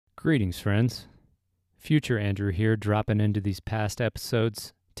Greetings, friends. Future Andrew here, dropping into these past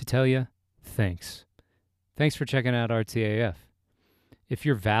episodes to tell you thanks. Thanks for checking out RTAF. If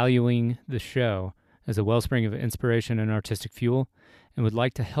you're valuing the show as a wellspring of inspiration and artistic fuel and would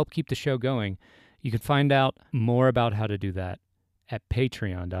like to help keep the show going, you can find out more about how to do that at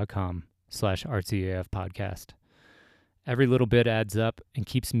patreon.com/RTAF podcast. Every little bit adds up and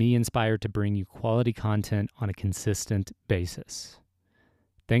keeps me inspired to bring you quality content on a consistent basis.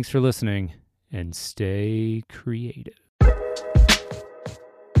 Thanks for listening and stay creative.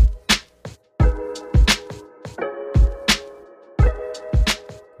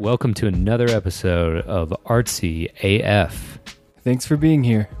 Welcome to another episode of Artsy AF. Thanks for being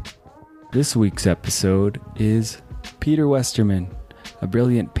here. This week's episode is Peter Westerman, a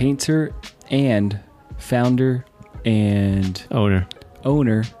brilliant painter and founder and Owner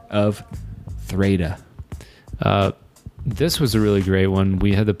of Threda. This was a really great one.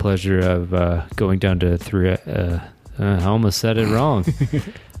 We had the pleasure of going down to I almost said it wrong. I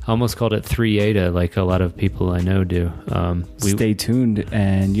almost called it Threada, like a lot of people I know do. Stay tuned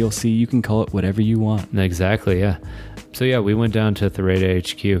and you'll see you can call it whatever you want. Exactly, yeah. So yeah, we went down to Threda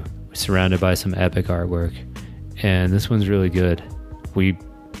HQ, surrounded by some epic artwork, and this one's really good. We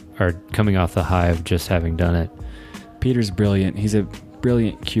are coming off the high of just having done it. Peter's brilliant. He's a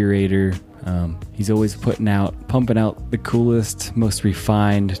brilliant curator. He's always pumping out the coolest, most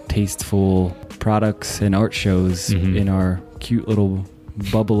refined, tasteful products and art shows in our cute little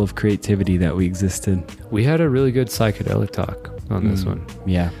bubble of creativity that we exist in. We had a really good psychedelic talk on this one.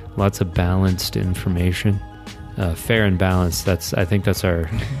 Yeah. Lots of balanced information. Fair and balanced. I think that's our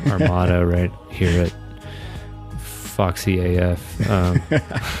motto right here at Foxy AF.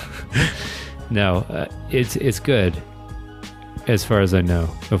 No, it's good. As far as I know,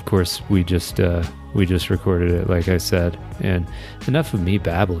 of course, we just recorded it, like I said, and enough of me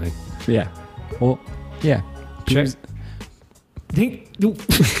babbling. Yeah. Well, yeah.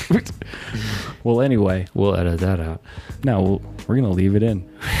 Well, anyway, we'll edit that out. No, we're gonna leave it in.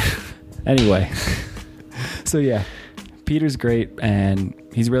 Anyway, so yeah, Peter's great, and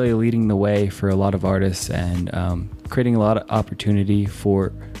he's really leading the way for a lot of artists and creating a lot of opportunity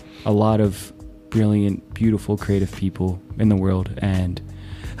for a lot of brilliant, beautiful, creative people in the world and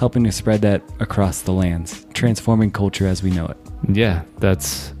helping to spread that across the lands, transforming culture as we know it. Yeah,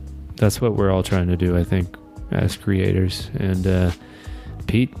 that's what we're all trying to do, I think, as creators. And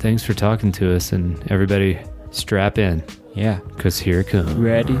Pete, thanks for talking to us, and everybody strap in. Yeah. Because here it comes.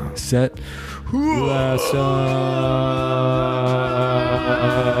 Ready, set,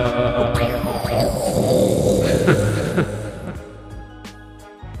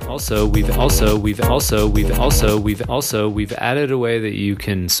 We've added a way that you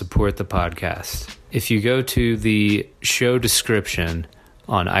can support the podcast. If you go to the show description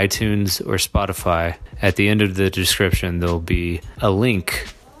on iTunes or Spotify, at the end of the description, there'll be a link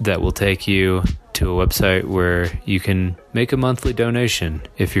that will take you to a website where you can make a monthly donation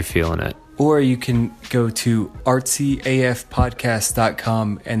if you're feeling it. Or you can go to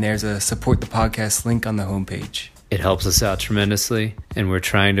artsyafpodcast.com and there's a support the podcast link on the homepage. It helps us out tremendously, and we're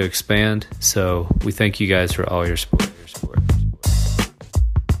trying to expand, so we thank you guys for all your support.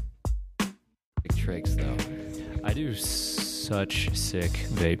 Big tricks, though. I do such sick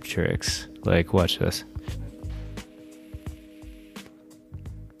vape tricks. Like, watch this.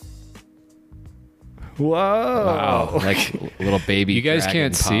 Whoa! Wow, like a little baby. You guys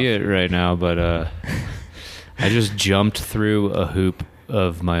can't see it right now, but I just jumped through a hoop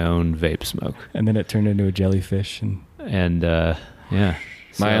of my own vape smoke, and then it turned into a jellyfish, and yeah.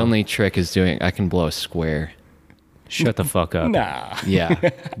 My only trick is I can blow a square. Shut the fuck up. Nah.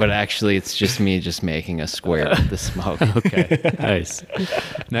 Yeah, but actually it's just me just making a square with the smoke. Okay,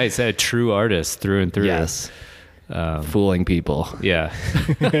 nice. A true artist through and through. Yes. Fooling people. Yeah.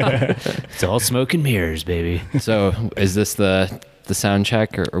 It's all smoke and mirrors, baby. So is this the sound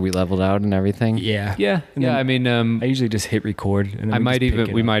check, or are we leveled out and everything? Yeah. I mean, I usually just hit record, and then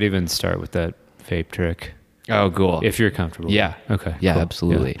we might even start with that vape trick. Oh, cool. If you're comfortable. Yeah. Okay. Yeah, cool.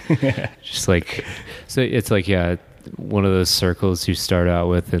 absolutely. Yeah. Just like, so it's like, yeah, one of those circles you start out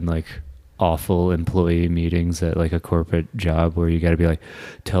with in like awful employee meetings at like a corporate job where you got to be like,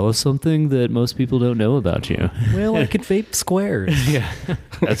 tell us something that most people don't know about you. Well, I could vape squares. Yeah.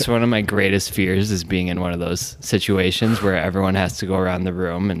 That's one of my greatest fears, is being in one of those situations where everyone has to go around the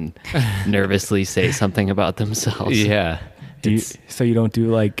room and nervously say something about themselves. Yeah. So you don't do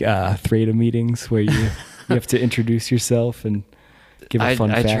like Threda meetings where you have to introduce yourself and give a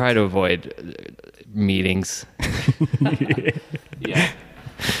fun fact? I try to avoid meetings. Yeah.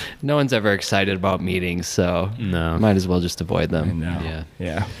 No one's ever excited about meetings, so No. might as well just avoid them. I know. Yeah.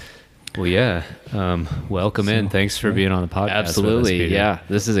 Yeah. Well, yeah. Welcome in. Thanks for being on the podcast. with us, Absolutely, Peter. yeah.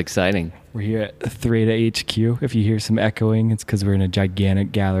 This is exciting. We're here at Threada HQ. If you hear some echoing, it's because we're in a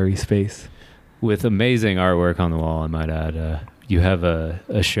gigantic gallery space. With amazing artwork on the wall, I might add. You have a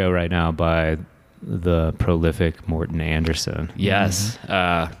show right now by the prolific Morten Andersen. Yes,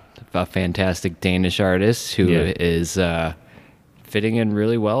 a fantastic Danish artist who is fitting in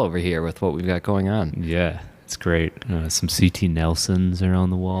really well over here with what we've got going on. Yeah, it's great. Some C.T. Nelsons are on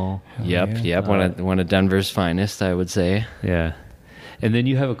the wall. Hell Yep. yeah. One of Denver's finest, I would say. Yeah. And then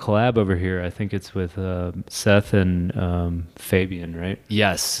you have a collab over here. I think it's with Seth and Fabian, right?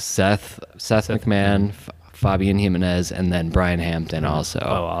 Yes, Seth McMahon, Fabian Jimenez, and then Brian Hampton also.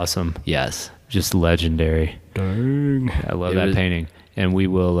 Oh, awesome. Yes. Just legendary. Dang. I love It that was- painting. And we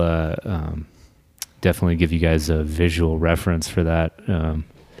will definitely give you guys a visual reference for that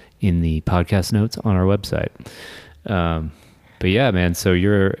in the podcast notes on our website. But yeah, man, so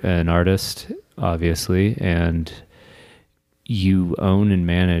you're an artist, obviously, and you own and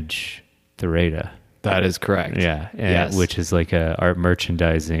manage Threada. That is correct. Yeah, and, Yes. which is like a art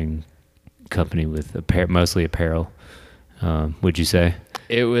merchandising company with mostly apparel. Would you say?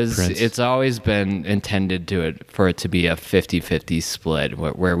 Prince. It's always been intended for it to be a 50-50 split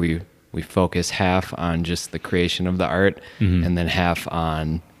where we focus half on just the creation of the art and then half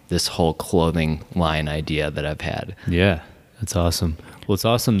on this whole clothing line idea that I've had. Yeah, that's awesome. Well, it's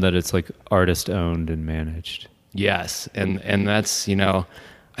awesome that it's like artist owned and managed. Yes, and that's, I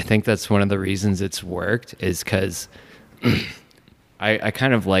think that's one of the reasons it's worked is because I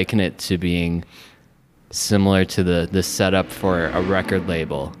kind of liken it to being similar to the setup for a record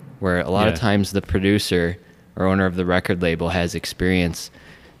label, where a lot of times the producer or owner of the record label has experience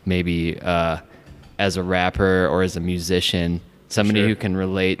maybe as a rapper or as a musician, somebody who can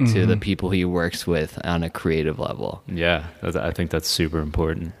relate to the people he works with on a creative level. Yeah, I think that's super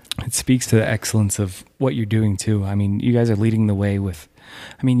important. It speaks to the excellence of what you're doing too. I mean, you guys are leading the way with,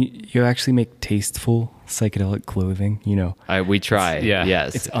 you actually make tasteful psychedelic clothing, We try. Yeah.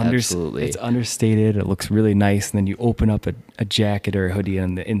 Yes, absolutely. It's understated. It looks really nice. And then you open up a jacket or a hoodie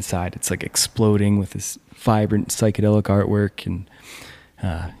and on the inside, it's like exploding with this vibrant psychedelic artwork. And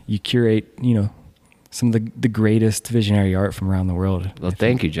you curate, some of the greatest visionary art from around the world. Well,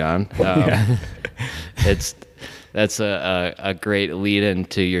 thank you, John. That's a great lead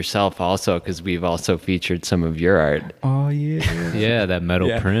into yourself also, because we've also featured some of your art. Oh, yeah. Yeah, that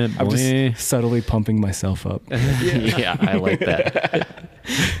metal print. I'm Boy. just subtly pumping myself up. Yeah, I like that.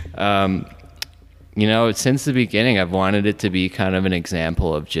 Since the beginning, I've wanted it to be kind of an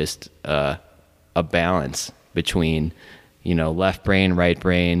example of just a balance between, left brain, right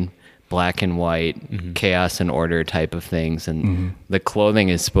brain, black and white, chaos and order type of things. And the clothing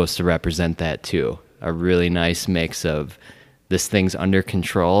is supposed to represent that too. A really nice mix of this thing's under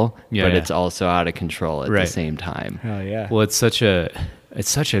control, but it's also out of control at the same time. Hell yeah. Well, it's such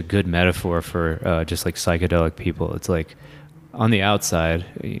a good metaphor for just like psychedelic people. It's like on the outside,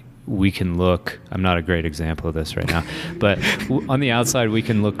 we can look, I'm not a great example of this right now, but on the outside, we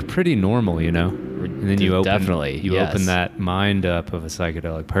can look pretty normal, and then you open that mind up of a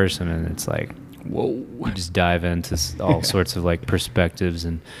psychedelic person, and it's like, whoa, you just dive into all sorts of like perspectives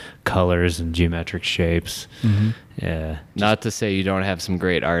and colors and geometric shapes. Yeah. Not to say you don't have some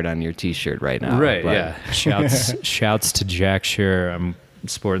great art on your t-shirt right now. Right. but- Yeah. Shouts to Jack Shearer. I'm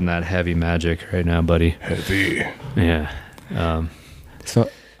sporting that heavy magic right now, buddy. Heavy. Yeah. So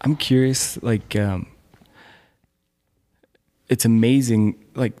I'm curious, it's amazing,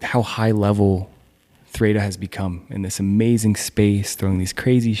 how high level Threada has become in this amazing space, throwing these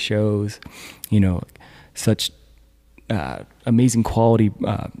crazy shows, such amazing quality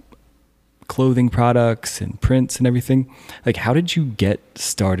clothing products and prints and everything. How did you get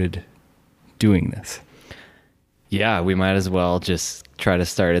started doing this? Yeah, we might as well just try to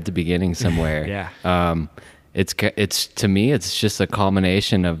start at the beginning somewhere. Yeah. It's to me, it's just a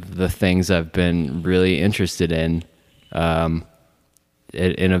culmination of the things I've been really interested in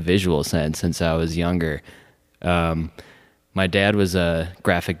a visual sense since I was younger. My dad was a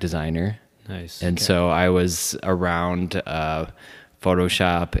graphic designer. Nice. And so I was around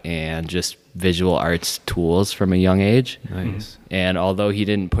Photoshop and just visual arts tools from a young age. Nice. And although he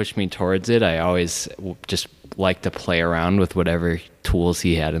didn't push me towards it, I always just liked to play around with whatever tools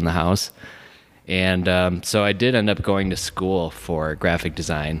he had in the house. And so I did end up going to school for graphic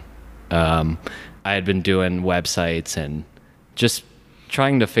design. I had been doing websites and just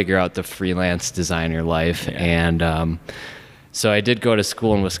trying to figure out the freelance designer life. Yeah. And so I did go to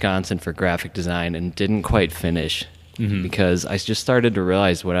school in Wisconsin for graphic design and didn't quite finish. because I just started to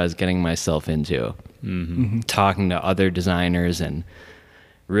realize what I was getting myself into. Talking to other designers and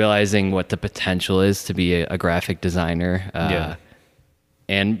realizing what the potential is to be a graphic designer.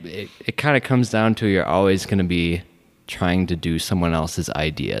 And it kind of comes down to you're always going to be trying to do someone else's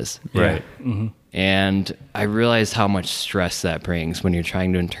ideas. Right. And I realized how much stress that brings when you're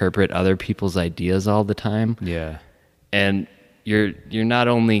trying to interpret other people's ideas all the time. Yeah. And you're not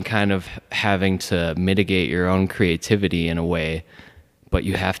only kind of having to mitigate your own creativity in a way, but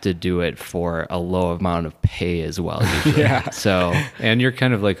you have to do it for a low amount of pay as well. Usually. So, And you're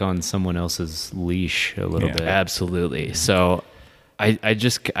kind of like on someone else's leash a little bit. absolutely. So I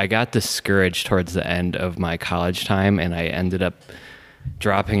got discouraged towards the end of my college time, and I ended up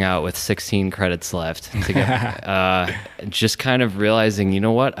dropping out with 16 credits left to get, just kind of realizing, you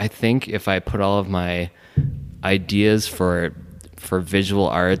know what? I think if I put all of my ideas for visual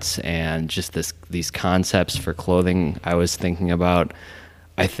arts and just these concepts for clothing I was thinking about,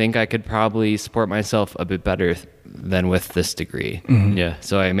 I think I could probably support myself a bit better than with this degree. Yeah.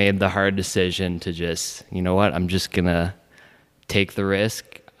 So I made the hard decision to just, you know what? I'm just gonna take the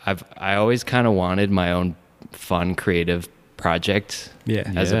risk. I always kind of wanted my own fun, creative project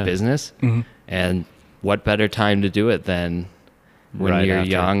as a business. And what better time to do it than when Right you're after.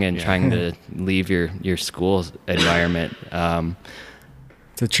 young and trying to leave your school environment.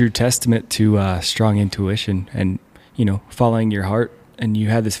 It's a true testament to strong intuition and, following your heart. And you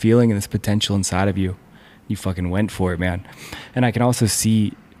had this feeling and this potential inside of you. You fucking went for it, man. And I can also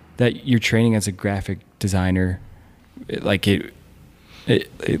see that your training as a graphic designer, it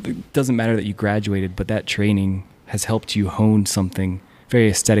doesn't matter that you graduated, but that training has helped you hone something very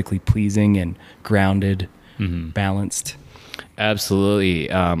aesthetically pleasing and grounded, balanced.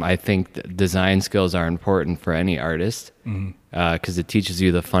 Absolutely. I think design skills are important for any artist because it teaches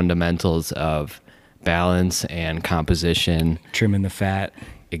you the fundamentals of balance and composition. Trimming the fat.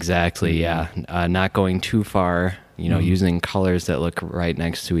 Exactly, yeah. Not going too far, using colors that look right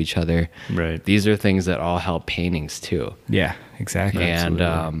next to each other. Right. These are things that all help paintings too. Yeah, exactly.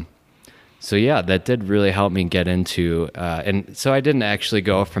 And so yeah, that did really help me get into, and so I didn't actually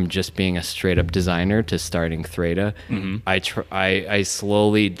go from just being a straight up designer to starting Threda. I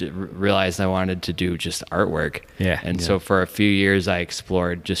slowly realized I wanted to do just artwork. So for a few years I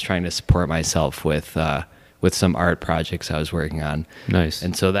explored just trying to support myself with some art projects I was working on. Nice.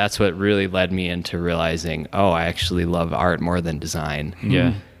 And so that's what really led me into realizing, I actually love art more than design.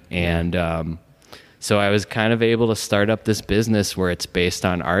 Yeah. And so I was kind of able to start up this business where it's based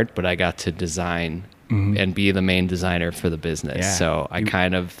on art, but I got to design and be the main designer for the business. Yeah. So I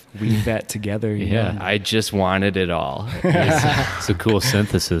kind of weave that together. Yeah. I just wanted it all. It's a cool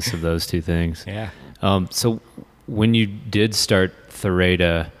synthesis of those two things. Yeah. So when you did start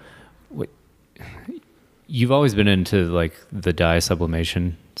Threda, you've always been into like the dye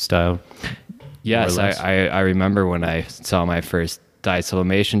sublimation style? Yes, more or less? I remember when I saw my first dye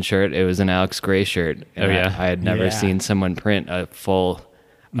sublimation shirt, it was an Alex Gray shirt. And I had never seen someone print a full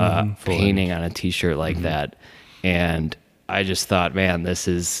painting on a t-shirt like that. And I just thought, man, this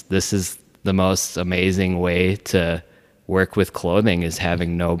is the most amazing way to work with clothing, is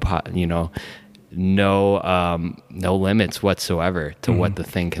having no limits whatsoever to what the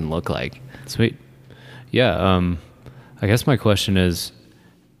thing can look like. Sweet. Yeah. I guess my question is,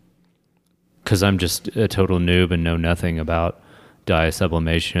 because I'm just a total noob and know nothing about dye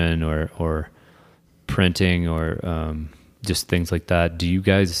sublimation or printing or just things like that. Do you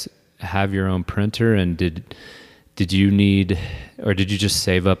guys have your own printer, and did you need, or did you just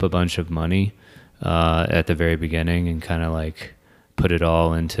save up a bunch of money at the very beginning and kind of like put it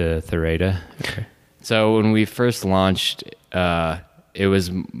all into Threda? Okay. So when we first launched, it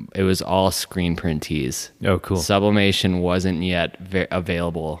was all screen print tees. Oh, cool. Sublimation wasn't yet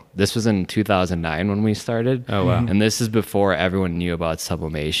available. This was in 2009 when we started. Oh, wow. And this is before everyone knew about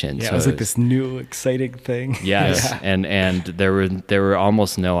sublimation. Yeah, so it was like this new exciting thing. Yes, and there were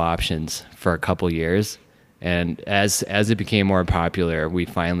almost no options for a couple years. And as it became more popular, we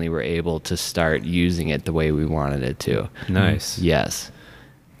finally were able to start using it the way we wanted it to. Nice. Yes.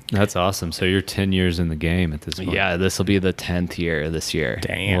 That's awesome. So you're 10 years in the game at this point. Yeah, this will be the 10th year this year.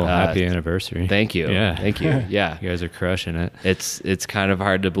 Damn. Well, happy anniversary. Thank you. Yeah. Thank you. Yeah. You guys are crushing it. It's kind of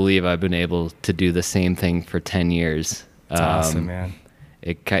hard to believe I've been able to do the same thing for 10 years. It's awesome, man.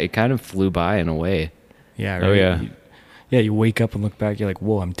 It kind of flew by in a way. Yeah. Right? Oh, yeah. You wake up and look back, you're like,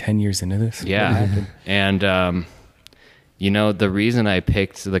 whoa, I'm 10 years into this. Yeah. What happened? And, the reason I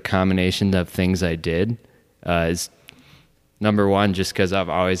picked the combination of things I did is, number one, just because I've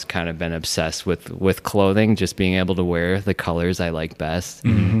always kind of been obsessed with clothing, just being able to wear the colors I like best,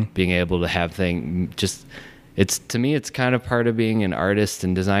 being able to have it's it's, to me, it's kind of part of being an artist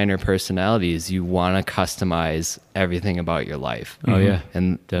and designer personality is you want to customize everything about your life. Oh yeah,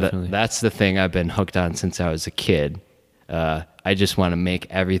 And definitely. that's the thing I've been hooked on since I was a kid. I just want to make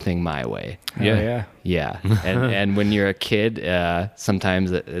everything my way. Yeah. Yeah. And when you're a kid,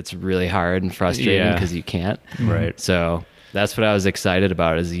 sometimes it's really hard and frustrating Yeah. because you can't. Right. So that's what I was excited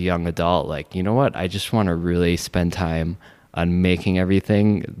about as a young adult. Like, you know what? I just want to really spend time on making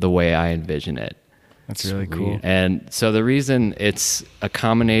everything the way I envision it. That's really Sweet. cool. And so the reason it's a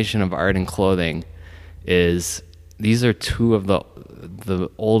combination of art and clothing is these are two of the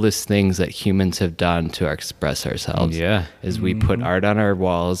oldest things that humans have done to express ourselves. Yeah. Is we put art on our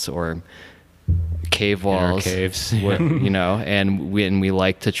walls or cave In our walls, caves. you know, and we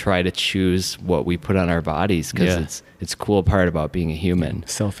like to try to choose what we put on our bodies because Yeah. it's a cool part about being a human.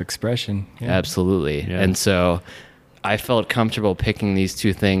 Self-expression. Yeah. Absolutely. Yeah. And so I felt comfortable picking these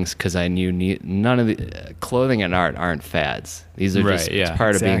two things because I knew none of the clothing and art aren't fads. These are Right, just yeah. it's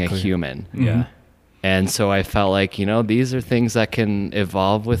part of being a Exactly. human. Yeah. And so I felt like, you know, these are things that can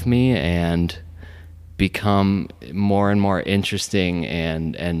evolve with me and become more and more interesting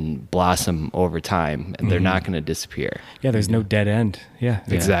and blossom over time. And they're not going to disappear. Yeah, there's no dead end. Yeah.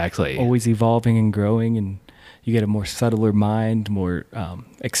 It's Exactly. always evolving and growing, and you get a more subtler mind, more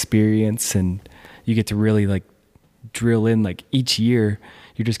experience, and you get to really like drill in. Like each year,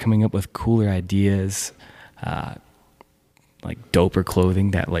 you're just coming up with cooler ideas, like doper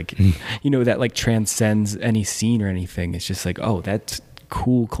clothing that like, you know, that like transcends any scene or anything. It's just like, oh, that's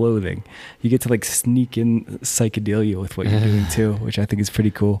cool clothing. You get to like sneak in psychedelia with what you're doing too, which I think is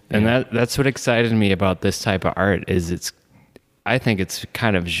pretty cool. And that's what excited me about this type of art is I think it's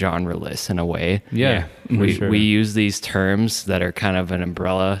kind of genreless in a way. Yeah. for We sure. we use these terms that are kind of an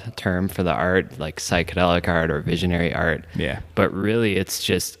umbrella term for the art, like psychedelic art or visionary art. Yeah. But really, it's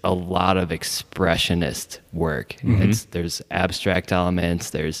just a lot of expressionist work. There's abstract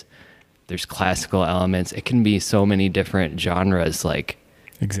elements. There's classical elements. It can be so many different genres, like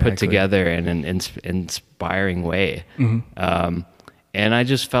Exactly. put together in an inspiring way. And I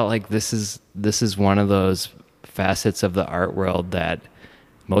just felt like this is one of those facets of the art world that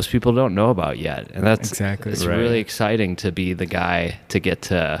most people don't know about yet, and that's Exactly. it's Right. really exciting to be the guy to get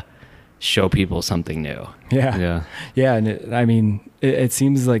to show people something new. Yeah. Yeah. Yeah. And it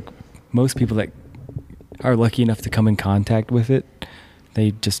seems like most people that are lucky enough to come in contact with it,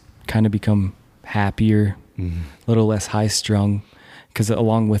 they just kind of become happier, a little less high strung, because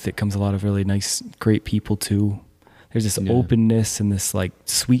along with it comes a lot of really nice, great people too. There's this Yeah. openness and this like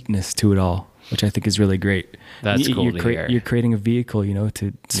sweetness to it all, which I think is really great. That's cool You're to hear. You're creating a vehicle, you know,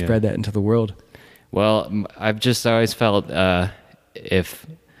 to spread that into the world. Well, I've just always felt if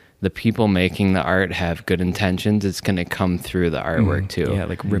the people making the art have good intentions, it's going to come through the artwork too. Yeah, it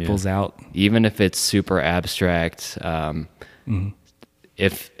like ripples out. Even if it's super abstract,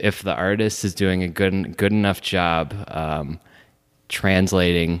 if the artist is doing a good enough job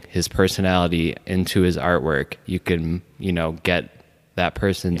translating his personality into his artwork, you can, you know, get that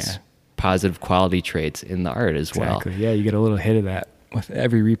person's Yeah. positive quality traits in the art as Exactly. well. Yeah, you get a little hit of that with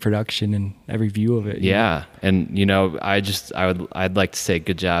every reproduction and every view of it. you know? Yeah, and you know, I'd like to say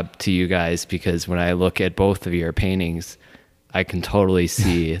good job to you guys, because when I look at both of your paintings, I can totally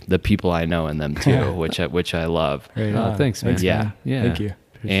see the people I know in them too, which I love. Right Oh, on. thanks, man. Yeah. Yeah. Thank you.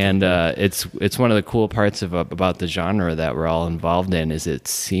 And it's one of the cool parts about the genre that we're all involved in is it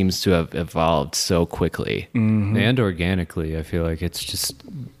seems to have evolved so quickly. And organically, I feel like it's just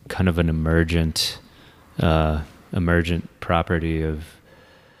kind of an emergent property of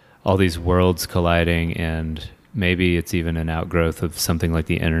all these worlds colliding, and maybe it's even an outgrowth of something like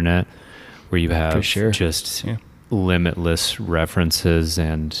the internet, where you have For sure. just Yeah. limitless references,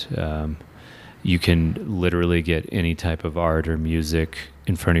 and you can literally get any type of art or music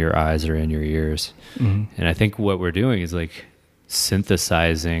in front of your eyes or in your ears. And I think what we're doing is like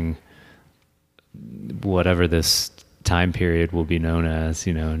synthesizing whatever this time period will be known as,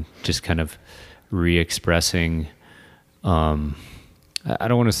 you know, and just kind of re-expressing. I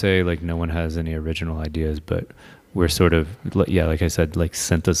don't want to say like no one has any original ideas, but we're sort of, yeah, like I said, like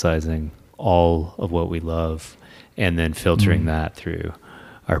synthesizing all of what we love and then filtering that through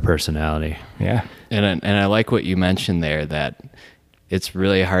our personality. Yeah. And I like what you mentioned there, that it's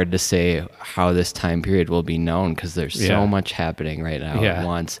really hard to say how this time period will be known because there's Yeah. so much happening right now Yeah. at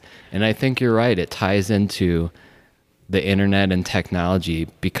once. And I think you're right. It ties into the internet and technology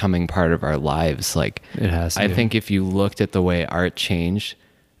becoming part of our lives. Like, It has to. I think if you looked at the way art changed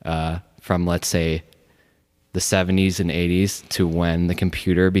from, let's say, the 70s and 80s to when the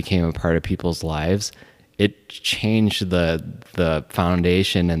computer became a part of people's lives, it changed the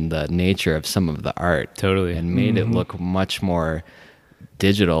foundation and the nature of some of the art. Totally. And made it look much more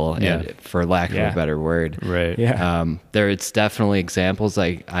digital, and, for lack of a better word. Right. Yeah. It's definitely examples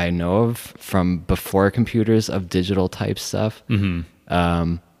I know of from before computers of digital type stuff.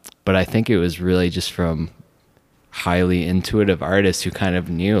 But I think it was really just from highly intuitive artists who kind of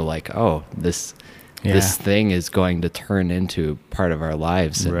knew, like, oh, this thing is going to turn into part of our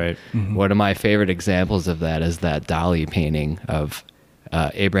lives. And Right. one of my favorite examples of that is that Dali painting of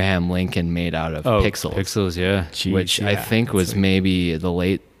Abraham Lincoln made out of pixels. Pixels, yeah. Jeez, which I yeah, think that's was maybe the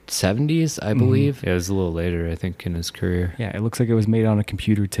late 70s, I believe. Yeah, it was a little later, I think, in his career. Yeah, it looks like it was made on a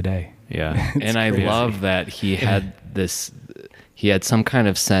computer today. Yeah. And I crazy. love that he had he had some kind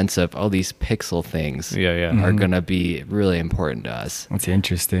of sense of, oh, these pixel things Yeah. are going to be really important to us. That's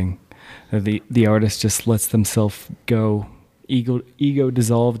interesting. The artist just lets themselves go, ego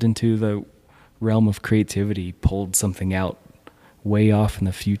dissolved into the realm of creativity, pulled something out way off in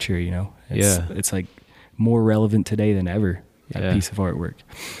the future, you know? It's like more relevant today than ever, that piece of artwork.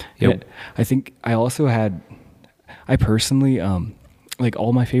 Yep. And I think I personally, like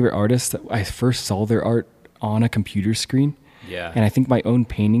all my favorite artists, I first saw their art on a computer screen. Yeah. And I think my own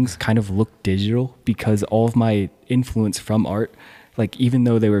paintings kind of look digital because all of my influence from art, like even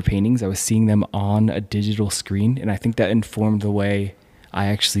though they were paintings, I was seeing them on a digital screen. And I think that informed the way I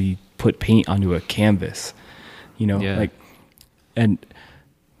actually put paint onto a canvas, you know, and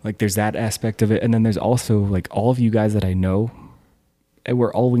there's that aspect of it. And then there's also like all of you guys that I know, and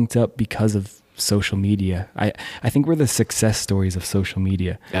we're all linked up because of social media. I think we're the success stories of social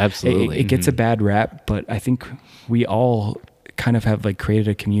media. Absolutely. It gets a bad rap, but I think we all kind of have like created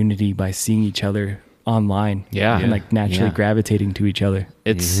a community by seeing each other online. And like naturally gravitating to each other.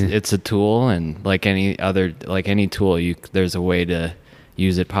 It's a tool, and like any tool, there's a way to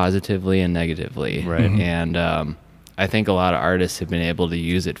use it positively and negatively. Right. And I think a lot of artists have been able to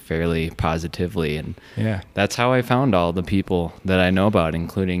use it fairly positively, and that's how I found all the people that I know about,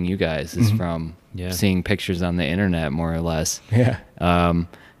 including you guys, is from seeing pictures on the internet, more or less.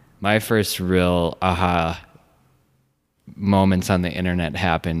 My first real aha moments on the internet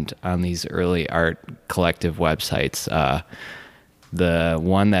happened on these early art collective websites. The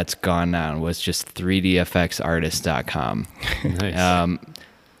one that's gone now was just 3dfxartist.com. Nice.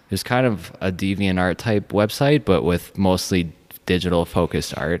 It was kind of a DeviantArt type website, but with mostly digital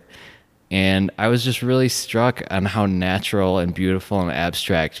focused art. And I was just really struck on how natural and beautiful and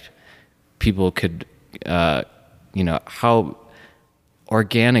abstract people could, how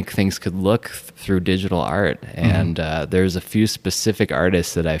organic things could look through digital art. And there's a few specific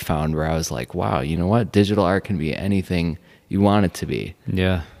artists that I found where I was like, wow, you know what? Digital art can be anything you want it to be.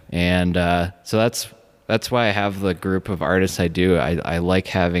 Yeah. And so that's why I have the group of artists I do. I like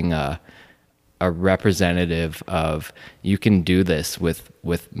having a representative of, you can do this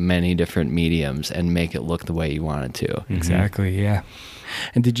with many different mediums and make it look the way you want it to. Exactly. Yeah.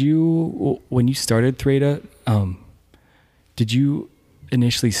 And did you, when you started Threda, did you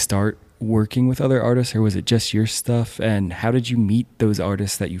initially start working with other artists, or was it just your stuff? And how did you meet those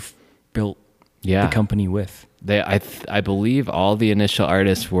artists that you built the company with? I believe all the initial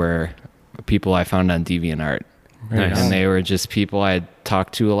artists were people I found on DeviantArt. Right. And they were just people I had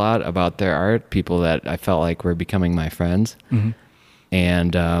talked to a lot about their art, people that I felt like were becoming my friends.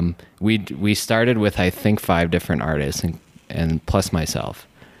 And we started with, I think, 5 different artists and plus myself.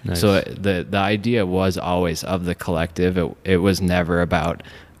 Nice. So the idea was always of the collective. It was never about,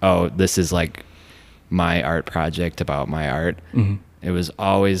 oh, this is like my art project about my art. It was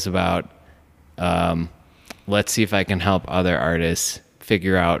always about, let's see if I can help other artists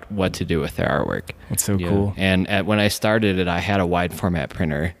figure out what to do with their artwork. That's so cool. And when I started it, I had a wide format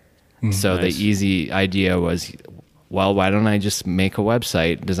printer. So Nice. the easy idea was, well, why don't I just make a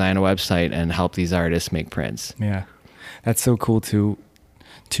website, design a website, and help these artists make prints? Yeah. That's so cool to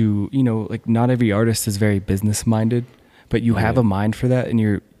like not every artist is very business minded, but you have a mind for that, and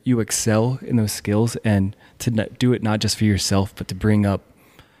you excel in those skills, and to do it not just for yourself, but to bring up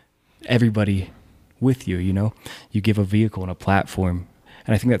everybody with you, you give a vehicle and a platform.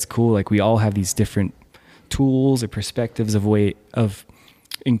 And I think that's cool. Like we all have these different tools or perspectives of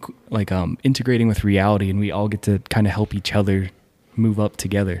integrating with reality, and we all get to kind of help each other move up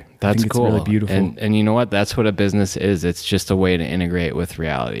together. That's I think cool. It's really beautiful. And you know what? That's what a business is. It's just a way to integrate with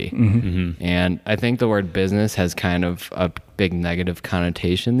reality. And I think the word business has kind of a big negative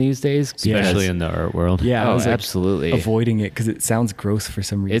connotation these days. Especially in the art world. Yeah, I was absolutely avoiding it because it sounds gross for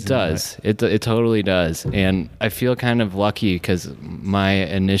some reason. It does. It totally does. And I feel kind of lucky because my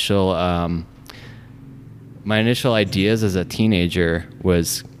initial ideas as a teenager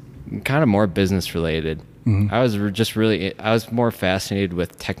was kind of more business related. Mhm. I was more fascinated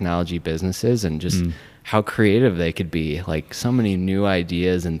with technology businesses and just how creative they could be, like so many new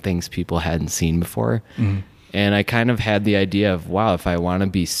ideas and things people hadn't seen before. Mhm. And I kind of had the idea of, wow, if I want to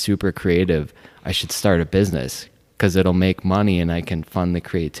be super creative, I should start a business because it'll make money and I can fund the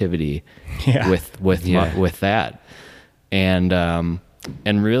creativity Yeah. with that. And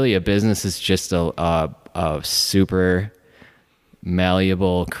really a business is just a super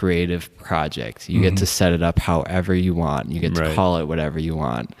malleable creative project. You get to set it up however you want. You get to Right. call it whatever you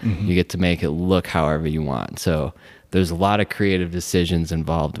want. You get to make it look however you want. So there's a lot of creative decisions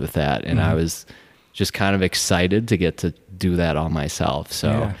involved with that. And I was just kind of excited to get to do that all myself. So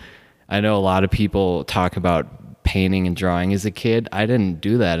Yeah. I know a lot of people talk about painting and drawing as a kid. I didn't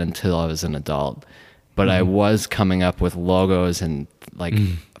do that until I was an adult, but I was coming up with logos and like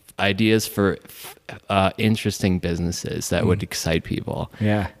ideas for interesting businesses that would excite people.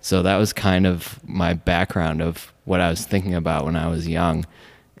 Yeah. So that was kind of my background of what I was thinking about when I was young.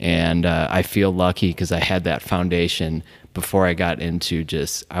 And I feel lucky because I had that foundation before I got into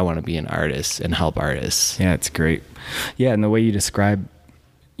just, I want to be an artist and help artists. Yeah, it's great. Yeah, and the way you describe,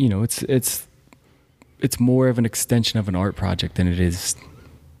 you know, it's more of an extension of an art project than it is,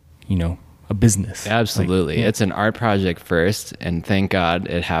 you know, a business. Absolutely. Like, yeah. It's an art project first, and thank God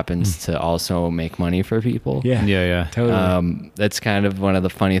it happens to also make money for people. Yeah. Yeah. Totally. That's kind of one of the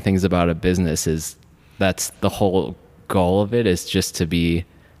funny things about a business is that's the whole goal of it, is just to be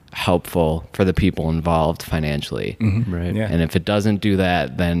helpful for the people involved financially. Right. Yeah. And if it doesn't do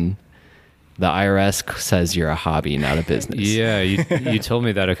that, then the IRS says you're a hobby, not a business. Yeah, you told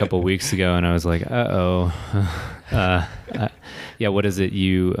me that a couple weeks ago, and I was like, yeah. What is it?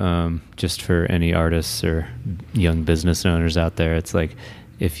 You just for any artists or young business owners out there, it's like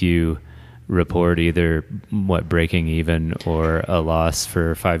if you report either breaking even or a loss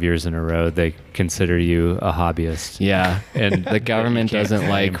for 5 years in a row, they consider you a hobbyist. Yeah. And The government you can't doesn't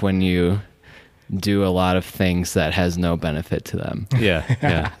claim. like when you do a lot of things that has no benefit to them.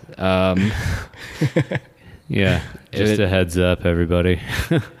 Yeah. Um, Yeah. Just a heads up, everybody.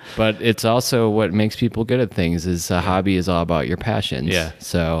 But it's also what makes people good at things is a hobby is all about your passions. Yeah.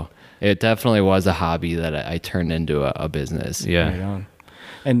 So it definitely was a hobby that I turned into a business. Yeah. Right on.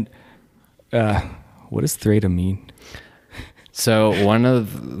 And what does Thrada mean? So one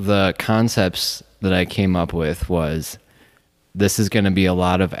of the concepts that I came up with was this is going to be a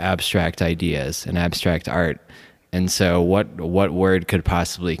lot of abstract ideas and abstract art. And so what word could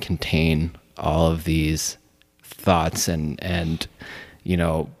possibly contain all of these thoughts and you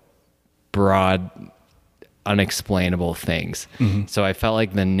know, broad unexplainable things. So I felt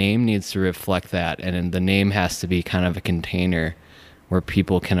like the name needs to reflect that, and the name has to be kind of a container where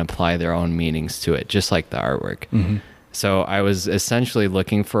people can apply their own meanings to it, just like the artwork. So I was essentially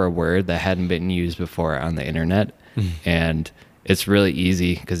looking for a word that hadn't been used before on the internet, and it's really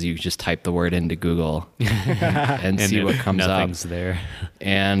easy because you just type the word into Google and see then what comes up. nothing's there.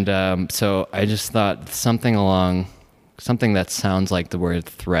 And so I just thought something that sounds like the word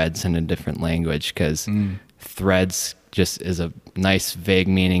threads in a different language, because threads just is a nice vague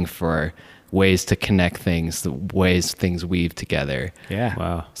meaning for ways to connect things, the ways things weave together. Yeah.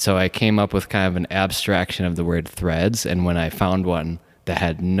 Wow. So I came up with kind of an abstraction of the word threads, and when I found one that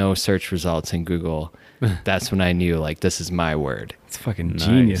had no search results in Google, that's when I knew, like, this is my word. It's fucking Nice.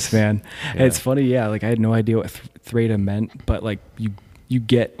 genius, man. Yeah. It's funny, yeah. Like I had no idea what Thrada meant, but like you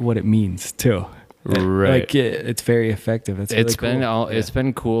get what it means too. Right. Like it's very effective. That's really cool. It's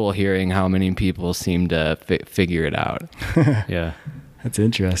been cool hearing how many people seem to figure it out. Yeah. That's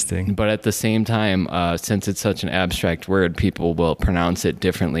interesting. But at the same time, since it's such an abstract word, people will pronounce it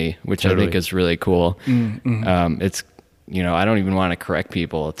differently, which I think Totally. is really cool. Mm-hmm. It's, you know, I don't even want to correct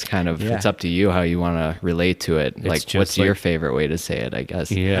people. It's kind of, Yeah. it's up to you how you want to relate to it. It's Like, just what's your like- favorite way to say it, I guess?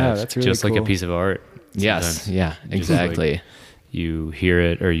 Yeah. that's really just like a cool. piece of art. Yes. Sometimes. Yeah, Just like- exactly. You hear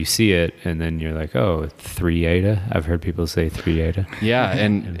it or you see it, and then you're like, "Oh, 3-eta." I've heard people say 3-eta. Yeah,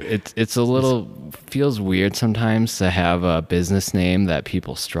 and it's a little feels weird sometimes to have a business name that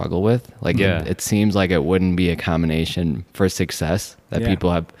people struggle with. Like, Yeah. it seems like it wouldn't be a combination for success that Yeah.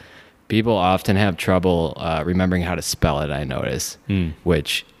 people often have trouble remembering how to spell it. I notice,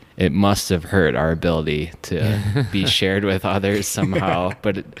 which it must have hurt our ability to be shared with others somehow.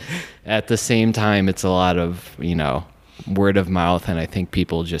 But at the same time, it's a lot of, you know, word of mouth, and I think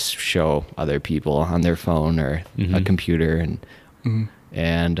people just show other people on their phone or a computer,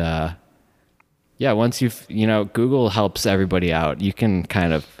 and yeah, once you know, Google helps everybody out. You can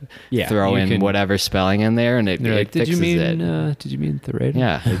kind of Yeah, throw you in can- whatever spelling in there, and it, They're it like, "Did you fixes mean? it. Did you mean 3-eta?"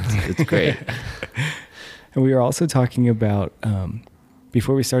 Yeah, it's great. And we were also talking about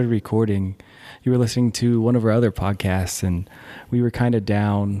before we started recording, you were listening to one of our other podcasts, and we were kind of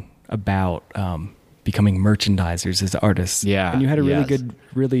down about becoming merchandisers as artists. Yeah. And you had a really yes. good,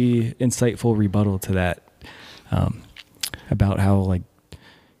 really insightful rebuttal to that, about how like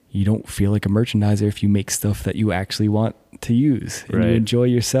you don't feel like a merchandiser if you make stuff that you actually want to use and you Right. enjoy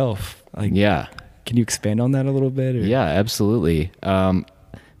yourself. Like, Yeah. can you expand on that a little bit? Or? Yeah, absolutely.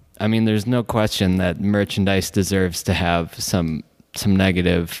 I mean, there's no question that merchandise deserves to have some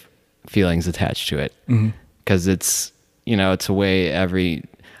negative feelings attached to it, because it's, you know, it's a way every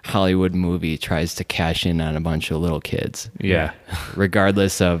Hollywood movie tries to cash in on a bunch of little kids. Yeah.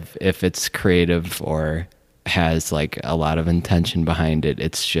 Regardless of if it's creative or has like a lot of intention behind it,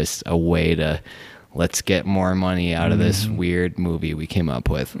 it's just a way to let's get more money out of this weird movie we came up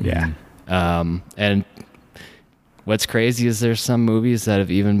with. Yeah. And what's crazy is there's some movies that have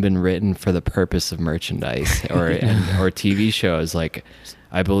even been written for the purpose of merchandise or or TV shows. Like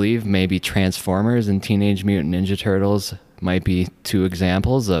I believe maybe Transformers and Teenage Mutant Ninja Turtles might be two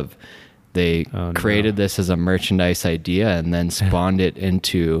examples of they created this as a merchandise idea and then spawned it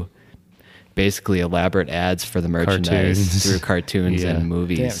into basically elaborate ads for the merchandise Cartoons. through cartoons Yeah. and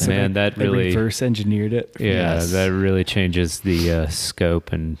movies. Damn, so Man, they, that they really- reverse engineered it. Yeah, Yes. that really changes the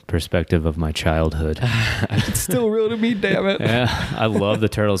scope and perspective of my childhood. It's still real to me, damn it. Yeah, I love the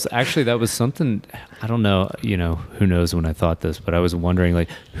Turtles. Actually, that was something, I don't know, you know, who knows when I thought this, but I was wondering, like,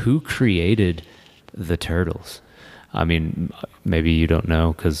 who created the Turtles? I mean, maybe you don't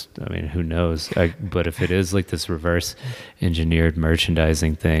know because, I mean, who knows? But if it is like this reverse engineered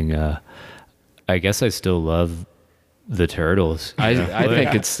merchandising thing, I guess I still love the Turtles. I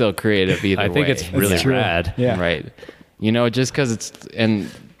think it's still creative either way. I think it's really true. rad. Yeah. Right. You know, just because it's,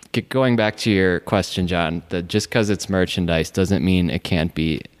 and going back to your question, John, that just because it's merchandise doesn't mean it can't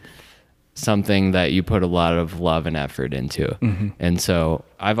be something that you put a lot of love and effort into. And so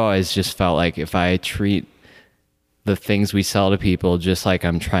I've always just felt like if I treat the things we sell to people just like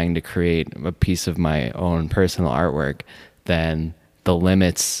I'm trying to create a piece of my own personal artwork, then the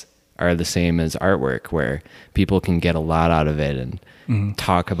limits are the same as artwork, where people can get a lot out of it and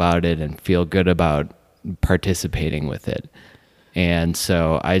talk about it and feel good about participating with it. And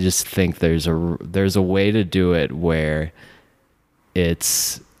so I just think there's a way to do it where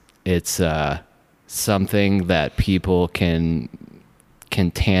it's something that people can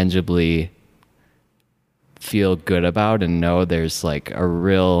tangibly feel good about and know there's like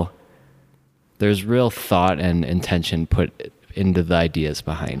there's real thought and intention put into the ideas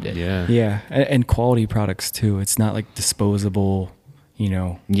behind it. Yeah. Yeah. And quality products too. It's not like disposable, you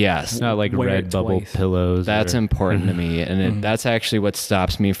know. Yes. It's not like Wear red it bubble twice. pillows. That's or- important to me, and that's actually what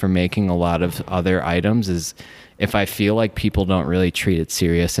stops me from making a lot of other items. Is if I feel like people don't really treat it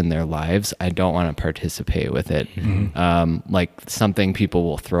serious in their lives, I don't want to participate with it. Like something people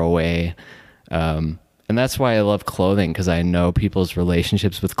will throw away, and that's why I love clothing, because I know people's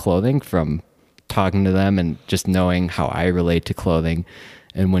relationships with clothing from talking to them and just knowing how I relate to clothing.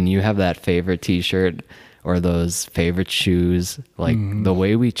 And when you have that favorite T-shirt or those favorite shoes, like the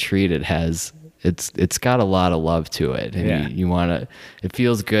way we treat it it's got a lot of love to it. And Yeah. you want to, it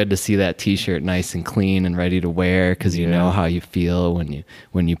feels good to see that T-shirt nice and clean and ready to wear, because you know how you feel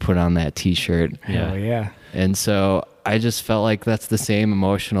when you put on that T-shirt. Oh, yeah. And so I just felt like that's the same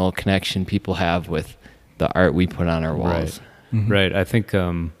emotional connection people have with the art we put on our walls. Right. I think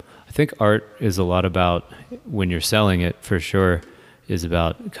art is a lot about, when you're selling it, for sure, is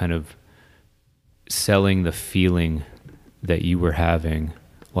about kind of selling the feeling that you were having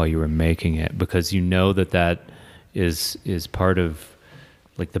while you were making it, because you know that is part of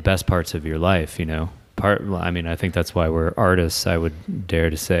like the best parts of your life, you know. I mean, I think that's why we're artists. I would dare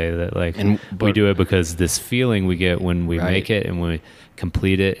to say that, like, we but- do it because this feeling we get when we Right. make it and when we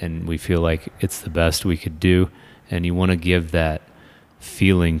complete it, and we feel like it's the best we could do. And you want to give that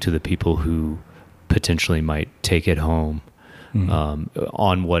feeling to the people who potentially might take it home,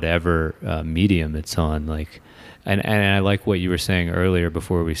 on whatever medium it's on. Like, and I like what you were saying earlier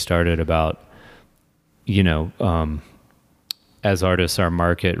before we started about, you know, as artists, our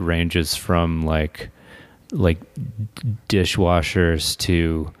market ranges from like dishwashers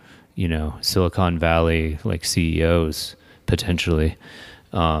to, you know, Silicon Valley, like CEOs potentially.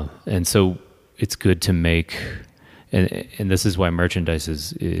 And so it's good to make, and this is why merchandise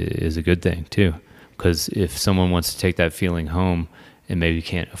is a good thing too. Because if someone wants to take that feeling home and maybe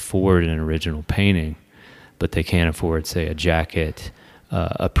can't afford an original painting, but they can't afford, say, a jacket,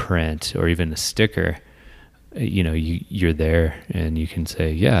 a print, or even a sticker, you know, you're there and you can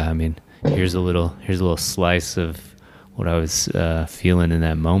say, yeah, I mean, here's a little slice of what I was feeling in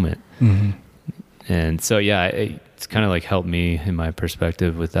that moment. And so, yeah, it's kind of like helped me in my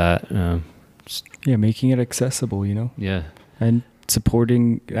perspective with that. Yeah, making it accessible, Yeah. and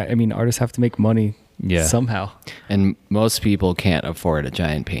supporting. I mean, artists have to make money Yeah. somehow. And most people can't afford a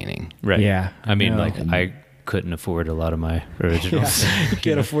giant painting. Right. Yeah. I mean, No. like I couldn't afford a lot of my originals. You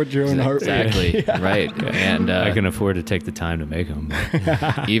can't afford your own art. Exactly. Right. And I can afford to take the time to make them.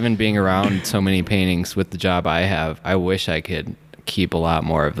 even being around so many paintings with the job I have, I wish I could keep a lot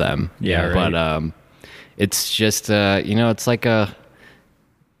more of them. Yeah, right. But it's just it's like a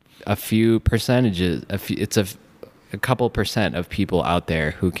few percentages. It's a couple percent of people out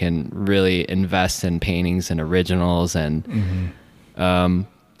there who can really invest in paintings and originals, and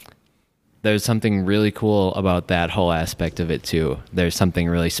there's something really cool about that whole aspect of it too. There's something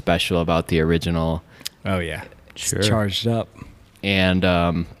really special about the original. Oh yeah, Sure. It's charged up. And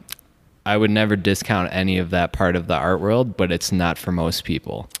I would never discount any of that part of the art world, but it's not for most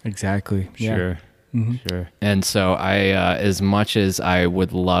people. Exactly. Yeah. Sure. Mhm. Sure. And so as much as I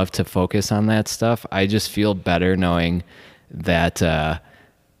would love to focus on that stuff, I just feel better knowing that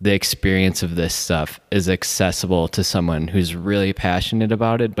the experience of this stuff is accessible to someone who's really passionate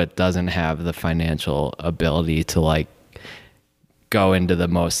about it, but doesn't have the financial ability to like go into the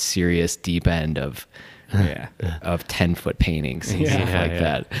most serious deep end of Yeah. 10-foot paintings and Yeah. stuff like Yeah.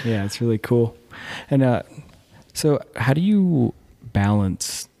 that. Yeah, it's really cool. And so how do you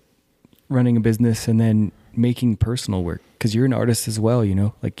balance running a business and then making personal work? Because you're an artist as well,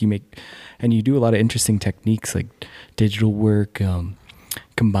 like you make, and you do a lot of interesting techniques like digital work,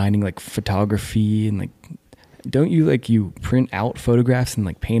 combining like photography and like, don't you like you print out photographs and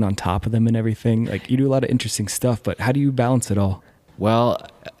like paint on top of them and everything? Like you do a lot of interesting stuff, but how do you balance it all? Well,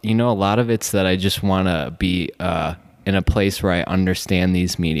 a lot of it's that I just want to be in a place where I understand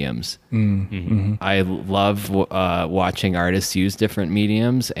these mediums. Mm-hmm. I love watching artists use different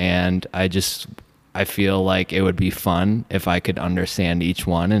mediums, and I feel like it would be fun if I could understand each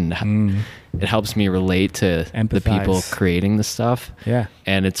one, and it helps me relate to the people Empathize. creating the stuff. Yeah.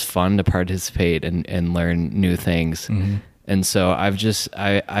 And it's fun to participate and learn new things. And so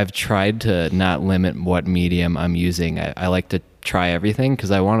I've tried to not limit what medium I'm using. I like to try everything because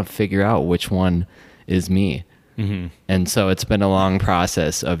I want to figure out which one is me. Mm-hmm. And so it's been a long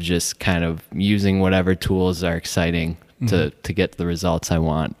process of just kind of using whatever tools are exciting to get the results I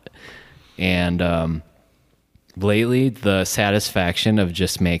want. And lately, the satisfaction of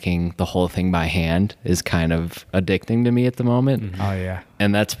just making the whole thing by hand is kind of addicting to me at the moment. Oh yeah.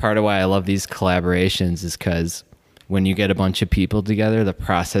 And that's part of why I love these collaborations, is because when you get a bunch of people together, the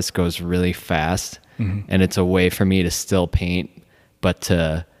process goes really fast. And it's a way for me to still paint, but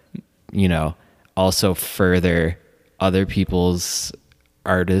to, also further other people's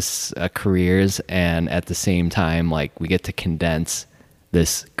artists' careers. And at the same time, like, we get to condense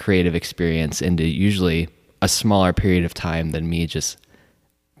this creative experience into usually a smaller period of time than me just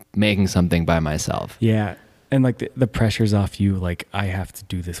making something by myself. Yeah. And like the pressure's off you, like I have to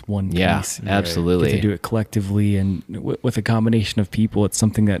do this one Yeah, piece. absolutely. Get to do it collectively, and with a combination of people, it's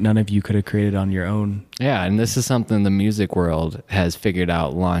something that none of you could have created on your own. Yeah, and this is something the music world has figured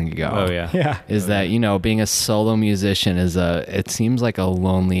out long ago. Oh yeah. Yeah. Is that, being a solo musician it seems like a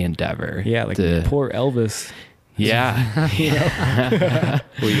lonely endeavor. Yeah, like poor Elvis. Yeah.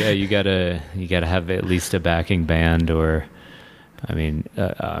 Well, yeah, you gotta have at least a backing band, or, I mean,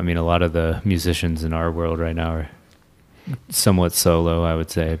 a lot of the musicians in our world right now are somewhat solo, I would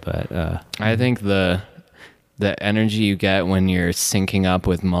say, but I think the energy you get when you're syncing up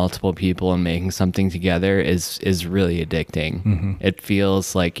with multiple people and making something together is really addicting. It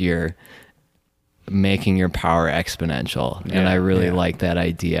feels like you're making your power exponential. And I really like that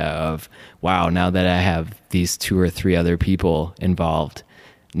idea of, wow, now that I have these 2 or 3 other people involved,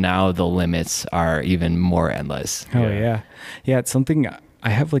 now the limits are even more endless. Oh yeah. Yeah, it's something I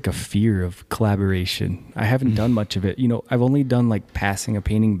have like a fear of collaboration. I haven't done much of it. I've only done like passing a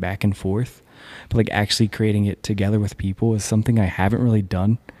painting back and forth, but like actually creating it together with people is something I haven't really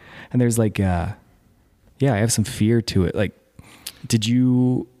done. And there's like I have some fear to it. Like did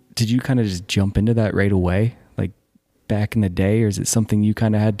you kind of just jump into that right away, like back in the day, or is it something you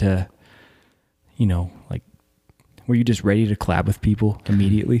kind of had to, like, were you just ready to collab with people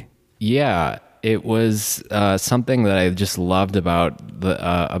immediately? Yeah, it was something that I just loved about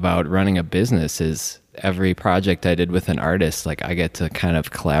running a business. Is every project I did with an artist, like, I get to kind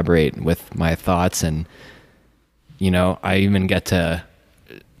of collaborate with my thoughts, and I even get to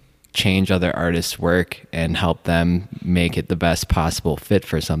change other artists' work and help them make it the best possible fit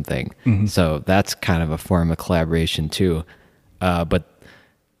for something. So that's kind of a form of collaboration too. But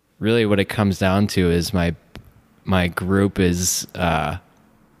really what it comes down to is my group is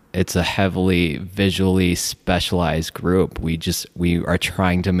it's a heavily visually specialized group. We are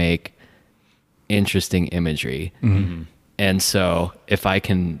trying to make interesting imagery. And so if I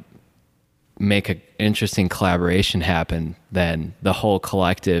can make an interesting collaboration happen, then the whole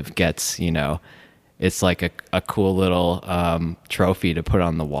collective gets, it's like a cool little trophy to put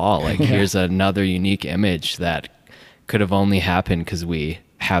on the wall. Like, here's another unique image that could have only happened because we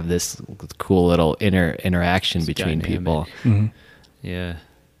have this cool little interaction between dynamic. people. Yeah.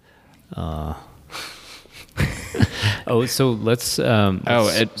 So let's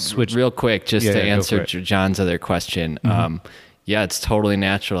switch real quick, just Yeah, to go answer for it. John's other question. Yeah, it's totally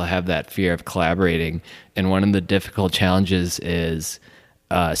natural to have that fear of collaborating. And one of the difficult challenges is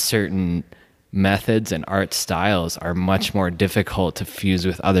certain methods and art styles are much more difficult to fuse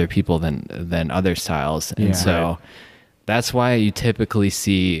with other people than other styles. And Yeah. so that's why you typically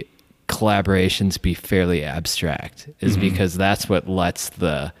see collaborations be fairly abstract, is because that's what lets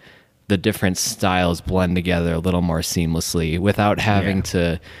the different styles blend together a little more seamlessly without having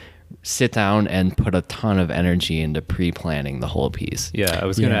to sit down and put a ton of energy into pre-planning the whole piece. Yeah, I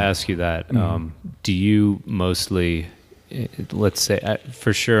was going to Yeah. ask you that. Do you mostly, let's say,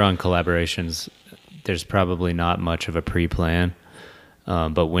 for sure on collaborations, there's probably not much of a pre-plan.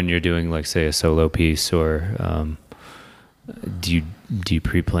 But when you're doing, like, say, a solo piece, or do you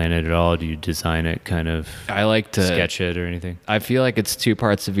pre-plan it at all? Do you design it, kind of I like to sketch it or anything? I feel like it's two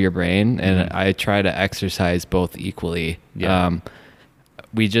parts of your brain, and I try to exercise both equally. Yeah.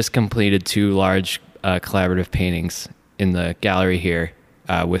 We just completed 2 large collaborative paintings in the gallery here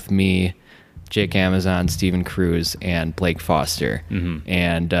with me, Jake Amazon, Stephen Cruz, and Blake Foster.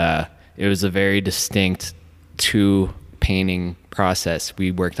 And it was a very distinct 2 painting process.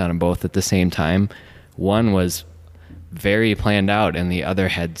 We worked on them both at the same time. One was very planned out, and the other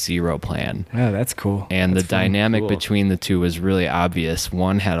had 0 plan. Oh, that's cool. And That's the dynamic Cool. between the 2 was really obvious.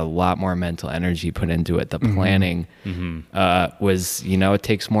 One had a lot more mental energy put into it. The planning was, it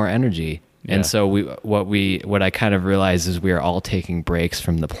takes more energy. Yeah. And so what I kind of realized is we are all taking breaks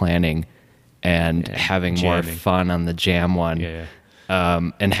from the planning and having more jamming. fun on the jam one. Yeah.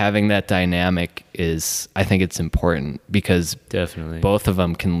 And having that dynamic I think it's important, because Definitely. both of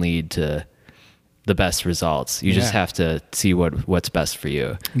them can lead to the best results. You just Yeah. have to see what's best for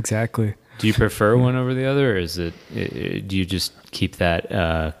you. Exactly. Do you prefer one over the other, or is it? Do you just keep that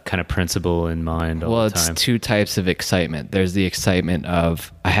kind of principle in mind all Well, the it's time? 2 types of excitement. There's the excitement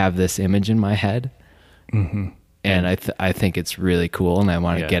of, I have this image in my head, and I think it's really cool, and I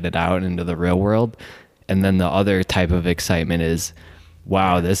want to Yeah. get it out into the real world. And then the other type of excitement is,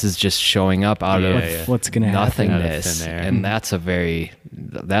 wow, this is just showing up out of Yeah. What's going to happen? nothingness. Out of thin air. And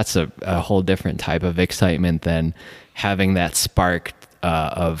that's a whole different type of excitement than having that spark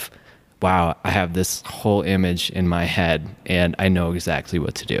of, wow, I have this whole image in my head and I know exactly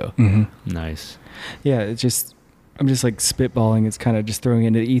what to do. Nice. Yeah, I'm just like spitballing. It's kind of just throwing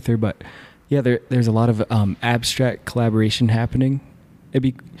into the ether, but yeah, there's a lot of abstract collaboration happening.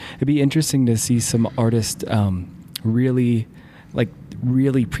 It'd be interesting to see some artists really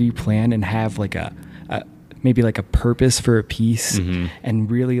pre-plan and have like a maybe like a purpose for a piece, and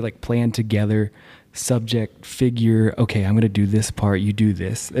really like plan together subject, figure. Okay, I'm going to do this part. You do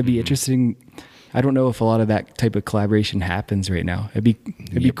this. It'd be interesting. I don't know if a lot of that type of collaboration happens right now. It'd be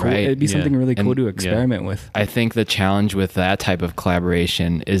cool. right. It'd be Yeah. something really cool And- to experiment with. I think the challenge with that type of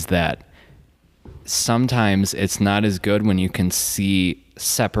collaboration is that sometimes it's not as good when you can see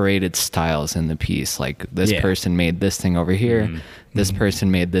separated styles in the piece. Like, this Yeah. person made this thing over here, this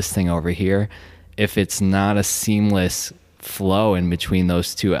person made this thing over here. If it's not a seamless flow in between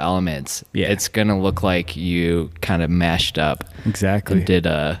those 2 elements, Yeah. it's going to look like you kind of mashed up Exactly. and did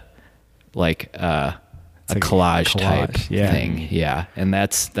a like a collage type collage, yeah. thing. Yeah. And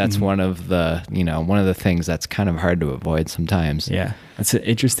that's one of the things that's kind of hard to avoid sometimes. Yeah, that's an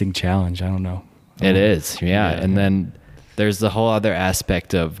interesting challenge. I don't know. It is. Yeah. Yeah. And then there's the whole other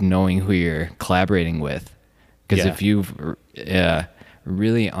aspect of knowing who you're collaborating with. Because Yeah. if you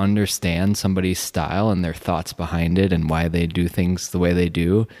really understand somebody's style and their thoughts behind it and why they do things the way they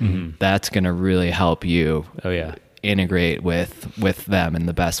do, that's going to really help you Oh yeah. integrate with them in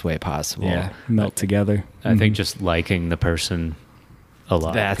the best way possible. Yeah, melt together. I think just liking the person a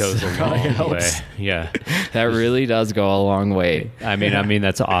lot goes a long way. helps. Yeah. That really does go a long way. I mean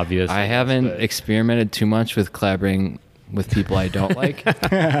that's obvious. I haven't but experimented too much with collaborating with people I don't like.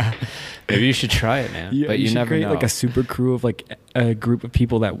 maybe you should try it, man. Yeah, but you should never create know. like a super crew of like a group of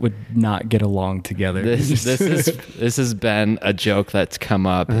people that would not get along together. This has been a joke that's come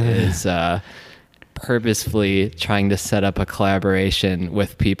up is purposefully trying to set up a collaboration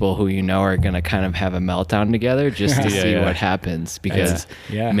with people who you know are going to kind of have a meltdown together just to see what happens, because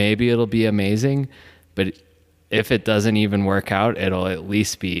maybe it'll be amazing, but if it doesn't even work out, it'll at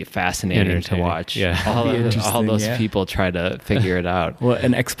least be fascinating to watch. Yeah. All those people try to figure it out. Well,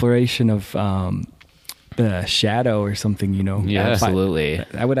 an exploration of the shadow or something, you know. Yeah, absolutely.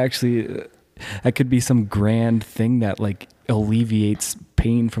 I would actually, that could be some grand thing that like alleviates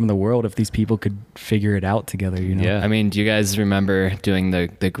pain from the world if these people could figure it out together, you know. Yeah. I mean, do you guys remember doing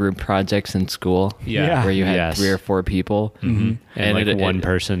the group projects in school? Yeah. Where you had 3 or 4 people? Mm-hmm. And like one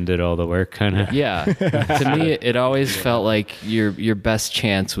person did all the work, kind of. Yeah. To me, it always felt like your best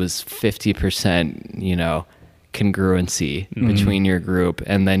chance was 50%, you know, congruency between your group.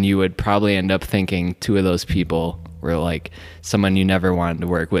 And then you would probably end up thinking 2 of those people were like someone you never wanted to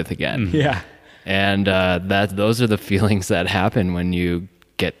work with again. Yeah. And those are the feelings that happen when you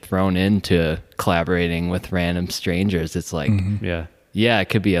get thrown into collaborating with random strangers. It's like, it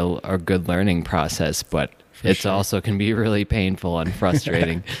could be a good learning process, but it also can be really painful and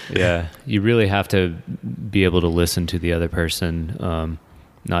frustrating. Yeah, you really have to be able to listen to the other person,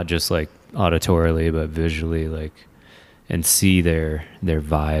 not just like auditorily, but visually, like, and see their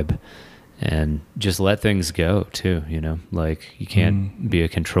vibe. And just let things go too, you know, like you can't be a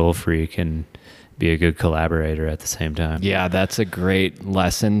control freak and be a good collaborator at the same time. Yeah, that's a great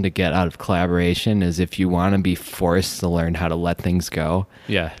lesson to get out of collaboration, is if you want to be forced to learn how to let things go,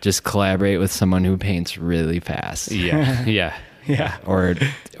 just collaborate with someone who paints really fast. Yeah. Or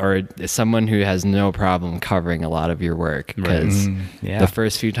someone who has no problem covering a lot of your work, because the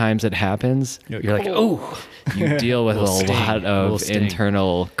first few times it happens, you're like, you deal with a lot of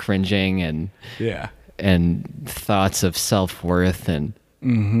internal cringing and thoughts of self-worth and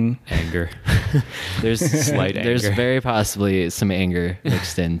anger. There's there's very possibly some anger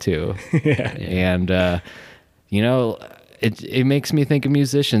mixed in too. And you know, it makes me think of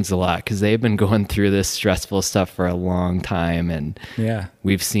musicians a lot, because they've been going through this stressful stuff for a long time, and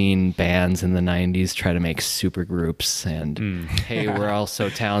we've seen bands in the 90s try to make super groups, and hey, we're all so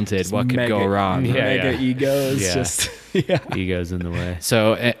talented, what could go wrong? Mega egos, just egos in the way.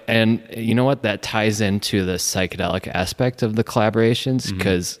 So, and you know what, that ties into the psychedelic aspect of the collaborations,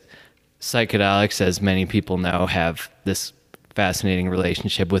 because psychedelics, as many people know, have this fascinating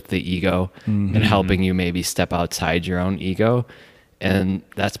relationship with the ego and helping you maybe step outside your own ego. And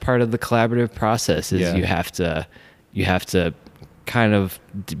that's part of the collaborative process, is you have to kind of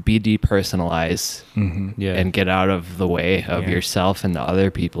be depersonalized and get out of the way of yourself and the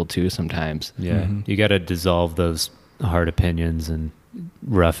other people too sometimes. You got to dissolve those hard opinions and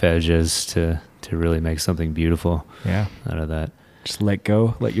rough edges to really make something beautiful out of that. Just let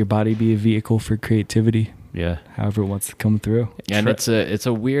go, let your body be a vehicle for creativity. However it wants to come through. And it's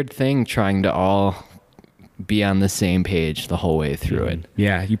a weird thing trying to all be on the same page the whole way through it.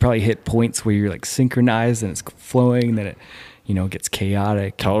 Yeah, you probably hit points where you're like synchronized and it's flowing, and then it, you know, gets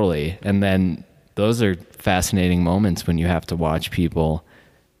chaotic. Totally. And then those are fascinating moments when you have to watch people,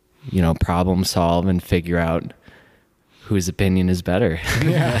 you know, problem solve and figure out whose opinion is better.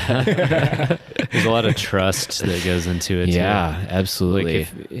 There's a lot of trust that goes into it. Yeah, absolutely.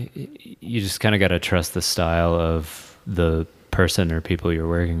 Like you just kind of got to trust the style of the person or people you're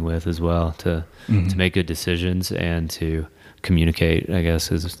working with as well to make good decisions and to communicate, I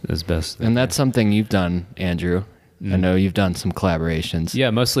guess, as best. And that's something you've done, Andrew. I know you've done some collaborations.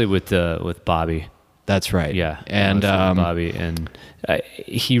 Yeah, mostly with Bobby. That's right. Yeah, and Bobby, and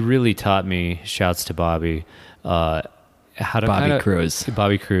he really taught me. Shouts to Bobby. How to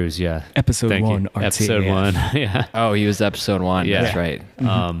Bobby Cruz, yeah. Episode 1, Episode 1, yeah. Oh, he was episode 1. Yeah. That's right.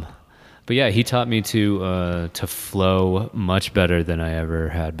 But yeah, he taught me to flow much better than I ever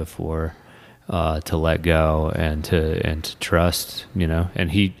had before. To let go and to trust, you know.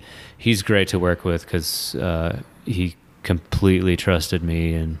 And he's great to work with, because he completely trusted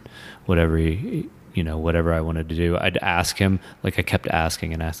me and whatever whatever I wanted to do. I'd ask him, like I kept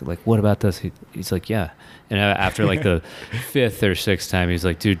asking, like, what about this? He's like, yeah. And after like the 5th or 6th time, he's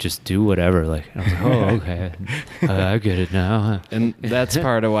like, dude, just do whatever. Like, I was like, oh, okay. I get it now. And that's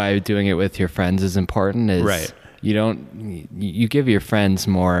part of why doing it with your friends is important, is you give your friends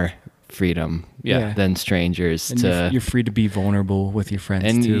more freedom than strangers. And you're free to be vulnerable with your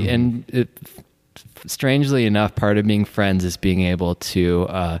friends too. And strangely enough, part of being friends is being able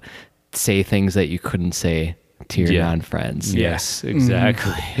to say things that you couldn't say to your non-friends. Yes,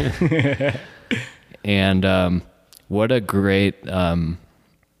 exactly. And what a great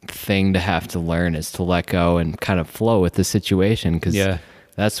thing to have to learn, is to let go and kind of flow with the situation, because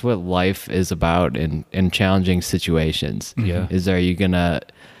that's what life is about in challenging situations. Yeah. Is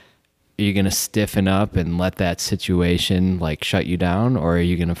you going to stiffen up and let that situation like shut you down, or are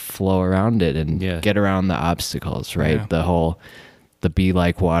you going to flow around it and get around the obstacles, right? Yeah. The be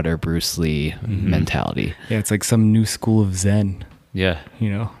like water Bruce Lee mentality. Yeah, it's like some new school of Zen, Yeah.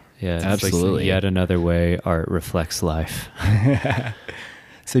 you know? Yeah. It's Absolutely. Like yet another way art reflects life.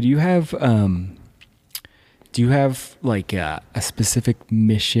 So do you have like a specific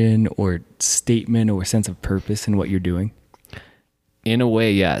mission or statement or sense of purpose in what you're doing? In a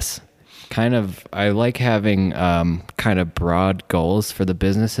way, yes. I like having kind of broad goals for the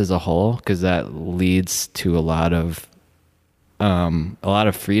business as a whole, because that leads to a lot of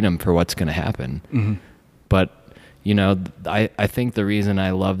freedom for what's going to happen. Mm-hmm. But you know, I think the reason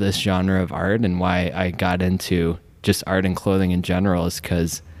I love this genre of art and why I got into just art and clothing in general is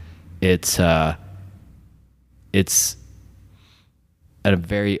because it's a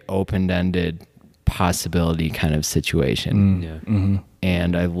very open-ended possibility kind of situation. Yeah. Mm-hmm.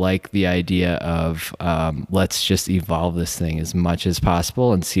 And I like the idea of let's just evolve this thing as much as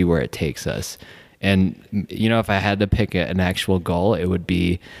possible and see where it takes us. And, you know, if I had to pick an actual goal, it would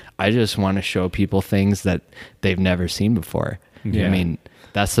be, I just want to show people things that they've never seen before. Yeah. I mean,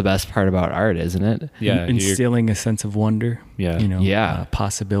 that's the best part about art, isn't it? Yeah. Instilling a sense of wonder. Yeah. You know, Yeah.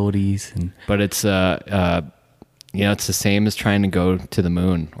 possibilities. And But it's, you know, it's the same as trying to go to the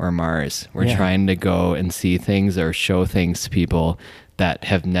moon or Mars. We're Yeah. trying to go and see things or show things to people that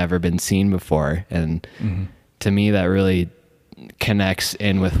have never been seen before. And to me, that really connects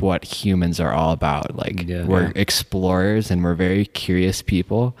in with what humans are all about. Like we're explorers and we're very curious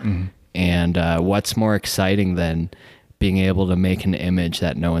people. And what's more exciting than being able to make an image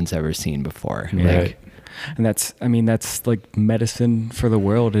that no one's ever seen before? Right. And that's like medicine for the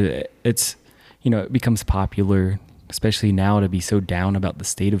world. It's, you know, it becomes popular, especially now, to be so down about the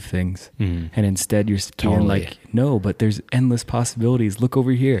state of things. And instead you're feeling Totally. like, no, but there's endless possibilities. Look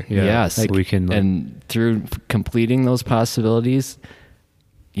over here. Yeah. Yes. Like we can, and through completing those possibilities,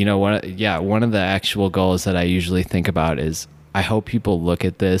 you know, one of the actual goals that I usually think about is I hope people look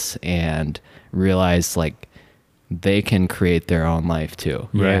at this and realize like they can create their own life too.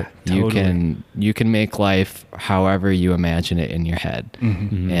 Yeah, totally. You can make life however you imagine it in your head.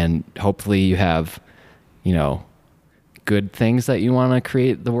 And hopefully you have, you know, good things that you want to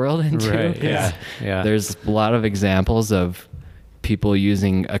create the world into. Right. Yeah. Yeah. There's a lot of examples of people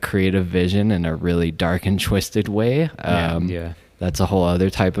using a creative vision in a really dark and twisted way. Yeah. That's a whole other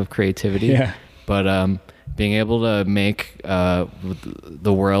type of creativity. Yeah. But being able to make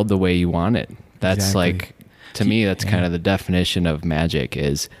the world the way you want it, that's Exactly. like, to me, that's kind of the definition of magic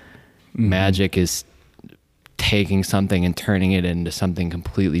is magic is taking something and turning it into something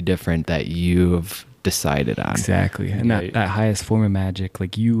completely different that you've decided on. Exactly. And Yeah. that highest form of magic,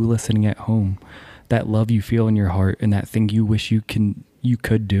 like you listening at home, that love you feel in your heart and that thing you wish you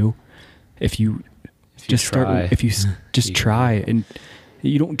could do. If you just try. just try, and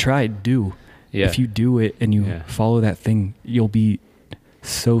you don't try, do. Yeah. If you do it and you follow that thing, you'll be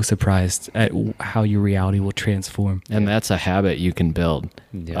so surprised at how your reality will transform. And that's a habit you can build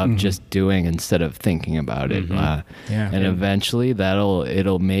Yeah. of just doing instead of thinking about it. Yeah. And eventually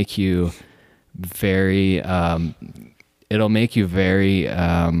it'll make you very, it'll make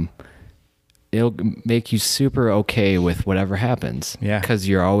you super okay with whatever happens. Yeah. Because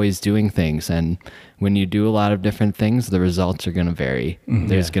you're always doing things. And when you do a lot of different things, the results are going to vary.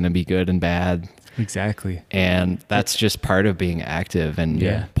 There's going to be good and bad. Exactly. And that's just part of being active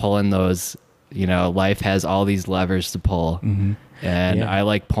and pulling those, you know, life has all these levers to pull. And I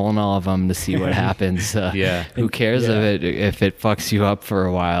like pulling all of them to see what happens. Who cares if it fucks you up for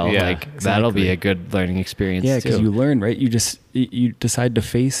a while? Yeah, like that'll be a good learning experience. Yeah, too. because you learn, right? You decide to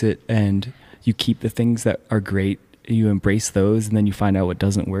face it, and you keep the things that are great. You embrace those, and then you find out what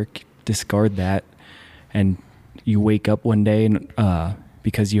doesn't work. Discard that, and you wake up one day, and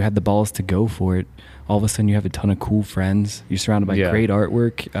because you had the balls to go for it, all of a sudden you have a ton of cool friends. You're surrounded by great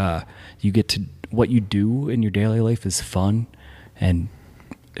artwork. You get to, what you do in your daily life is fun, and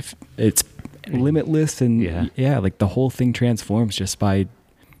if it's limitless, and like the whole thing transforms just by,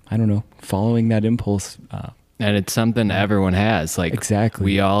 I don't know, following that impulse. And it's something everyone has. Like Exactly.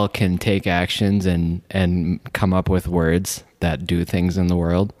 we all can take actions and come up with words that do things in the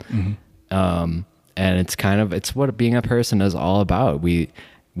world. And it's what being a person is all about. We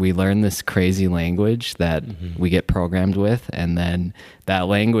learn this crazy language that we get programmed with, and then that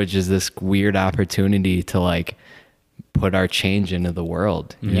language is this weird opportunity to like put our change into the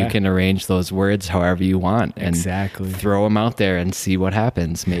world. Yeah. You can arrange those words however you want and throw them out there and see what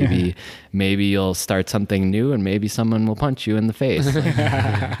happens. Maybe you'll start something new, and maybe someone will punch you in the face.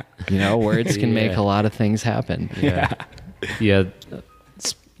 You know, words can make a lot of things happen. Yeah.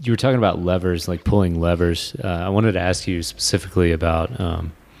 you were talking about levers, like pulling levers. I wanted to ask you specifically about,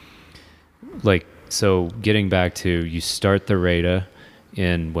 so getting back to, you start the RADA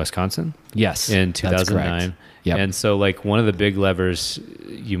in Wisconsin Yes. in that's 2009. correct. Yep. And so like one of the big levers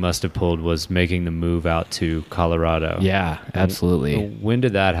you must have pulled was making the move out to Colorado. Yeah, absolutely. When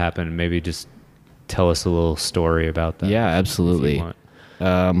did that happen? Maybe just tell us a little story about that. Yeah, if you absolutely.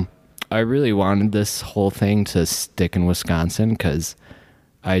 want. I really wanted this whole thing to stick in Wisconsin because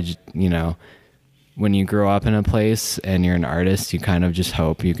when you grow up in a place and you're an artist, you kind of just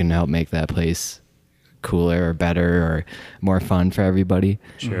hope you can help make that place cooler or better or more fun for everybody.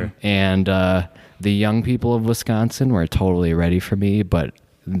 Sure. And the young people of Wisconsin were totally ready for me, but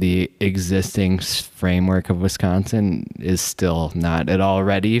the existing framework of Wisconsin is still not at all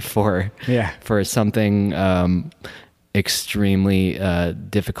ready for something extremely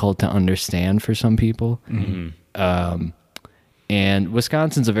difficult to understand for some people. Mm-hmm. And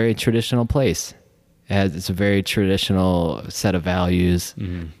Wisconsin's a very traditional place. It's a very traditional set of values.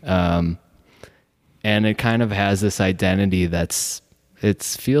 Mm-hmm. And it kind of has this identity it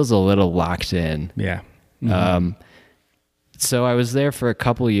feels a little locked in. Yeah. So I was there for a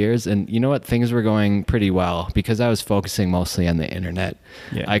couple of years, and you know what? Things were going pretty well because I was focusing mostly on the internet.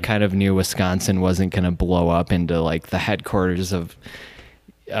 Yeah. I kind of knew Wisconsin wasn't going to blow up into like the headquarters of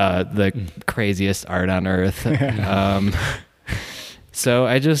the craziest art on earth. So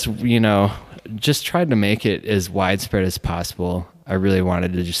I just tried to make it as widespread as possible. I really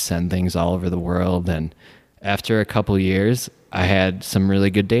wanted to just send things all over the world. And after a couple of years, I had some really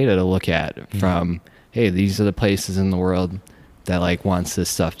good data to look at from, hey, these are the places in the world that like wants this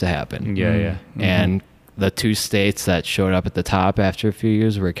stuff to happen. Yeah, yeah. And the two states that showed up at the top after a few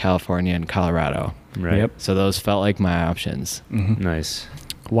years were California and Colorado. Right. Yep. So those felt like my options. Nice.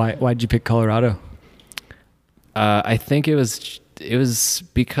 Why'd you pick Colorado? I think it was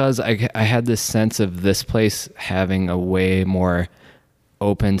because I had this sense of this place having a way more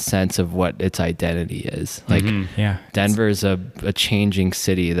open sense of what its identity is. Like Yeah. Denver's a changing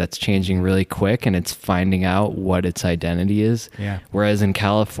city that's changing really quick, and it's finding out what its identity is. Yeah. Whereas in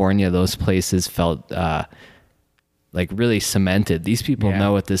California, those places felt like really cemented. These people Yeah.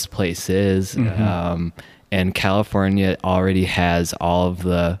 know what this place is. And California already has all of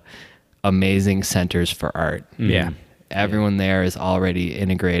the amazing centers for art. Yeah. Everyone there is already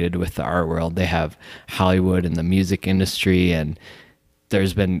integrated with the art world. They have Hollywood and the music industry, and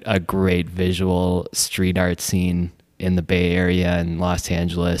there's been a great visual street art scene in the Bay Area and Los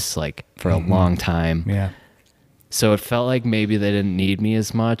Angeles, like for a long time. Yeah. So it felt like maybe they didn't need me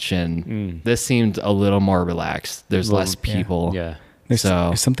as much, and this seemed a little more relaxed. There's less people. Yeah.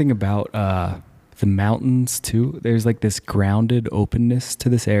 There's something about the mountains too. There's like this grounded openness to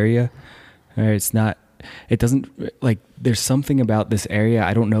this area. It doesn't like, there's something about this area.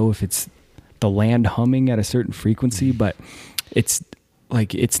 I don't know if it's the land humming at a certain frequency, but it's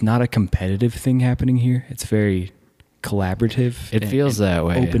like, it's not a competitive thing happening here. It's very collaborative. It feels that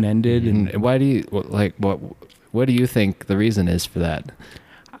way. Open-ended. And why do you like what do you think the reason is for that?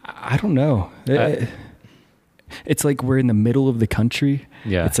 I don't know. It's like we're in the middle of the country.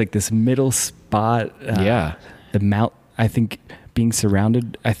 Yeah. It's like this middle spot. Yeah. I think being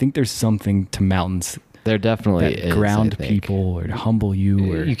surrounded, I think there's something to mountains There definitely that is, ground I think. people or to humble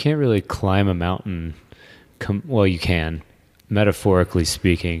you. Or You can't really climb a mountain. Well, you can, metaphorically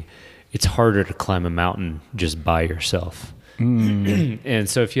speaking. It's harder to climb a mountain just by yourself. And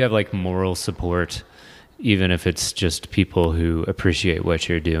so if you have like moral support, even if it's just people who appreciate what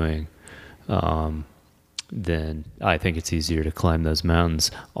you're doing, then I think it's easier to climb those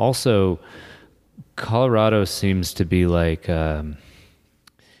mountains. Also, Colorado seems to be like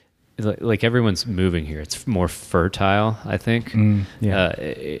everyone's moving here. It's more fertile, I think.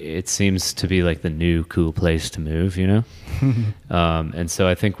 It seems to be like the new cool place to move, you know? And so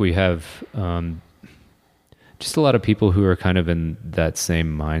I think we have just a lot of people who are kind of in that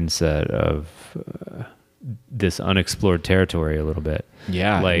same mindset of this unexplored territory a little bit.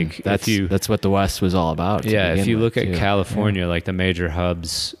 Yeah. Like that's what the West was all about. Yeah, if you look at too. California, like the major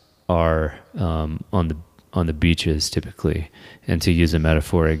hubs are on the beaches typically. And to use a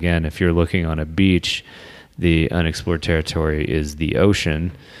metaphor again, if you're looking on a beach, the unexplored territory is the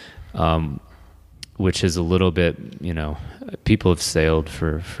ocean, which is a little bit, you know, people have sailed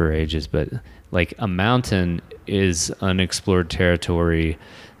for ages, but like a mountain is unexplored territory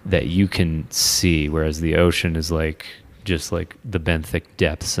that you can see, whereas the ocean is like just like the benthic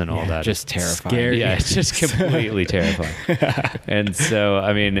depths and all that. Just terrifying. Scary. Yeah, it's just completely terrifying. And so,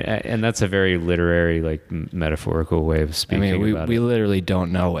 I mean, and that's a very literary, like metaphorical way of speaking. I mean, about we it. literally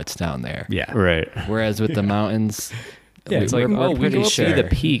don't know what's down there. Yeah. Right. Whereas with the mountains, Yeah, it's like, we're oh, we pretty go up sure. to the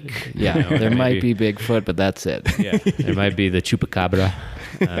peak. Yeah, You know, there might maybe. be Bigfoot, but that's it. Yeah, there might be the chupacabra.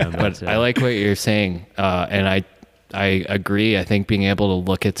 But I like what you're saying, and I agree. I think being able to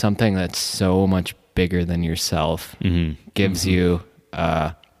look at something that's so much bigger than yourself gives you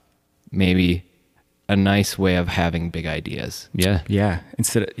maybe a nice way of having big ideas. Yeah. Yeah.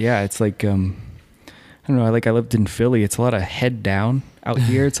 It's like, I don't know. I lived in Philly. It's a lot of head down out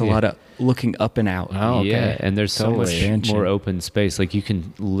here. It's a lot of looking up and out. Oh, okay. Yeah, and there's so much Expansion. more open space. Like you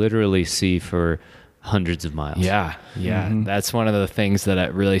can literally see for hundreds of miles. Yeah, That's one of the things that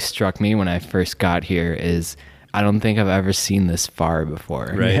it really struck me when I first got here is I don't think I've ever seen this far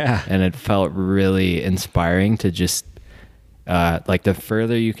before. Right. Yeah. And it felt really inspiring to just like the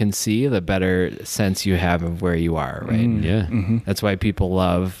further you can see, the better sense you have of where you are, right? Yeah. That's why people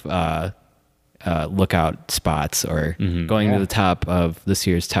love lookout spots or going to the top of the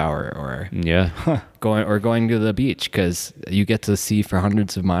Sears Tower or Yeah. going to the beach because you get to see for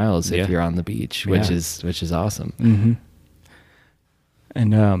hundreds of miles Yeah. if you're on the beach, which Yeah. is awesome. Mm-hmm.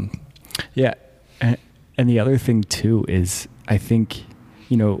 And yeah, and the other thing too is I think,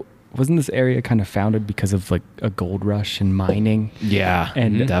 wasn't this area kind of founded because of like a gold rush and mining? Yeah,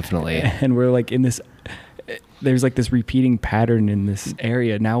 And definitely. And we're like in this, there's like this repeating pattern in this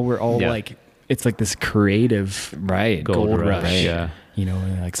area. Now we're all Yeah. like, it's like this creative Right. gold rush. Right. Yeah.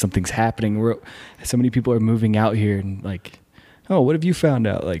 And like something's happening. So many people are moving out here and like, oh, what have you found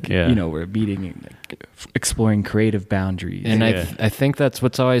out? Like, Yeah. we're meeting and like exploring creative boundaries. And Yeah. I think that's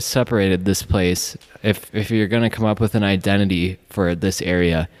what's always separated this place. If you're going to come up with an identity for this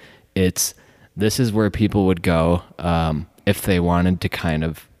area, this is where people would go if they wanted to kind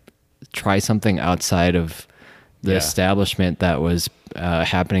of try something outside of the Yeah. establishment that was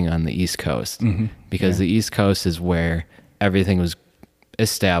happening on the East Coast. Because the East Coast is where everything was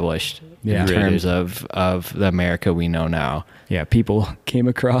established Yeah. in terms of the America we know now. Yeah, people came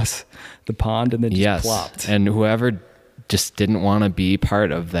across the pond and then just Yes. plopped. And whoever just didn't want to be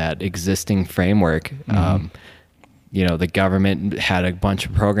part of that existing framework, the government had a bunch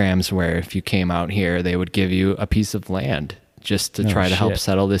of programs where if you came out here, they would give you a piece of land just to Oh, try to help shit.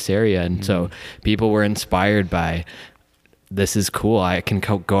 settle this area. And so people were inspired by, this is cool. I can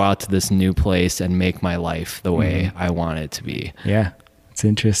go out to this new place and make my life the way I want it to be. Yeah, it's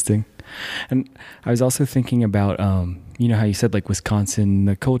interesting. And I was also thinking about, how you said like Wisconsin,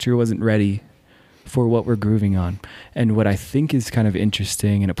 the culture wasn't ready for what we're grooving on. And what I think is kind of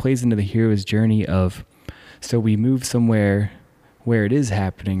interesting, and it plays into the hero's journey of, so we move somewhere where it is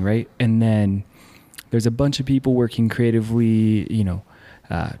happening, right? And then there's a bunch of people working creatively,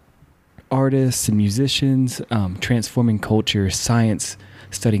 artists and musicians, transforming culture, science,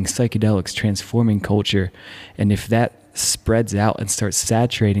 studying psychedelics, transforming culture. And if that spreads out and starts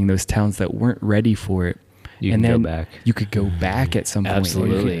saturating those towns that weren't ready for it, You and can go then back. you could go back at some point.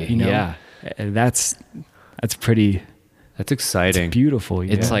 Absolutely. Yeah. And that's pretty That's exciting. beautiful.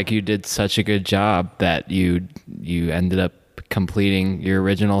 It's yeah. like you did such a good job that you ended up completing your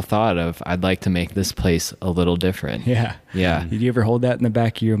original thought of, I'd like to make this place a little different. Yeah. Yeah. Did you ever hold that in the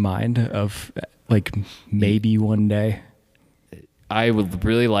back of your mind of like maybe one day? I would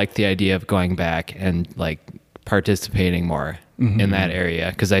really like the idea of going back and like participating more in that area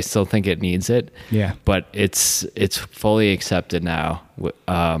because I still think it needs it. Yeah. But it's fully accepted now.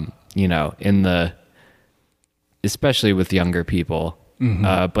 In the, especially with younger people.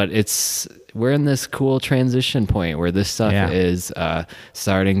 But we're in this cool transition point where this stuff Yeah. is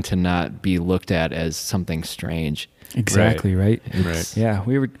starting to not be looked at as something strange. Exactly. Right. Right. Yeah.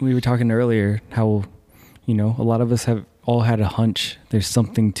 We were talking earlier how, a lot of us have all had a hunch. There's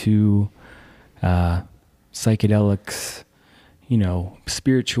something to psychedelics,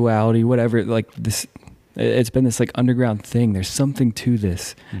 spirituality, whatever, like this. It's been this like underground thing. There's something to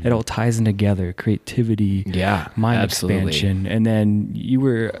this. It all ties in together. Creativity, Yeah, mind absolutely. expansion. And then you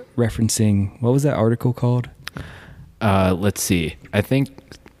were referencing, what was that article called? Let's see. I think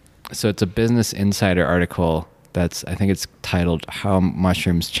so. It's a Business Insider article. I think it's titled "How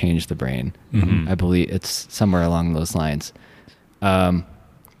Mushrooms Change the Brain." I believe it's somewhere along those lines.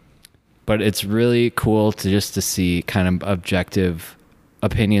 But it's really cool to see kind of objective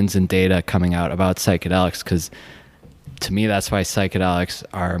opinions and data coming out about psychedelics, because to me that's why psychedelics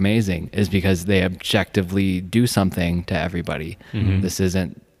are amazing, is because they objectively do something to everybody.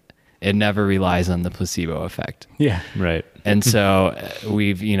 It never relies on the placebo effect. Yeah. Right. And so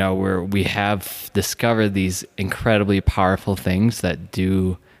we have discovered these incredibly powerful things that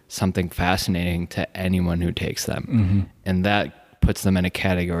do something fascinating to anyone who takes them. And that puts them in a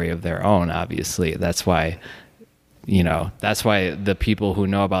category of their own, obviously. That's why the people who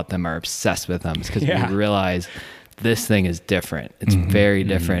know about them are obsessed with them, because Yeah. we realize this thing is different. It's very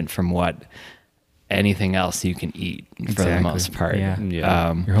different from what anything else you can eat for the most part. Yeah.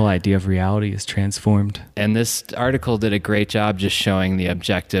 Yeah. Your whole idea of reality is transformed. And this article did a great job just showing the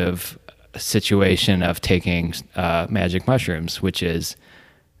objective situation of taking magic mushrooms, which is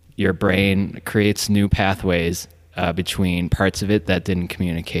your brain creates new pathways between parts of it that didn't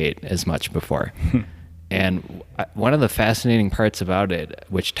communicate as much before. And one of the fascinating parts about it,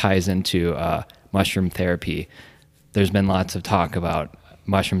 which ties into mushroom therapy, there's been lots of talk about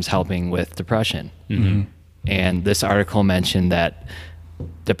mushrooms helping with depression. And this article mentioned that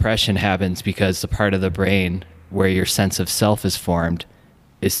depression happens because the part of the brain where your sense of self is formed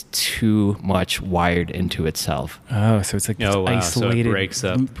is too much wired into itself. Oh, so it's like this Oh, wow. So it isolated breaks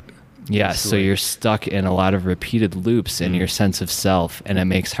up. loop. Yeah, so you're stuck in a lot of repeated loops in your sense of self, and it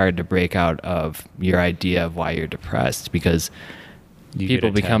makes hard to break out of your idea of why you're depressed, because You people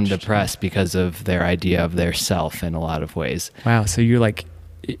get become attached. depressed because of their idea of their self in a lot of ways. Wow, so you're like,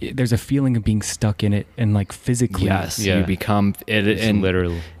 there's a feeling of being stuck in it and like physically. Yes, Yeah. you become it, It's and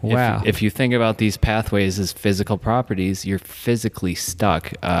literally. Wow. If you think about these pathways as physical properties, you're physically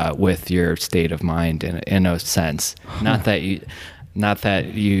stuck with your state of mind in a sense. Not that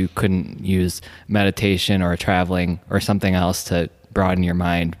you couldn't use meditation or traveling or something else to broaden your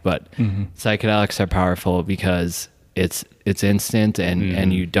mind, but psychedelics are powerful because it's instant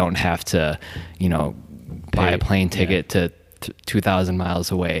and you don't have to, buy a plane ticket to 2,000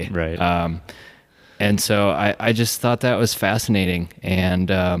 miles away. Right. And so I just thought that was fascinating, and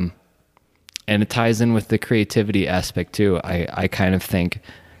it ties in with the creativity aspect too. I kind of think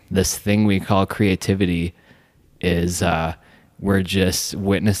this thing we call creativity is we're just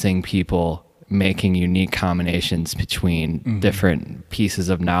witnessing people making unique combinations between different pieces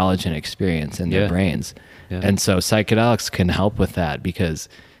of knowledge and experience in their Yeah. brains. Yeah. And so psychedelics can help with that, because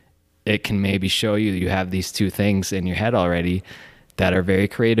it can maybe show you have these two things in your head already that are very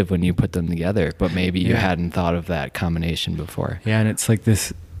creative when you put them together, but maybe you Yeah. hadn't thought of that combination before. Yeah, and it's like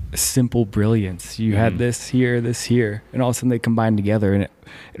this simple brilliance. You had this here, and all of a sudden they combine together, and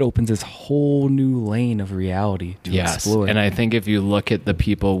it opens this whole new lane of reality to Yes. explore. And I think if you look at the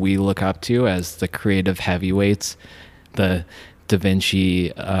people we look up to as the creative heavyweights, the Da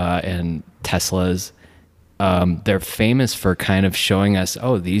Vinci and Teslas, they're famous for kind of showing us,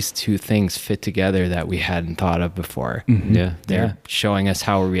 oh, these two things fit together that we hadn't thought of before. Yeah. They're showing us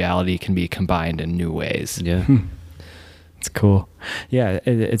how reality can be combined in new ways. Yeah. It's cool. Yeah,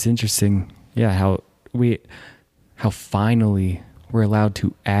 it's interesting. Yeah, how finally we're allowed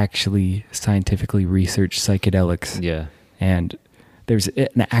to actually scientifically research psychedelics. Yeah. And there's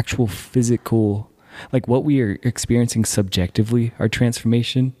an actual physical, like what we are experiencing subjectively, our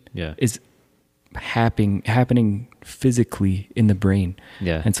transformation Yeah. is happening physically in the brain.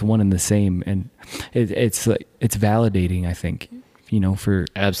 Yeah. And it's one and the same. And it's like, it's validating, I think, for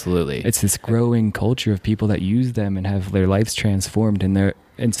Absolutely. it's this growing culture of people that use them and have their lives transformed,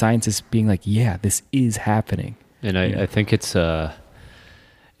 and science is being like, yeah, this is happening. And I think it's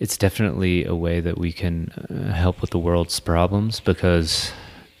definitely a way that we can help with the world's problems, because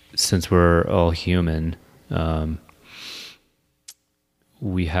since we're all human,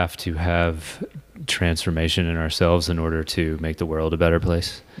 we have to have transformation in ourselves in order to make the world a better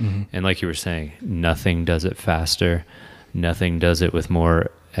place. And like you were saying, nothing does it faster. Nothing does it with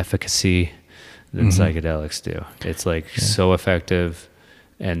more efficacy than psychedelics do. It's like so effective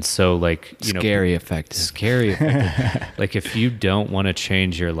and so like, Scary effective. scary effective. Like if you don't want to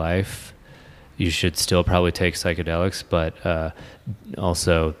change your life, you should still probably take psychedelics, but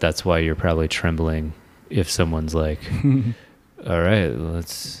also that's why you're probably trembling if someone's like, all right,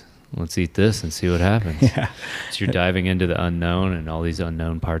 let's eat this and see what happens. Yeah. So you're diving into the unknown and all these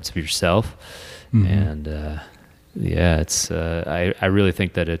unknown parts of yourself. And yeah, it's I really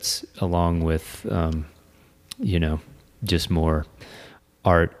think that it's along with just more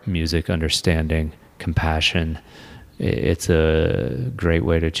art, music, understanding, compassion. It's a great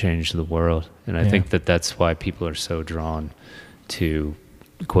way to change the world, and I think that that's why people are so drawn to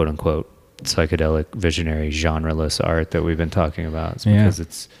quote unquote psychedelic, visionary, genreless art that we've been talking about. It's because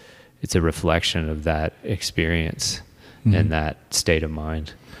it's a reflection of that experience and that state of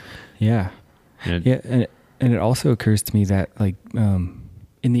mind. Yeah. And And it also occurs to me that like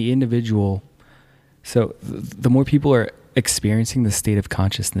in the individual, so the more people are experiencing the state of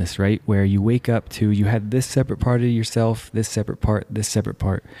consciousness, right, where you wake up to, you had this separate part of yourself, this separate part,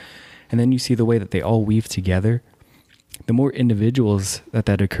 and then you see the way that they all weave together, the more individuals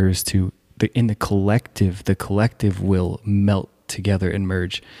that occurs to, in the collective will melt together and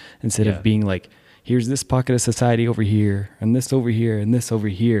merge, instead of being like, here's this pocket of society over here, and this over here, and this over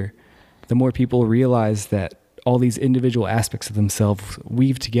here. The more people realize that all these individual aspects of themselves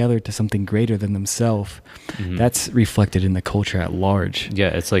weave together to something greater than themselves. That's reflected in the culture at large. Yeah,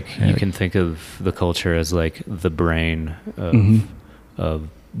 it's like you can think of the culture as like the brain of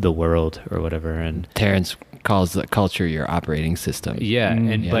the world or whatever. And Terrence calls the culture your operating system. yeah,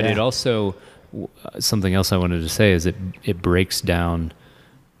 but it also, something else I wanted to say is it breaks down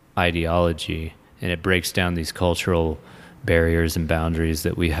ideology, and it breaks down these cultural barriers and boundaries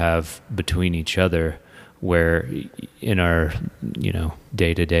that we have between each other, where in our,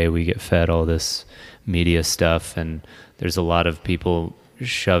 day to day we get fed all this media stuff, and there's a lot of people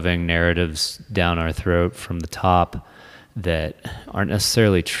shoving narratives down our throat from the top that aren't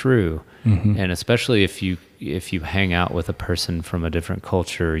necessarily true. And especially if you hang out with a person from a different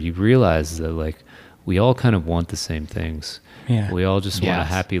culture, you realize that like we all kind of want the same things. Yeah. We all just want a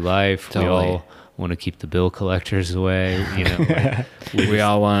happy life. Totally. We all want to keep the bill collectors away. We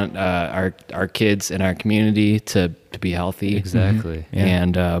all want our kids and our community to be healthy. Exactly. Yeah.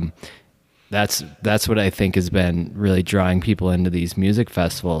 And that's what I think has been really drawing people into these music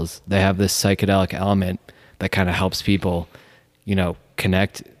festivals. They have this psychedelic element that kind of helps people,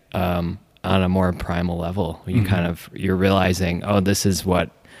 connect on a more primal level. You you're realizing, oh, this is what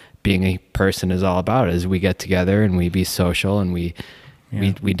being a person is all about, is we get together and we be social and we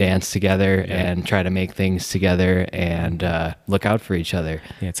dance together and try to make things together and look out for each other.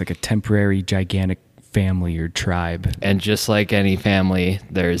 Yeah, it's like a temporary gigantic family or tribe. And just like any family,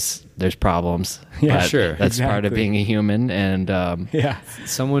 there's problems. Yeah, but sure. That's part of Exactly. being a human. And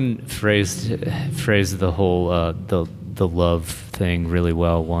Someone phrased the whole the love thing really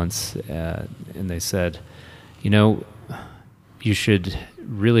well once, and they said, you should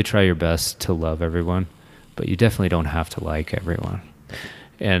really try your best to love everyone, but you definitely don't have to like everyone.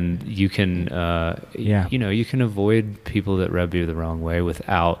 And you can, you can avoid people that rub you the wrong way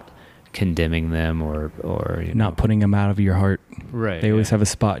without condemning them or Not putting them out of your heart. right. They always have a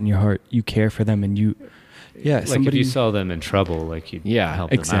spot in your heart. You care for them, and like if you saw them in trouble, like you'd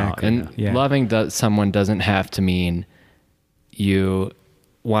help exactly. them out. And Yeah. loving someone doesn't have to mean you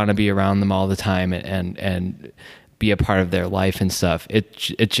want to be around them all the time and be a part of their life and stuff. It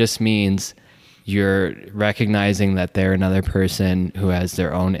just means you're recognizing that they're another person who has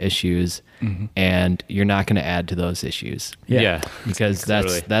their own issues, and you're not going to add to those issues. Yeah. Because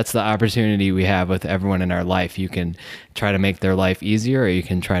Totally. that's the opportunity we have with everyone in our life. You can try to make their life easier, or you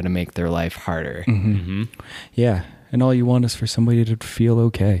can try to make their life harder. Yeah, and all you want is for somebody to feel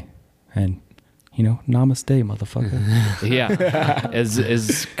okay, and namaste, motherfucker. Yeah.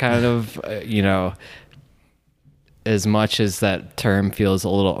 is kind of, as much as that term feels a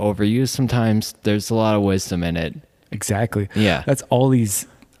little overused sometimes, there's a lot of wisdom in it. Exactly. Yeah. That's all these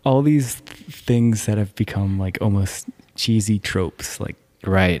things that have become like almost cheesy tropes, like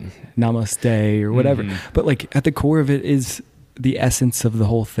Right. namaste or whatever. But like at the core of it is the essence of the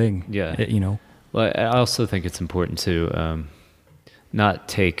whole thing. Yeah. Well, I also think it's important to not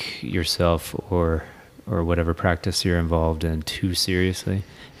take yourself or whatever practice you're involved in too seriously.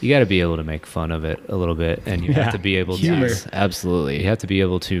 You got to be able to make fun of it a little bit, and you have to be able Humor. to. Yes, absolutely. You have to be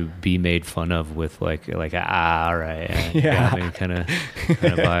able to be made fun of with like all right, kind of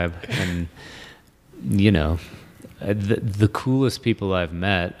vibe, and the coolest people I've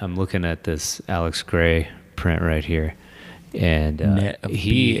met. I'm looking at this Alex Gray print right here, and Net of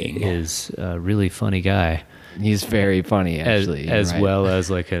he being. is a really funny guy. He's very funny, actually. as right. well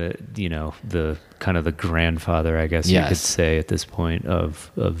as like the kind of the grandfather, I guess you could Yes. say at this point of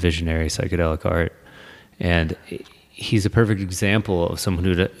visionary psychedelic art, and he's a perfect example of someone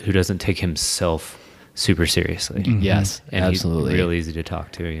who doesn't take himself super seriously. Yes, And absolutely. he's real easy to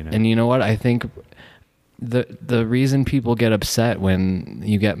talk to. And you know what? I think the reason people get upset when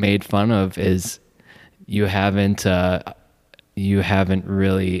you get made fun of is you haven't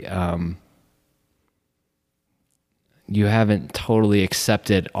really you haven't totally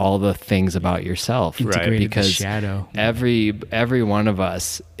accepted all the things about yourself. Integrated the Because shadow. every one of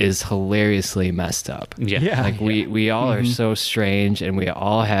us is hilariously messed up. Yeah. Like we all are so strange, and we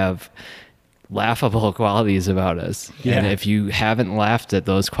all have laughable qualities about us. Yeah. And if you haven't laughed at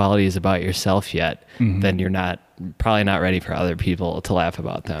those qualities about yourself yet, then you're probably not ready for other people to laugh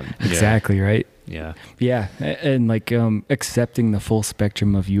about them. Exactly, right? Yeah. Yeah, and like accepting the full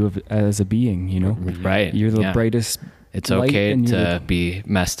spectrum of you as a being, Right. You're the Yeah. brightest. It's light okay and you're to be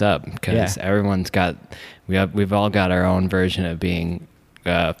messed up, because everyone's got, we've all got our own version of being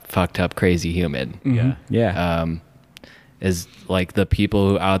fucked up, crazy human. Yeah. Yeah. is like the people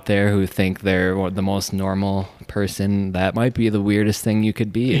who out there who think they're the most normal person. That might be the weirdest thing you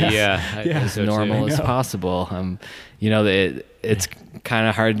could be. As normal as possible. You know, it's kind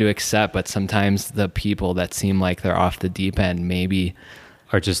of hard to accept, but sometimes the people that seem like they're off the deep end maybe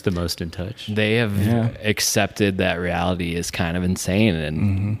are just the most in touch. They have accepted that reality is kind of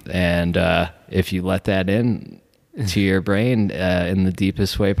insane, and if you let that in to your brain in the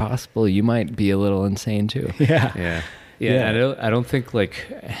deepest way possible, you might be a little insane too. Yeah. I don't think like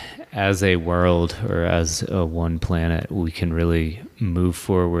as a world or as a one planet we can really move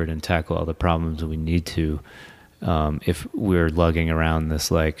forward and tackle all the problems we need to if we're lugging around this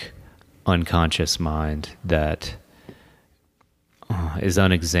like unconscious mind that is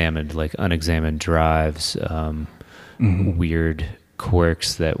unexamined, like unexamined drives, weird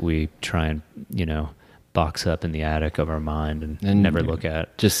quirks that we try and, you know, box up in the attic of our mind and never look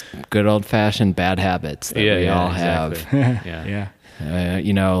at. Just good old fashioned bad habits that we all exactly. have.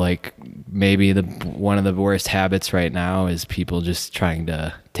 You know, like maybe one of the worst habits right now is people just trying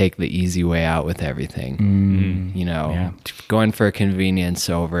to take the easy way out with everything. You know, going for convenience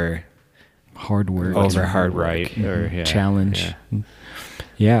over hard work. Right. Or challenge.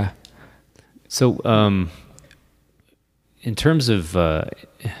 So, in terms of,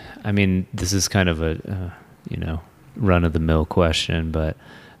 I mean, this is kind of a, you know, run of the mill question, but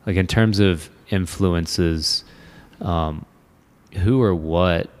like in terms of influences, who or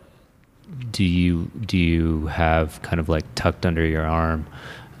what do you have kind of like tucked under your arm,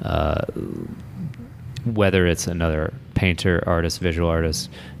 whether it's another painter, artist, visual artist,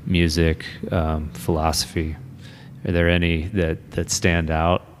 music, philosophy? Are there any that stand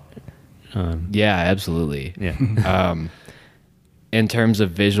out? Yeah, absolutely. Yeah. In terms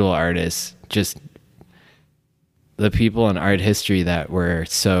of visual artists, just the people in art history that were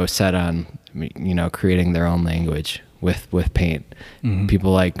so set on, you know, creating their own language with paint.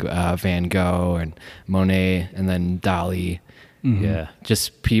 People like Van Gogh and Monet, and then Dali. Yeah.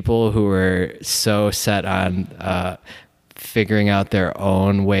 Just people who were so set on figuring out their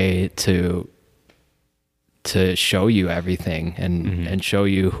own way to show you everything and show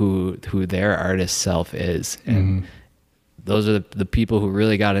you who their artist self is. And those are the people who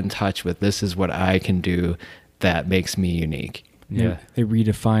really got in touch with, this is what I can do that makes me unique. Yeah. They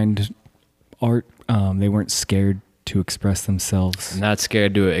redefined art. They weren't scared to express themselves. Not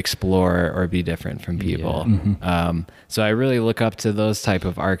scared to explore or be different from people. So I really look up to those type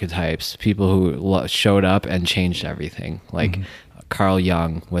of archetypes, people who showed up and changed everything, like Carl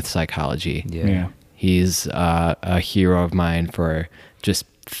Jung with psychology. He's a hero of mine for just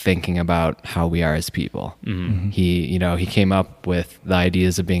thinking about how we are as people. He came up with the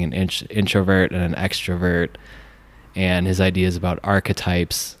ideas of being an introvert and an extrovert, and his ideas about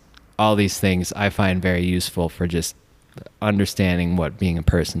archetypes. All these things I find very useful for just understanding what being a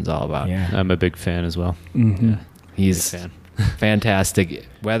person's all about. I'm a big fan as well. He's fantastic.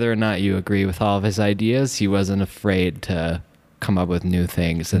 Whether or not you agree with all of his ideas, he wasn't afraid to come up with new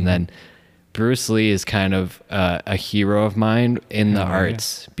things. And then Bruce Lee is kind of a hero of mine in the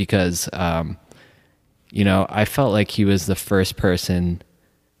arts because, you know, I felt like he was the first person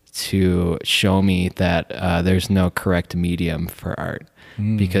to show me that there's no correct medium for art.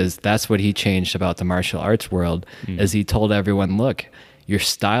 Because that's what he changed about the martial arts world, is he told everyone, look, your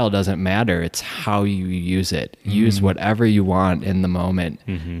style doesn't matter. It's how you use it. Use whatever you want in the moment.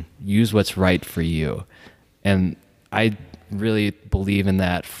 Use what's right for you. And I really believe in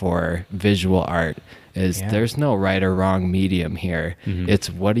that for visual art, is there's no right or wrong medium here. It's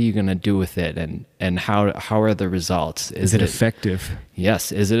what are you going to do with it, and how are the results? Is it effective?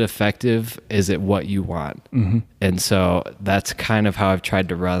 Yes. Is it effective? Is it what you want? And so that's kind of how I've tried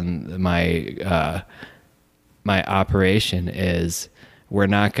to run my my operation. Is we're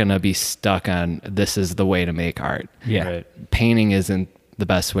not going to be stuck on this is the way to make art. Painting isn't the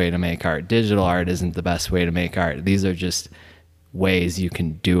best way to make art. Digital art isn't the best way to make art. These are just ways you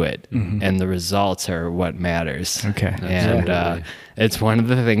can do it, and the results are what matters. And it's one of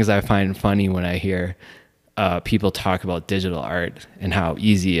the things I find funny when I hear people talk about digital art and how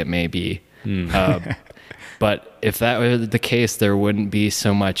easy it may be. But if that were the case, there wouldn't be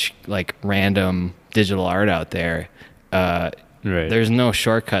so much like random digital art out there. There's no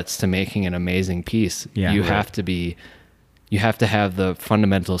shortcuts to making an amazing piece. You have to have the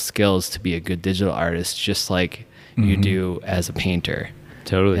fundamental skills to be a good digital artist, just like you do as a painter.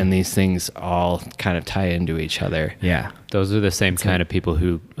 Totally. And these things all kind of tie into each other. Those are the same kind of people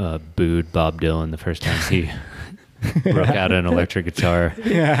who booed Bob Dylan the first time he broke out an electric guitar.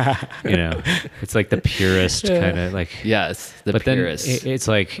 Yeah. You know, it's like the purest kind of like. Yes, the But then purists. it's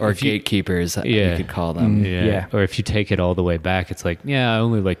like or if you- gatekeepers, Yeah. you could call them. Yeah. Or if you take it all the way back, it's like, yeah, I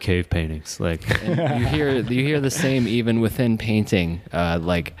only like cave paintings. Like, And you hear the same even within painting,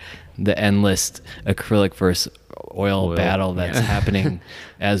 like the endless acrylic versus oil battle that's happening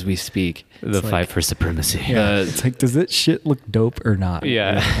as we speak. the fight for supremacy. It's like, does that shit look dope or not?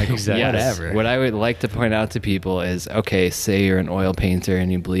 Yeah, Like, exactly. Yes. whatever. What I would like to point out to people is, okay, say you're an oil painter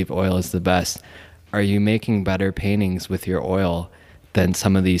and you believe oil is the best. Are you making better paintings with your oil than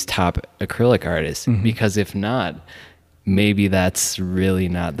some of these top acrylic artists? Because if not, maybe that's really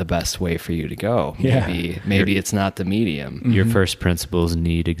not the best way for you to go. Yeah. Maybe it's not the medium. Your first principles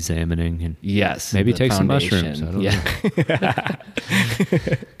need examining, and Yes. maybe the take some foundation. mushrooms. I don't know.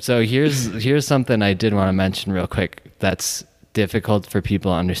 So here's something I did want to mention real quick that's difficult for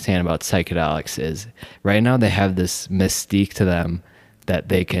people to understand about psychedelics is right now they have this mystique to them that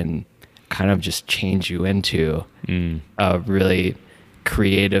they can kind of just change you into a really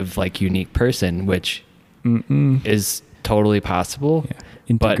creative, like unique person, which is totally possible. Yeah.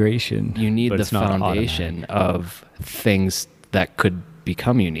 Integration. But you need But the it's not foundation of things that could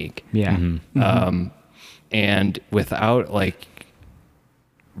become unique. Yeah. And without like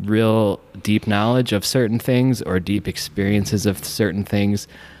real deep knowledge of certain things or deep experiences of certain things,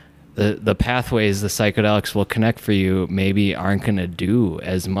 the pathways the psychedelics will connect for you maybe aren't going to do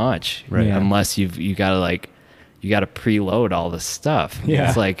as much, Right. Yeah. unless you got to preload all this stuff. Yeah.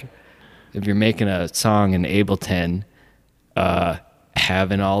 It's like if you're making a song in Ableton,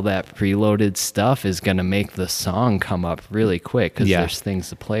 having all that preloaded stuff is going to make the song come up really quick because Yeah. there's things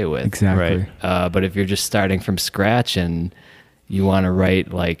to play with. Exactly. Right. But if you're just starting from scratch and you want to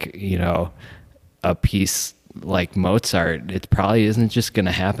write like, you know, a piece like Mozart, it probably isn't just going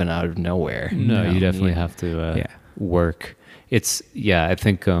to happen out of nowhere. No, you definitely need- have to Yeah. work. It's I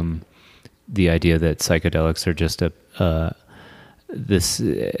think the idea that psychedelics are just this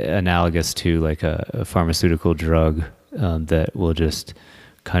analogous to like a pharmaceutical drug that will just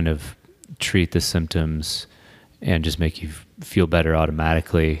kind of treat the symptoms and just make you feel better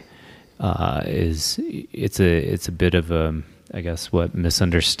automatically it's a bit of a, I guess,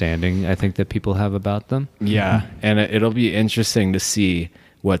 misunderstanding I think that people have about them. Yeah, and it'll be interesting to see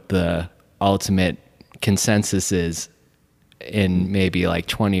what the ultimate consensus is in maybe like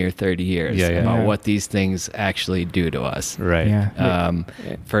 20 or 30 years about Yeah. what these things actually do to us. Right. Yeah.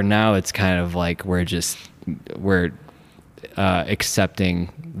 For now, it's kind of like we're accepting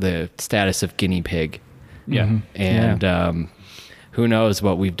the status of guinea pig. Yeah. Mhm. And who knows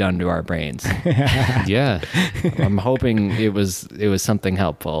what we've done to our brains. Yeah. I'm hoping it was something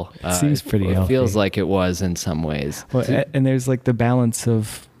helpful. Seems pretty It feels healthy. like it was in some ways. Well, and there's like the balance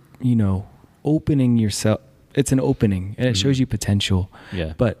of, you know, opening yourself. It's an opening and it shows you potential.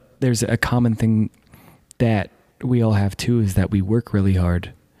 Yeah. But there's a common thing that we all have too, is that we work really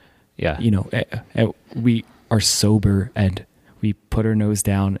hard. Yeah. You know, we are sober and we put our nose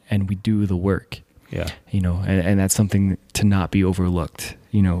down and we do the work. Yeah. You know, and that's something to not be overlooked.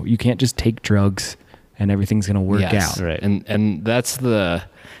 You know, you can't just take drugs and everything's going to work Yes. out. Right. And that's the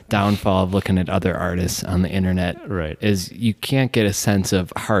downfall of looking at other artists on the internet. Right. Is you can't get a sense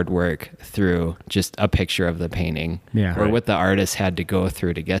of hard work through just a picture of the painting. Yeah. Or Right. what the artist had to go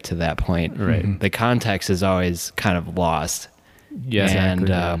through to get to that point. Right. The context is always kind of lost. Yeah. And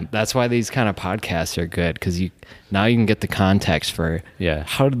Exactly. that's why these kind of podcasts are good, because now you can get the context for Yeah.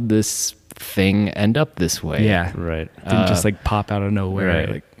 how did this thing end up this way. Yeah. Right. Didn't just like pop out of nowhere. Right.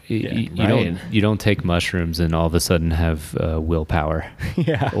 Like, You Right. you don't take mushrooms and all of a sudden have willpower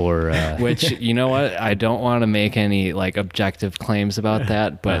yeah. or Which, you know what? I don't want to make any like objective claims about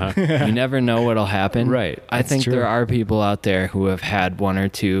that, but you never know what'll happen. Right. I think true. there are people out there who have had one or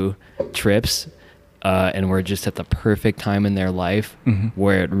two trips and were just at the perfect time in their life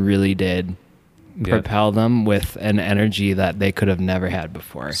where it really did propel them with an energy that they could have never had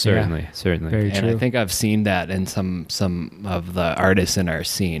before. certainly. Very And true. I think I've seen that in some of the artists in our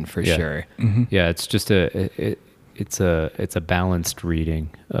scene for Yeah. sure. Yeah, it's just it's a balanced reading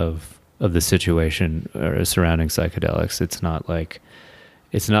of the situation surrounding psychedelics. It's not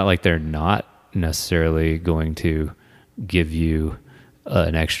like they're not necessarily going to give you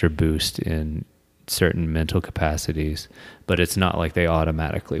an extra boost in certain mental capacities, but it's not like they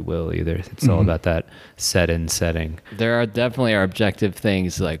automatically will either. It's all about that setting. There are definitely objective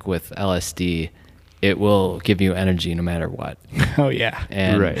things like with LSD, it will give you energy no matter what. Oh yeah.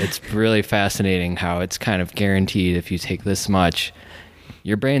 And Right. it's really fascinating how it's kind of guaranteed if you take this much,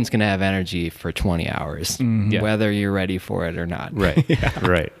 your brain's going to have energy for 20 hours, Yeah. whether you're ready for it or not. Right.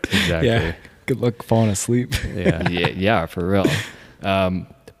 Right. Exactly. Yeah. Good luck falling asleep. Yeah, for real.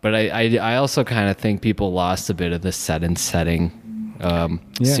 But I also kind of think people lost a bit of the set and setting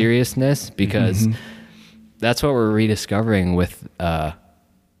seriousness, because that's what we're rediscovering with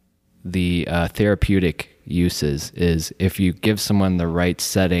the therapeutic uses, is if you give someone the right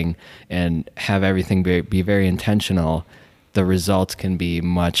setting and have everything be very intentional, the results can be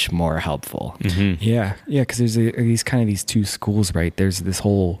much more helpful. Yeah, because there's these two schools, right? There's this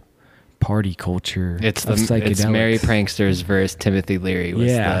whole party culture. It's psychedelics. Merry Pranksters versus Timothy Leary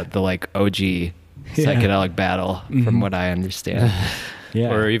was the like OG psychedelic battle, from what I understand.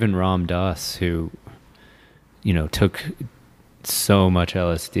 Or even Ram Dass, who, took so much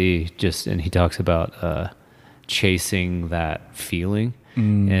LSD, and he talks about chasing that feeling.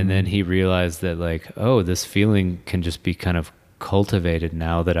 And then he realized that, like, oh, this feeling can just be kind of cultivated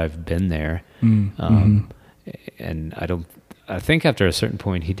now that I've been there. And I think after a certain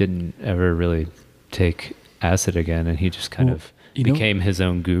point, he didn't ever really take acid again, and he just kind of became his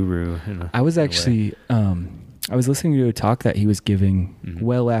own guru. I was actually, I was listening to a talk that he was giving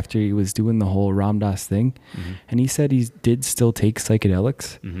well after he was doing the whole Ram Dass thing, and he said he did still take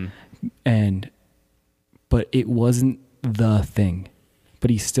psychedelics, but it wasn't the thing. But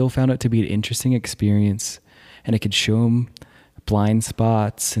he still found it to be an interesting experience, and it could show him blind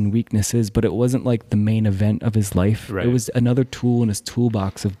spots and weaknesses, but it wasn't like the main event of his life. Right. It was another tool in his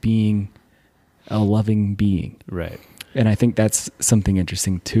toolbox of being a loving being. Right. And I think that's something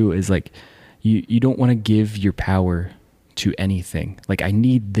interesting too, is like you don't want to give your power to anything. Like, I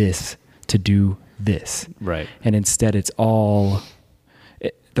need this to do this. Right. And instead it's all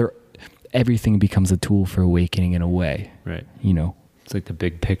everything becomes a tool for awakening in a way. Right. It's like the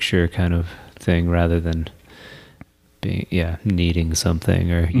big picture kind of thing, rather than being needing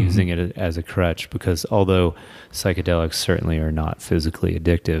something or using it as a crutch. Because although psychedelics certainly are not physically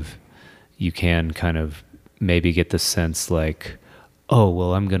addictive, you can kind of maybe get the sense like, oh,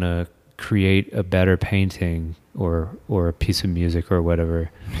 well, I'm gonna create a better painting or a piece of music or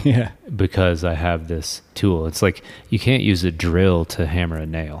whatever, because I have this tool. It's like you can't use a drill to hammer a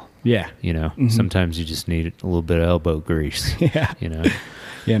nail. Sometimes you just need a little bit of elbow grease.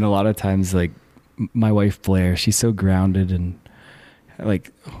 And a lot of times, like, my wife Blair, she's so grounded, and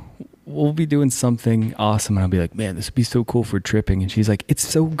like we'll be doing something awesome, and I'll be like, man, this would be so cool for tripping, and she's like, it's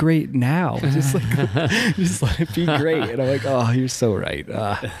so great now, just let it be great. And I'm like, oh, you're so right.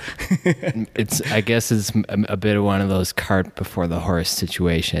 I guess it's a bit of one of those cart before the horse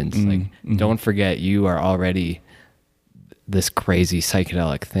situations. Don't forget, you are already this crazy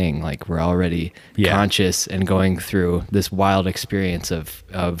psychedelic thing. Like, we're already conscious and going through this wild experience of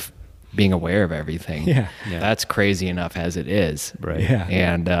being aware of everything. That's crazy enough as it is. Right.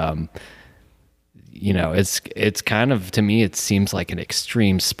 And it's kind of, to me, it seems like an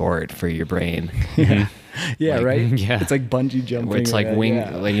extreme sport for your brain. Right. It's like bungee jumping. It's like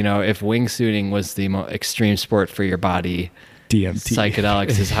if wingsuiting was the extreme sport for your body, DMT.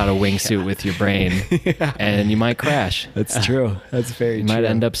 Psychedelics is how to wingsuit with your brain, and you might crash. That's true. That's very true. You might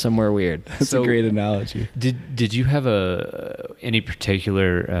end up somewhere weird. That's a great analogy. Did you have any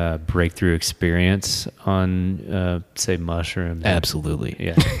particular breakthrough experience on, say, mushrooms? Absolutely.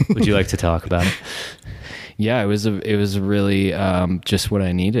 Yeah. Would you like to talk about it? Yeah, it was really just what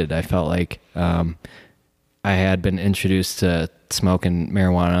I needed. I felt like I had been introduced to smoking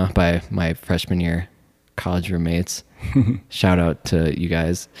marijuana by my freshman year college roommates. Shout out to you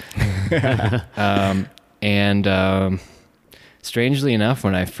guys. And strangely enough,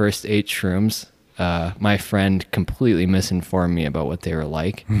 when I first ate shrooms, my friend completely misinformed me about what they were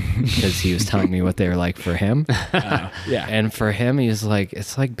like, because he was telling me what they were like for him. And for him, he was like,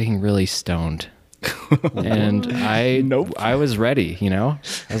 it's like being really stoned. And I was ready, I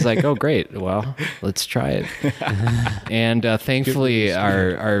was like, oh, great. Well, let's try it. And thankfully,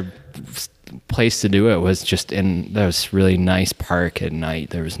 our place to do it was just in this really nice park at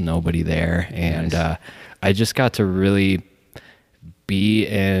night. There was nobody there, and I just got to really be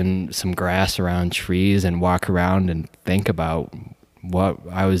in some grass around trees and walk around and think about what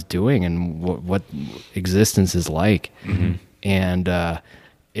I was doing and what existence is like. And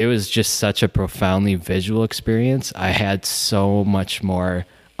it was just such a profoundly visual experience. I had so much more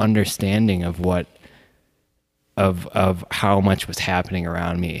understanding of how much was happening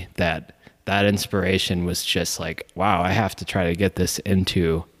around me, that inspiration was just like, wow, I have to try to get this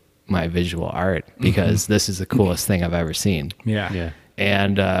into my visual art, because this is the coolest thing I've ever seen.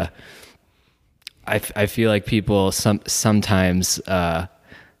 And I feel like people sometimes kind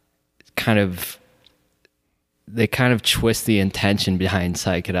of twist the intention behind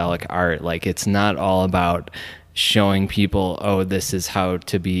psychedelic art. Like, it's not all about showing people, oh, this is how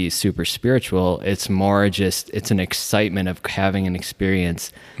to be super spiritual. It's more just, it's an excitement of having an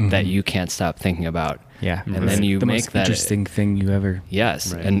experience that you can't stop thinking about. Yeah. And then you the make most that interesting thing you ever.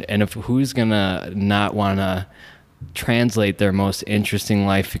 Yes. Right. And if who's gonna not wanna translate their most interesting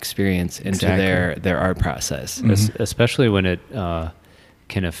life experience into their art process? Especially when it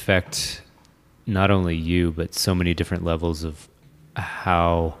can affect not only you, but so many different levels of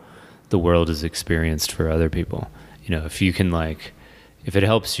how the world is experienced for other people. You know, if you can if it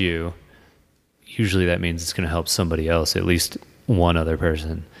helps you, usually that means it's going to help somebody else, at least one other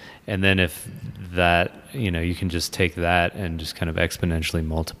person. And then if that, you can just take that and just kind of exponentially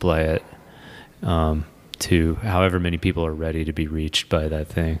multiply it to however many people are ready to be reached by that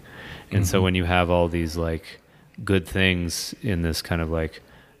thing. And so when you have all these good things in this kind of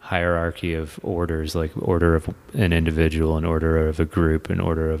hierarchy of orders, like order of an individual, an order of a group, an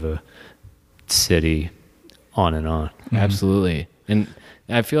order of a city, on and on. Absolutely. And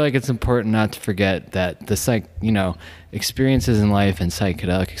I feel like it's important not to forget that the experiences in life and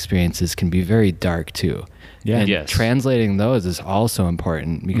psychedelic experiences can be very dark too. Yeah. And Yes. translating those is also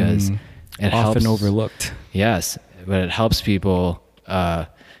important because it Often helps, overlooked. Yes, but it helps people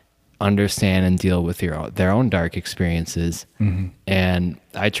understand and deal with their own dark experiences. And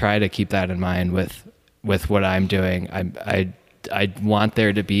I try to keep that in mind with what I'm doing. I want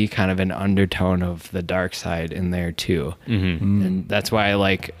there to be kind of an undertone of the dark side in there too. And that's why I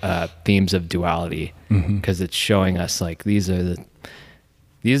like themes of duality, because it's showing us these are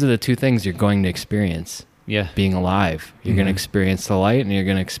the two things you're going to experience. Yeah. Being alive, you're going to experience the light and you're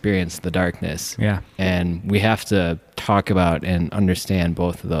going to experience the darkness. Yeah. And we have to talk about and understand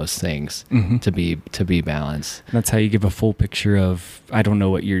both of those things to be balanced. That's how you give a full picture of, I don't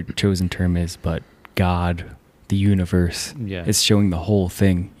know what your chosen term is, but God, the universe. Yeah. It's showing the whole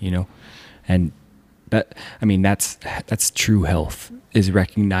thing, and that's true health, is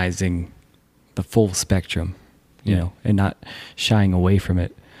recognizing the full spectrum, and not shying away from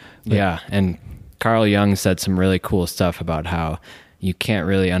it. Yeah. And Carl Jung said some really cool stuff about how you can't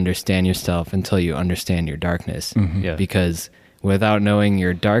really understand yourself until you understand your darkness. Yeah. Because without knowing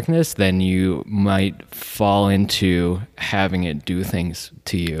your darkness, then you might fall into having it do things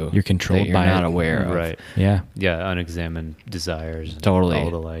to you. You're controlled that you're by not it. aware of. Right. Yeah. Yeah, unexamined desires. And Totally.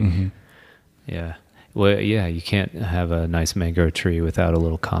 all the Yeah. Well, yeah, you can't have a nice mango tree without a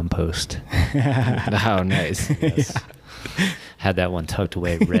little compost. How nice. Yes. Had that one tucked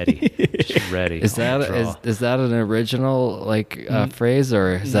away, ready. Just ready. Is that an original phrase,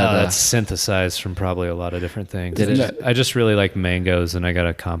 or is No, that that's synthesized from probably a lot of different things. Did it- I just really like mangoes, and I got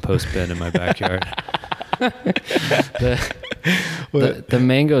a compost bin in my backyard. the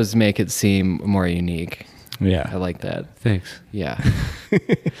mangoes make it seem more unique. I Yeah. like that. Thanks. Yeah.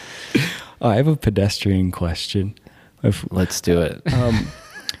 I have a pedestrian question. Let's do it.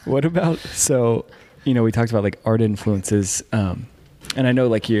 What about, we talked about art influences, and I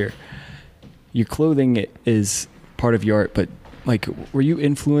know your clothing is part of your art, but were you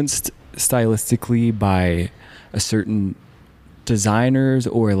influenced stylistically by a certain designers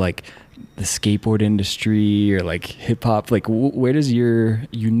or the skateboard industry or hip hop? Where does your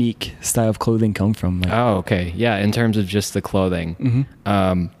unique style of clothing come from? Oh, okay. Yeah, in terms of just the clothing.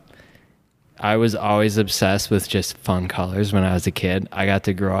 I was always obsessed with just fun colors when I was a kid. I got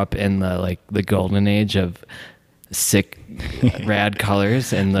to grow up in the golden age of sick, rad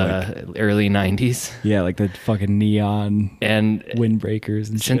colors in the early 90s. Yeah, the fucking neon And windbreakers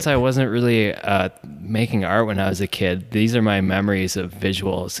and since shit. I wasn't really making art when I was a kid, these are my memories of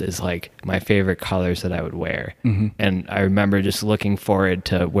visuals, is my favorite colors that I would wear. And I remember just looking forward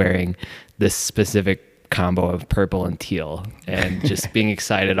to wearing this specific combo of purple and teal and just being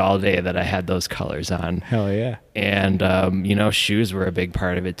excited all day that I had those colors on. Hell yeah. And, shoes were a big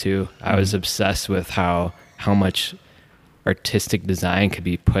part of it too. I was obsessed with how much artistic design could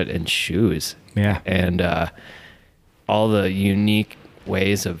be put in shoes. Yeah. And all the unique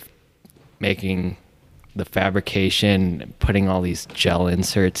ways of making the fabrication, putting all these gel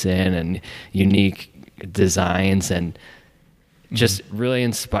inserts in and unique designs, and just really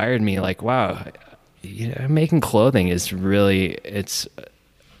inspired me. Wow, making clothing is really, it's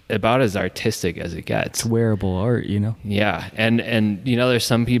about as artistic as it gets. It's wearable art, Yeah. And there's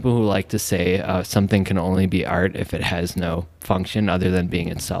some people who like to say something can only be art if it has no function other than being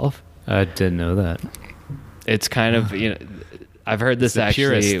itself. I didn't know that. It's kind of, I've heard this the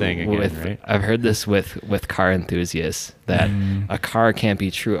purist actually thing again, right? I've heard this with car enthusiasts, that a car can't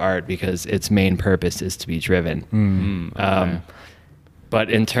be true art because its main purpose is to be driven. Okay. But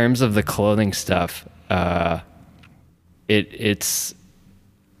in terms of the clothing stuff, it's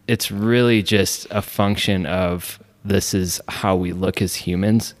it's really just a function of this is how we look as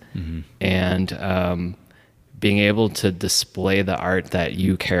humans, and being able to display the art that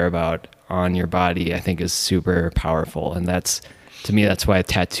you care about on your body, I think is super powerful. And that's, to me, that's why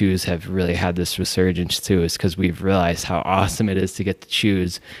tattoos have really had this resurgence too, is because we've realized how awesome it is to get to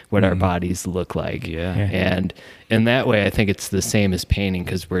choose what our bodies look like. Yeah. And in that way, I think it's the same as painting,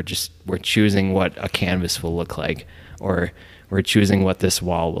 because we're choosing what a canvas will look like, or we're choosing what this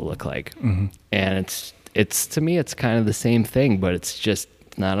wall will look like. And it's to me, it's kind of the same thing, but it's just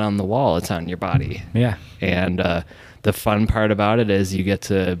not on the wall, it's on your body. Yeah. And the fun part about it is you get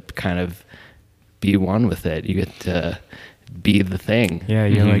to kind of be one with it. You get to be the thing. Yeah,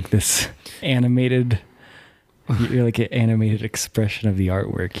 you're like this animated, you're like an animated expression of the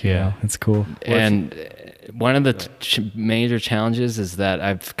artwork. You know? It's cool. And one of the major challenges is that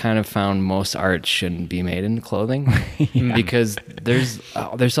I've kind of found most art shouldn't be made into clothing, because there's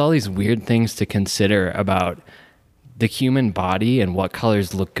all these weird things to consider about the human body and what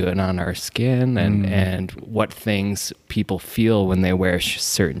colors look good on our skin, and what things people feel when they wear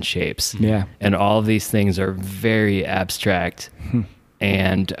certain shapes. Yeah. And all of these things are very abstract.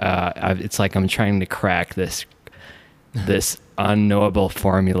 And it's like I'm trying to crack this unknowable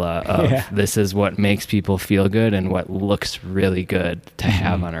formula of this is what makes people feel good and what looks really good to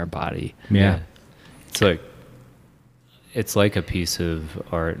have on our body. Yeah. It's like a piece of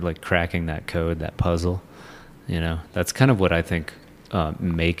art, like cracking that code, that puzzle. You know, that's kind of what I think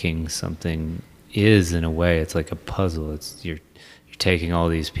making something is, in a way. It's like a puzzle. It's you're taking all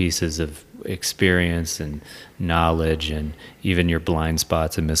these pieces of experience and knowledge, and even your blind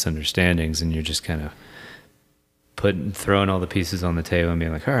spots and misunderstandings, and you're just kind of throwing all the pieces on the table and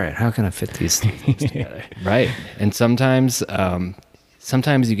being like, all right, how can I fit these things together? Right. And sometimes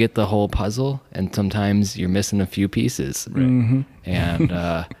you get the whole puzzle, and sometimes you're missing a few pieces. Right.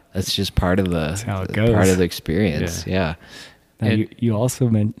 And that's just part of That's how it goes. part of the experience. Yeah. Now, you also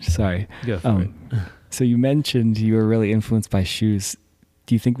mentioned, sorry. Go for it. So you mentioned you were really influenced by shoes.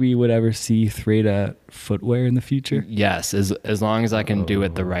 Do you think we would ever see Threda footwear in the future? Yes, as long as I can do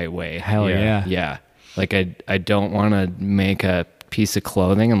it the right way. Hell yeah. Yeah. Like I don't want to make a piece of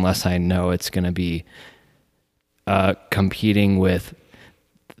clothing unless I know it's going to be competing with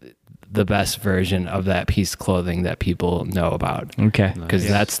the best version of that piece of clothing that people know about. Okay. Because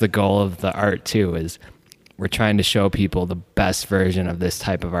that's the goal of the art too, is we're trying to show people the best version of this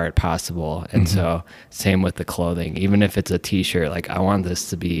type of art possible. And so same with the clothing, even if it's a t-shirt, like I want this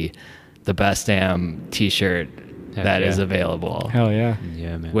to be the best damn t-shirt that is available. Hell yeah.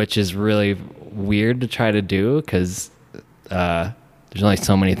 Yeah, man. Which is really weird to try to do, because there's only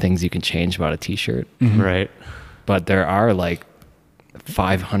so many things you can change about a t-shirt. Right. But there are like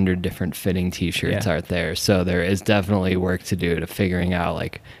 500 different fitting t-shirts out there, so there is definitely work to do to figuring out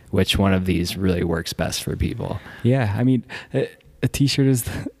like which one of these really works best for people. Yeah, I mean, a t-shirt is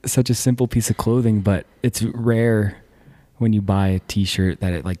such a simple piece of clothing, but it's rare when you buy a t-shirt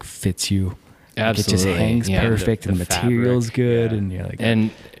that it like fits you. Absolutely. It just hangs perfect, and the material's fabric, good, and you're like,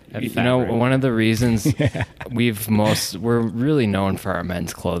 And you know, one of the reasons we're really known for our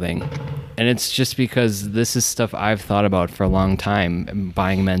men's clothing, and it's just because this is stuff I've thought about for a long time,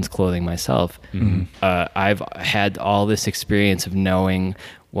 buying men's clothing myself. I've had all this experience of knowing,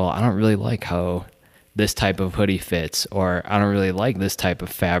 well, I don't really like how this type of hoodie fits, or I don't really like this type of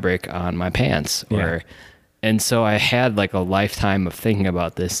fabric on my pants, and so I had like a lifetime of thinking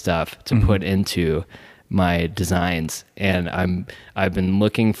about this stuff to put into my designs, and I've been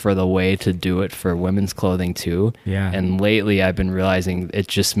looking for the way to do it for women's clothing too. Yeah. And lately I've been realizing it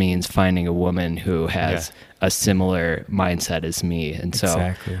just means finding a woman who has a similar mindset as me. And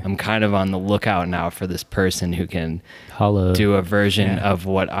so I'm kind of on the lookout now for this person who can do a version of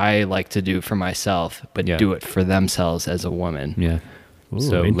what I like to do for myself, but do it for themselves as a woman. Yeah. Ooh,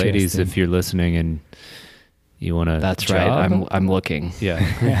 so ladies, if you're listening and you want to, that's right. I'm looking.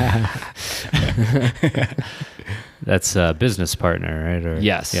 Yeah. That's a business partner, right? Or,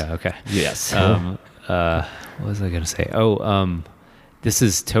 yes. Yeah. Okay. Yes. What was I going to say? This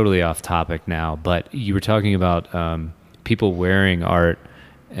is totally off topic now, but you were talking about people wearing art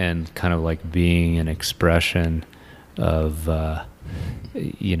and kind of like being an expression of, the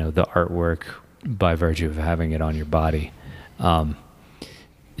artwork by virtue of having it on your body.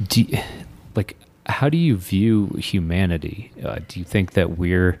 How do you view humanity? Do you think that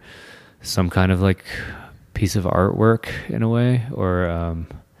we're some kind of like piece of artwork in a way, or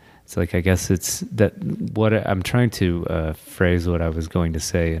it's like, I guess it's that what I'm trying to phrase what I was going to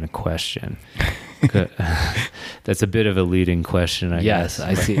say in a question. That's a bit of a leading question, I guess. Yes,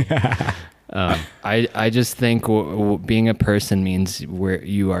 I see. I just think being a person means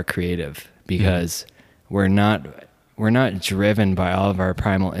you are creative, because we're not driven by all of our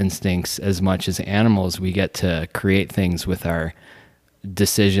primal instincts as much as animals. We get to create things with our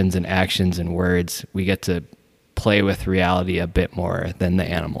decisions and actions and words. We get to play with reality a bit more than the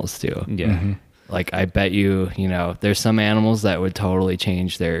animals do. Yeah. Mm-hmm. Like, I bet you know, there's some animals that would totally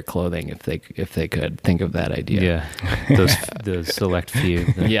change their clothing if they could think of that idea. Yeah. Those select few,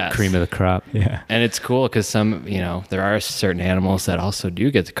 the Yes. cream of the crop. Yeah. And it's cool because some, you know, there are certain animals that also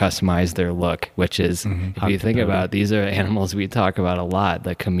do get to customize their look, which is, if you think about it, these are animals we talk about a lot,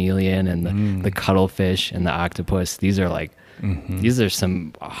 the chameleon and the cuttlefish and the octopus. These are like, these are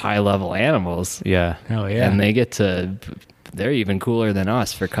some high level animals. Yeah. Oh yeah. And they're even cooler than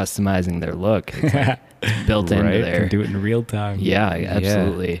us for customizing their look. It's like built into Right. their, Can do it in real time. yeah,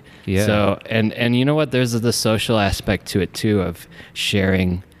 absolutely. Yeah. So, and you know what? There's the social aspect to it too, of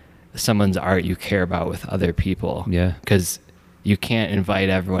sharing someone's art you care about with other people. Yeah. Because you can't invite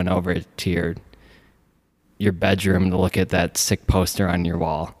everyone over to your bedroom to look at that sick poster on your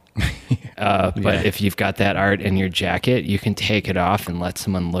wall. But if you've got that art in your jacket, you can take it off and let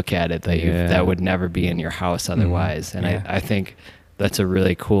someone look at it that would never be in your house otherwise. And Yeah. I think that's a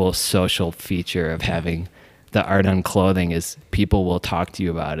really cool social feature of having the art on clothing, is people will talk to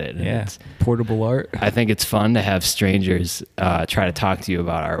you about it. And Yeah. Portable art. I think it's fun to have strangers try to talk to you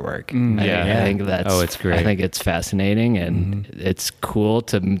about artwork. I think that's, Oh, it's great. I think it's fascinating, and it's cool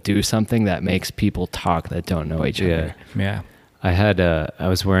to do something that makes people talk that don't know each other. Yeah. I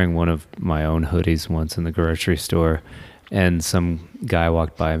was wearing one of my own hoodies once in the grocery store, and some guy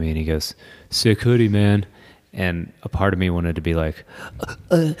walked by me and he goes, "Sick hoodie, man." And a part of me wanted to be like,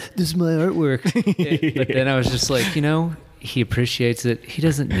 this is my artwork. But then I was just like, you know, he appreciates it. He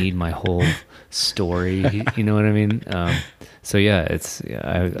doesn't need my whole story. You know what I mean? So yeah, I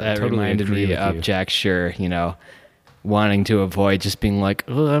That totally reminded agree me with of you. Jack Schur, you know, wanting to avoid just being like,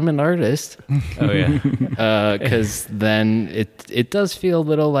 "Oh, I'm an artist," Oh yeah. because then it does feel a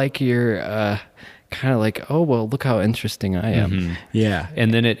little like you're kind of like, "Oh well, look how interesting I am." Mhm. Yeah.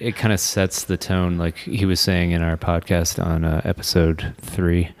 And then it kind of sets the tone, like he was saying in our podcast on episode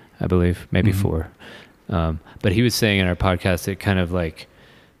 3, I believe, maybe 4. But he was saying in our podcast, it kind of like,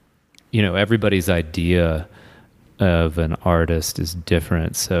 you know, everybody's idea of an artist is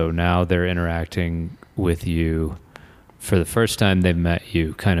different. So now they're interacting with you for the first time they've met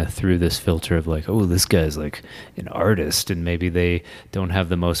you kind of through this filter of like, oh, this guy's like an artist, and maybe they don't have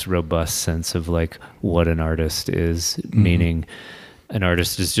the most robust sense of like what an artist is, meaning an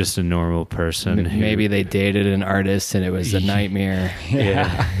artist is just a normal person who, Maybe they dated an artist and it was a nightmare.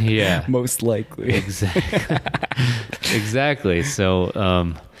 yeah Most likely. exactly. So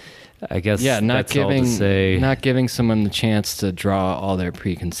I guess not that's all to say. not giving someone the chance to draw all their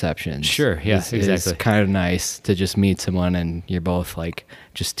preconceptions. Sure, yeah, is exactly. kind of nice to just meet someone and you're both like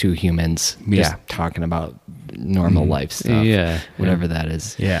just two humans, just talking about normal life stuff, whatever that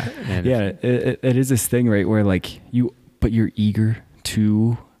is. Yeah. And Yeah. It is this thing, right, where like but you're eager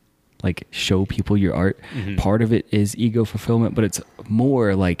to like show people your art. Part of it is ego fulfillment, but it's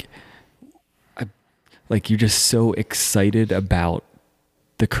more like you're just so excited about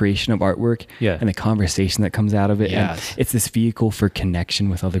the creation of artwork and the conversation that comes out of it. Yes. And it's this vehicle for connection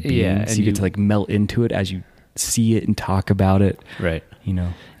with other beings. and you get to like melt into it as you see it and talk about it. Right. You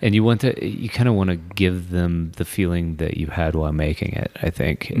know? And you kind of want to give them the feeling that you had while making it, I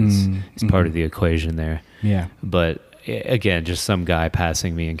think is part of the equation there. Yeah. But again, just some guy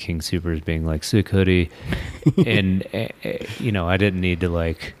passing me in King Supers being like, "Sick hoodie." And, you know, I didn't need to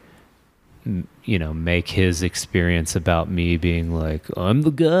like, you know, make his experience about me being like, "I'm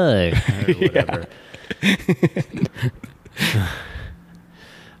the guy," or whatever.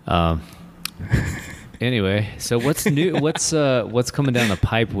 Anyway, so what's new? What's coming down the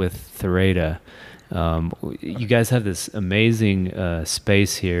pipe with Thereda? You guys have this amazing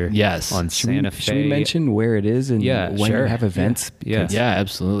space here. Yes. on Santa Fe. Should we mention where it is and Yeah, when sure. you have events? Yeah. Because- Yeah,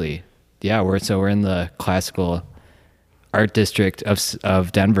 absolutely. Yeah, we're in the classical art district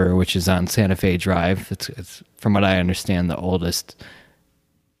of Denver, which is on Santa Fe Drive. It's from what I understand the oldest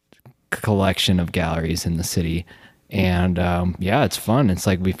collection of galleries in the city. And it's fun. It's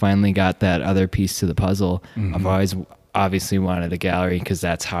like we finally got that other piece to the puzzle. I've always obviously wanted a gallery because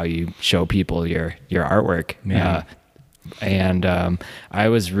that's how you show people your artwork. Yeah. And I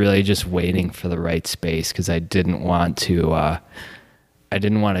was really just waiting for the right space because I didn't want to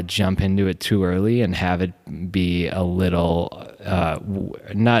jump into it too early and have it be a little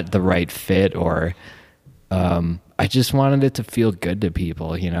not the right fit, or I just wanted it to feel good to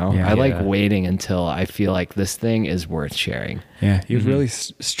people, you know? Yeah. I like Yeah. waiting until I feel like this thing is worth sharing. Yeah, you have really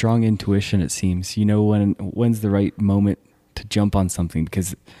strong intuition. It seems you know when's the right moment to jump on something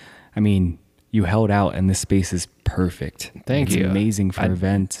because, I mean, you held out and this space is perfect. Thank it's you. amazing for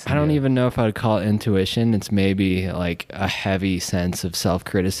events. I don't even know if I would call it intuition. It's maybe like a heavy sense of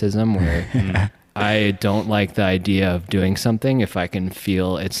self-criticism where I don't like the idea of doing something if I can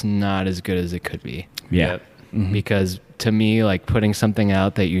feel it's not as good as it could be. Yeah. Mhm. Because to me, like putting something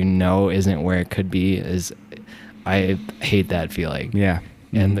out that you know isn't where it could be is, I hate that feeling. Yeah.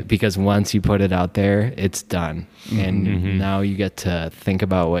 And because once you put it out there, it's done. And Mhm. now you get to think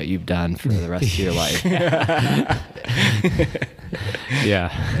about what you've done for the rest of your life.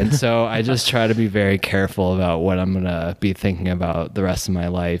 Yeah. And so I just try to be very careful about what I'm going to be thinking about the rest of my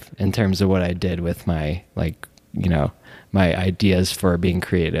life in terms of what I did with my, like, you know, my ideas for being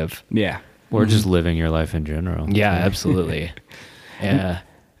creative. Yeah. Or just living your life in general. Yeah, absolutely. Yeah.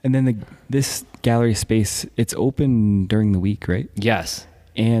 And then this gallery space, it's open during the week, right? Yes.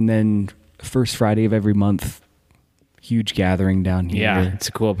 And then first Friday of every month, huge gathering down here. Yeah. It's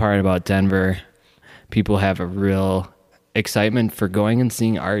a cool part about Denver. People have a real excitement for going and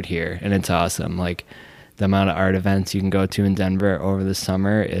seeing art here, and it's awesome. Like the amount of art events you can go to in Denver over the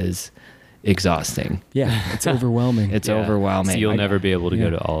summer is exhausting. Yeah, it's overwhelming. It's Yeah. overwhelming. So you'll never be able to yeah. go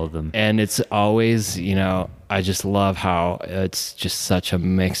to all of them. And it's always, you know, I just love how it's just such a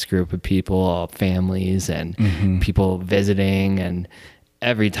mixed group of people, all families and people visiting, and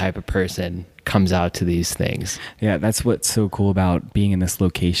every type of person comes out to these things. Yeah, that's what's so cool about being in this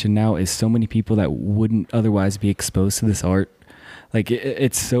location now is so many people that wouldn't otherwise be exposed to this art. Like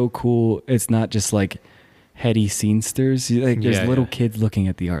it's so cool. It's not just like heady scenesters. Like there's Yeah, little yeah. kids looking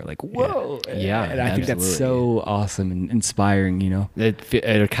at the art like, whoa. Yeah, and I think that's absolutely. so awesome and inspiring, you know?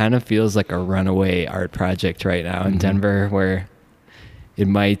 It kind of feels like a runaway art project right now in Denver, where it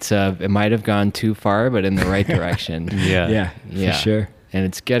might have gone too far, but in the right direction. Yeah. For sure. And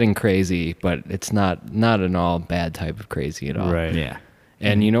it's getting crazy, but it's not an all bad type of crazy at all. Right. Yeah.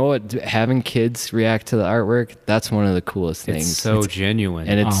 And you know what? Having kids react to the artwork, that's one of the coolest things. It's so genuine.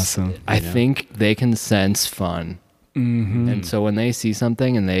 and it's awesome, I you know? think they can sense fun. Mm-hmm. And so when they see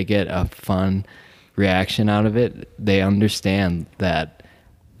something and they get a fun reaction out of it, they understand that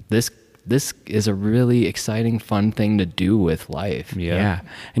this is a really exciting, fun thing to do with life. Yeah.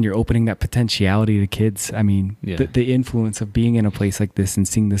 And you're opening that potentiality to kids. I mean, Yeah. the influence of being in a place like this and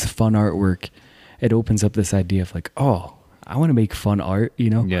seeing this fun artwork, it opens up this idea of like, oh, I want to make fun art, you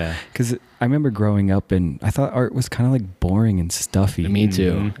know? Yeah. Because I remember growing up and I thought art was kind of like boring and stuffy. Me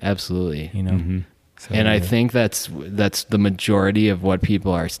too. Mhm. Absolutely. You know? Mhm. So, And I think that's the majority of what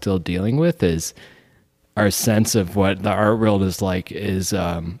people are still dealing with is our sense of what the art world is like is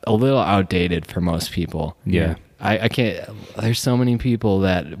a little outdated for most people. Yeah. I can't. There's so many people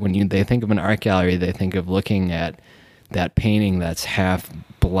that when they think of an art gallery, they think of looking at that painting that's half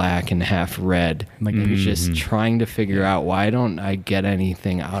black and half red, Like- and just trying to figure out, why don't I get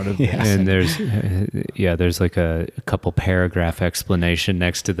anything out of this? And there's like a couple paragraph explanation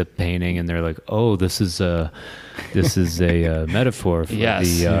next to the painting, and they're like, "Oh, this is a metaphor for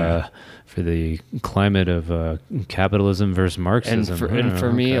Yes. for the climate of capitalism versus And Marxism."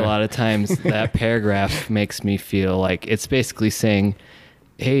 for me, a lot of times that paragraph makes me feel like it's basically saying,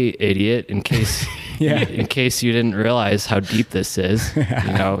 "Hey, idiot! In case you didn't realize how deep this is,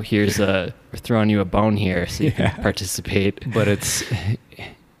 you know, we're throwing you a bone here so you can participate." but it's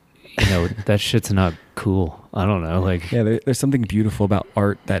that shit's not cool. I don't know, like yeah, there's something beautiful about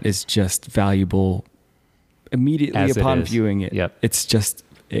art that is just valuable immediately As it upon is. viewing it. Yep. It's just,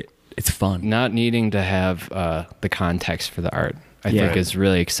 it's fun. Not needing to have the context for the art, I Yeah. think, is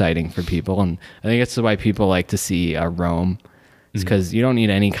really exciting for people, and I think that's why people like to see Rome. It's because you don't need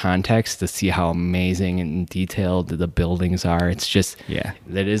any context to see how amazing and detailed the buildings are. It's just, Yeah.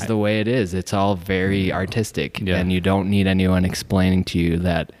 that is the way it is. It's all very artistic, Yeah. and you don't need anyone explaining to you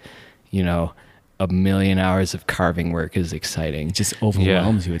that, you know, 1,000,000 hours of carving work is exciting. It just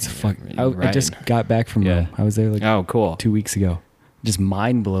overwhelms you. It's fucking. I just got back from Yeah. Rome. I was there like Oh, cool. 2 weeks ago. Just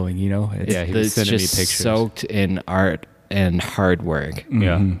mind blowing, you know? It's, Yeah, he was It's sending me just pictures. soaked in art and hard work.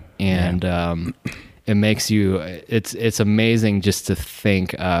 Yeah. Mhm. And it makes you, it's amazing just to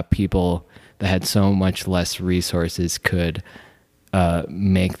think people that had so much less resources could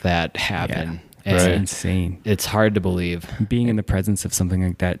make that happen. Yeah. It's And insane. it's hard to believe. Being in the presence of something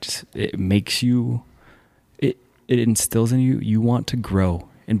like that, just, it makes you, it instills in you, you want to grow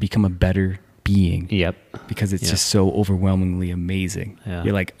and become a better being Yep. because it's Yeah. just so overwhelmingly amazing. Yeah.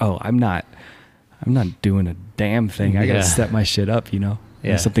 You're like, oh, I'm not doing a damn thing. I got to Yeah. step my shit up, you know? Yeah.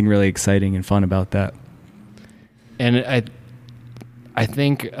 There's something really exciting and fun about that. And I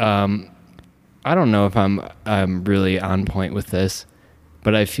think I don't know if I'm really on point with this,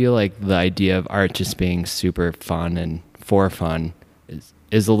 but I feel like the idea of art just being super fun and for fun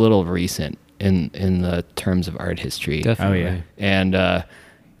is a little recent in the terms of art history. Definitely. Oh, yeah. And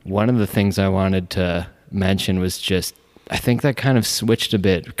one of the things I wanted to mention was just, I think that kind of switched a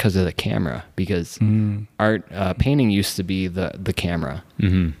bit because of the camera, because art painting used to be the camera.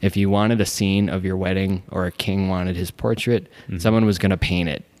 Mm-hmm. If you wanted a scene of your wedding or a king wanted his portrait, someone was going to paint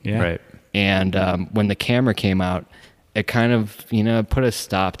it. Yeah. Right. And when the camera came out, it kind of, put a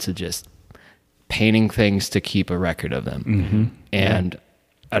stop to just painting things to keep a record of them. Mm-hmm. And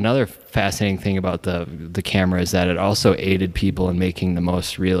another fascinating thing about the camera is that it also aided people in making the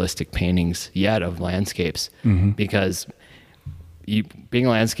most realistic paintings yet of landscapes, because being a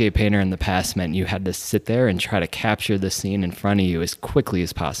landscape painter in the past meant you had to sit there and try to capture the scene in front of you as quickly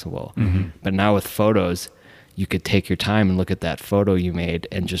as possible. But now with photos, you could take your time and look at that photo you made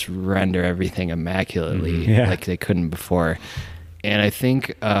and just render everything immaculately like they couldn't before. And I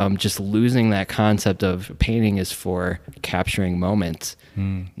think just losing that concept of painting is for capturing moments.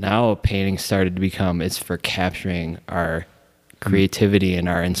 Now painting started to become, it's for capturing our creativity and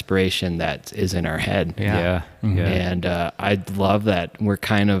our inspiration that is in our head. Yeah. And I love that we're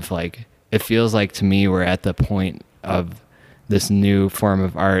kind of like, it feels like to me we're at the point of this new form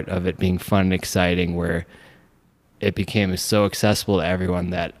of art, of it being fun and exciting, where it became so accessible to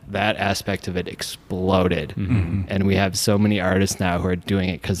everyone that aspect of it exploded. And we have so many artists now who are doing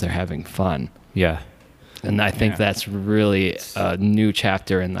it because they're having fun. Yeah. And I think that's really a new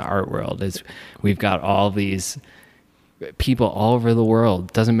chapter in the art world, is we've got all these people all over the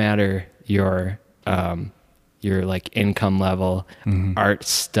world. Doesn't matter your like income level, art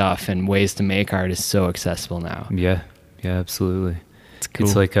stuff and ways to make art is so accessible now. Yeah, absolutely. It's cool.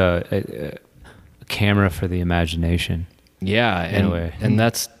 It's like a camera for the imagination. Yeah, in a way. And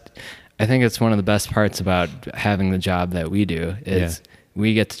that's, I think it's one of the best parts about having the job that we do is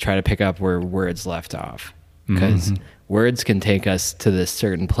we get to try to pick up where words left off, because words can take us to this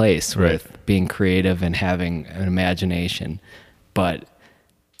certain place with being creative and having an imagination, but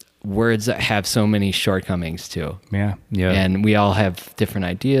words have so many shortcomings too. Yeah. And we all have different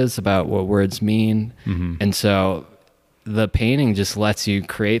ideas about what words mean. And so the painting just lets you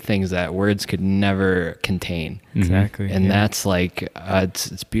create things that words could never contain. Exactly. And that's like,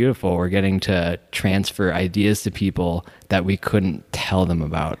 it's beautiful. We're getting to transfer ideas to people that we couldn't tell them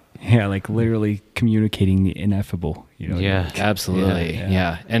about. Yeah, like literally communicating the ineffable. Absolutely.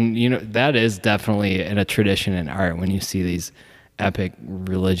 Yeah. And, that is definitely in a tradition in art when you see these epic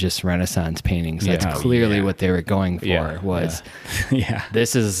religious Renaissance paintings. That's clearly what they were going for was,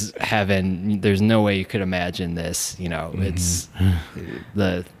 this is heaven. There's no way you could imagine this. It's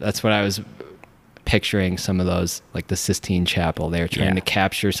that's what I was picturing, some of those, like the Sistine Chapel. They're trying to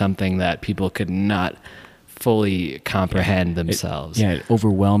capture something that people could not fully comprehend themselves. It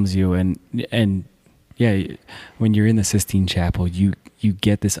overwhelms you. And when you're in the Sistine Chapel, you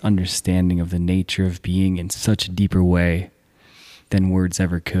get this understanding of the nature of being in such a deeper way than words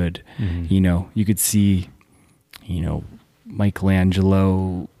ever could. You could see,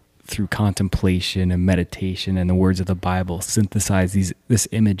 Michelangelo through contemplation and meditation and the words of the Bible synthesize this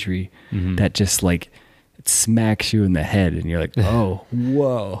imagery that just like it smacks you in the head, and you're like, oh,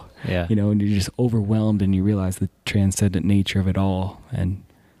 whoa. Yeah. And you're just overwhelmed, and you realize the transcendent nature of it all. And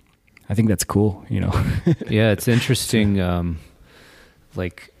I think that's cool, Yeah, it's interesting.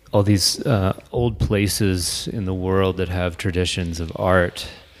 Like all these old places in the world that have traditions of art,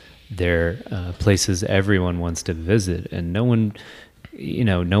 they're places everyone wants to visit, and no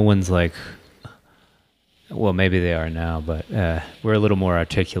one's like, well, maybe they are now, but we're a little more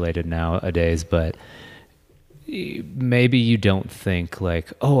articulated nowadays, but maybe you don't think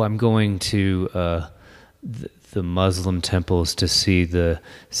like, oh, I'm going to the Muslim temples to see the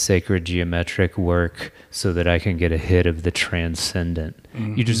sacred geometric work so that I can get a hit of the transcendent.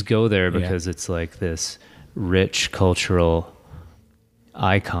 You just go there because it's like this rich cultural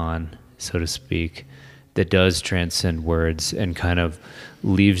icon, so to speak, that does transcend words and kind of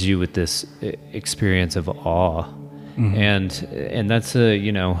leaves you with this experience of awe. And that's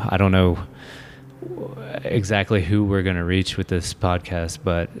I don't know exactly who we're going to reach with this podcast,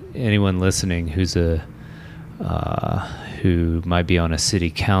 but anyone listening who's who might be on a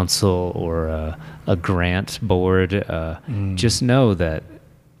city council or a grant board, just know that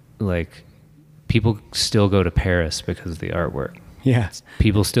like people still go to Paris because of the artwork. Yeah.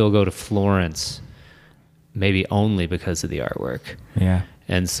 People still go to Florence maybe only because of the artwork. Yeah.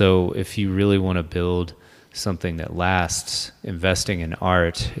 And so if you really want to build something that lasts, investing in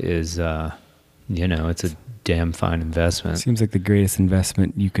art is, it's a damn fine investment. Seems like the greatest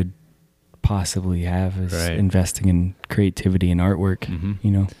investment you could possibly have is investing in creativity and artwork,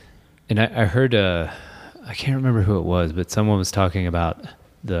 you know? And I heard, I can't remember who it was, but someone was talking about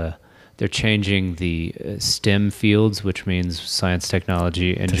they're changing the STEM fields, which means science,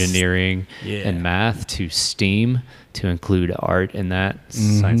 technology, engineering, and math, to STEAM, to include art in that.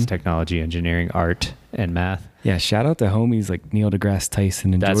 Science, technology, engineering, art, and math. Yeah, shout out to homies like Neil deGrasse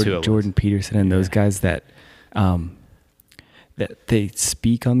Tyson and Jordan Peterson and those guys that they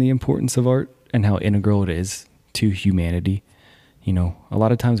speak on the importance of art and how integral it is to humanity. You know, a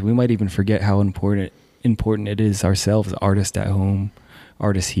lot of times we might even forget how important it is ourselves, artists at home,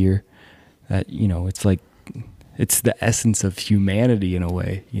 artists here. That, you know, it's like, it's the essence of humanity in a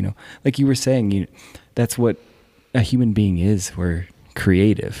way, you know, like you were saying, that's what a human being is. We're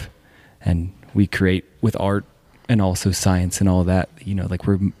creative and we create with art and also science and all that, you know, like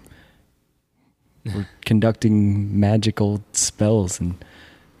we're conducting magical spells and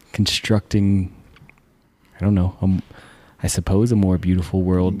constructing, I don't know, I suppose a more beautiful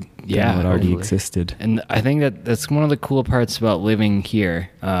world than what already existed. And I think that's one of the cool parts about living here.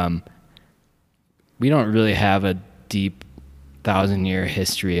 We don't really have a deep 1,000-year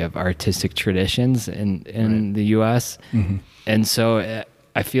history of artistic traditions in the U.S. And so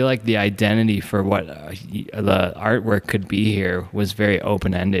I feel like the identity for what the artwork could be here was very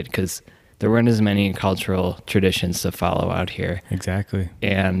open-ended because there weren't as many cultural traditions to follow out here. Exactly.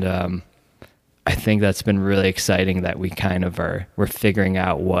 And I think that's been really exciting that we kind of we're figuring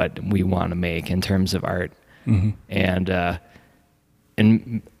out what we want to make in terms of art.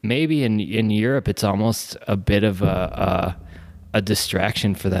 And maybe in Europe, it's almost a bit of a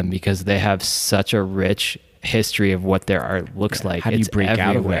distraction for them because they have such a rich history of what their art looks like. How do you break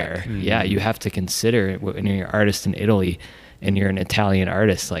everywhere. out of that? Yeah, you have to consider when you're an artist in Italy and you're an Italian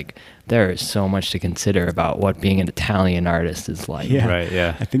artist, like there is so much to consider about what being an Italian artist is like. Yeah. Right,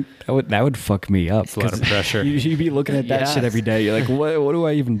 yeah. I think that would fuck me up. It's a lot of pressure. You'd be looking at that shit every day. You're like, what do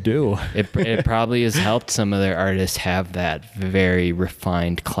I even do? It probably has helped some of their artists have that very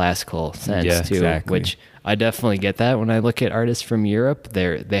refined classical sense too, exactly. which I definitely get that when I look at artists from Europe.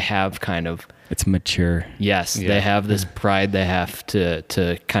 They have kind of, it's mature. yes, they have this pride they have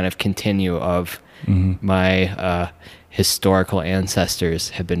to kind of continue of my historical ancestors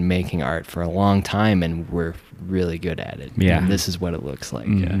have been making art for a long time and we're really good at it. Yeah. And this is what it looks like.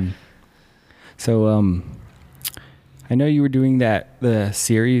 Yeah. So I know you were doing the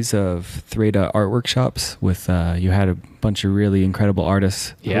series of Threda art workshops with you had a bunch of really incredible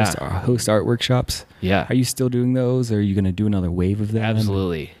artists host art workshops. Yeah. Are you still doing those or are you going to do another wave of them?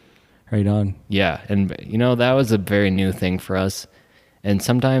 Absolutely. Right on. Yeah. And that was a very new thing for us. And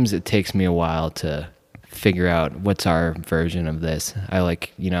sometimes it takes me a while to figure out what's our version of this.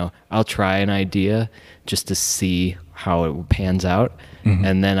 I'll try an idea just to see how it pans out.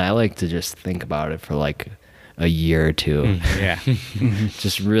 And then I like to just think about it for like a year or two. Yeah.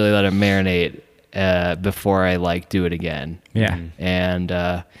 Just really let it marinate before I do it again. Yeah. And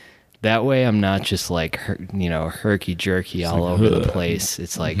that way I'm not just like, herky jerky all over the place.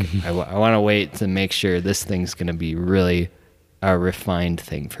 It's like, I want to wait to make sure this thing's going to be really a refined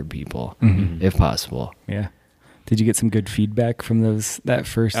thing for people, if possible. Yeah. Did you get some good feedback from that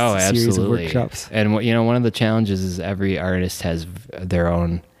first series of workshops? And one of the challenges is every artist has their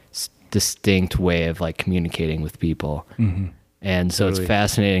own distinct way of communicating with people. And so it's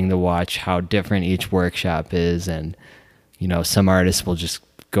fascinating to watch how different each workshop is. And, some artists will just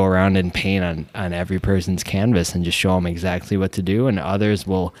go around and paint on every person's canvas and just show them exactly what to do. And others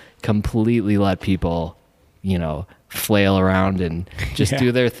will completely let people, flail around and just do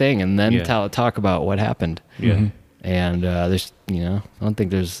their thing and then talk about what happened. Yeah. And there's, I don't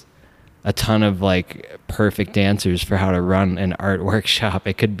think there's a ton of perfect answers for how to run an art workshop.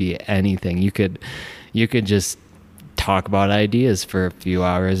 It could be anything. You could just talk about ideas for a few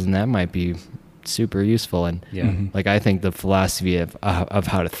hours and that might be super useful. And I think the philosophy of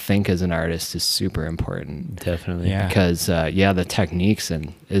how to think as an artist is super important. Definitely. Yeah. Because the techniques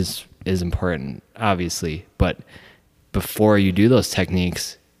is important, obviously, but before you do those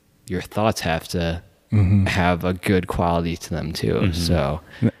techniques, your thoughts have to have a good quality to them too. So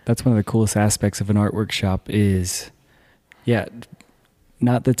that's one of the coolest aspects of an art workshop is,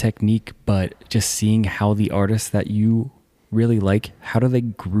 not the technique, but just seeing how the artists that you really like, how do they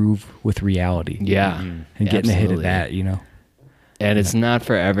groove with reality? Yeah. And getting a hit of that, And it's not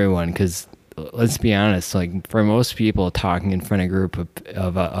for everyone because let's be honest, for most people, talking in front of a group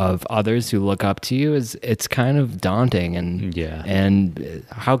of others who look up to you it's kind of daunting, and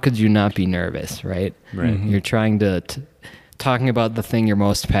how could you not be nervous, right? Right. You're trying to talking about the thing you're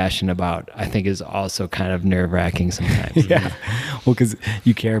most passionate about, I think is also kind of nerve-wracking sometimes. Yeah. Well, because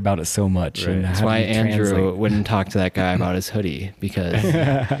you care about it so much. Right. And That's how why do you Andrew translate? wouldn't talk to that guy about his hoodie, because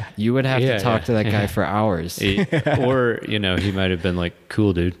you would have Yeah, to talk yeah. to that guy for hours. Or, you know, he might have been like,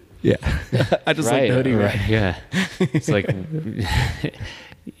 cool, dude. Yeah. I just like the hoodie, right? Yeah. It's like,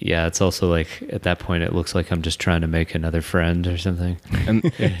 yeah, it's also like at that point, it looks like I'm just trying to make another friend or something.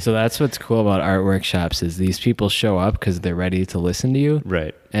 And so that's what's cool about art workshops is these people show up because they're ready to listen to you.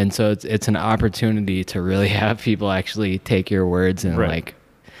 Right. And so it's an opportunity to really have people actually take your words and Right. like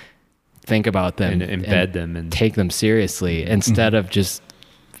think about them And embed them and take them seriously instead of just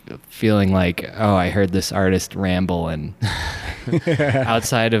feeling like, oh, I heard this artist ramble and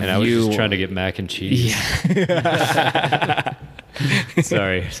outside of and I was you just trying to get mac and cheese. Yeah.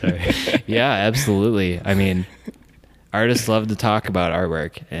 sorry. Yeah, absolutely. I mean, artists love to talk about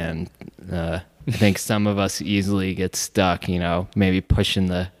artwork, and I think some of us easily get stuck, you know, maybe pushing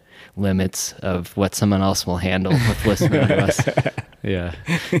the limits of what someone else will handle with listening to us. Yeah.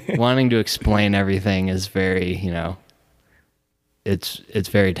 Wanting to explain everything is very, you know, it's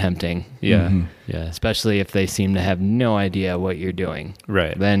very tempting. Yeah. Mhm. Yeah. Especially if they seem to have no idea what you're doing.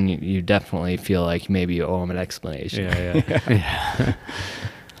 Right. Then you definitely feel like maybe you owe them an explanation. Yeah.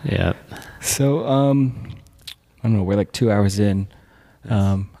 Yeah. So, I don't know. We're like 2 hours in.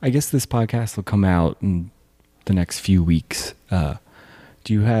 I guess this podcast will come out in the next few weeks.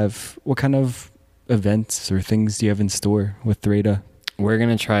 Do you have, what kind of events or things do you have in store with Threda? We're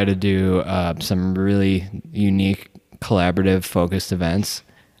going to try to do some really unique, collaborative, focused events.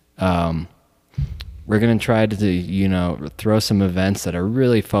 We're going to try to, you know, throw some events that are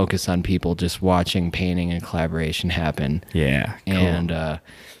really focused on people just watching painting and collaboration happen. Yeah. And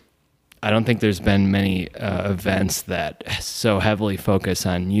I don't think there's been many events that so heavily focus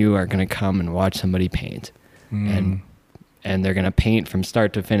on you are going to come and watch somebody paint. And they're going to paint from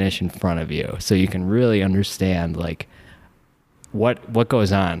start to finish in front of you. So you can really understand like what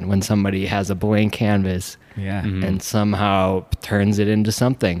goes on when somebody has a blank canvas Yeah. Mhm. and somehow turns it into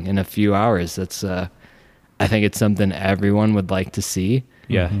something in a few hours. That's I think it's something everyone would like to see.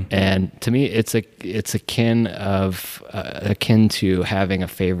 Yeah. Mhm. And to me, it's akin to having a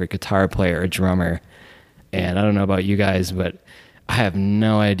favorite guitar player or drummer. And I don't know about you guys, but I have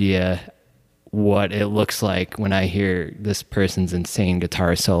no idea what it looks like when I hear this person's insane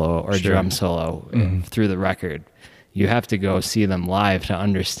guitar solo or Sure. drum solo Mhm. through the record. You have to go see them live to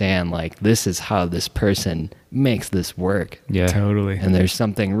understand, like, this is how this person makes this work. Yeah. Totally. And there's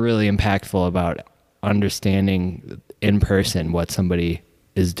something really impactful about understanding in person what somebody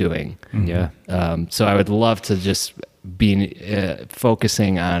is doing. Yeah. So I would love to just be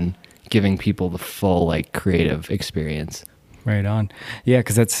focusing on giving people the full, like, creative experience. Right on. Yeah,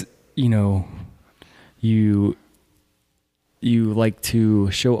 because that's, you know, you like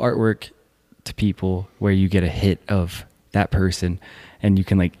to show artwork to people where you get a hit of that person and you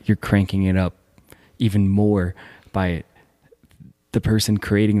can like, you're cranking it up even more by the person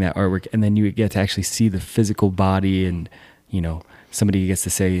creating that artwork. And then you get to actually see the physical body and, you know, somebody gets to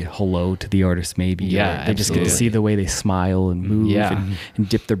say hello to the artist maybe. Yeah, or they just get to absolutely. see the way they smile and move Yeah. and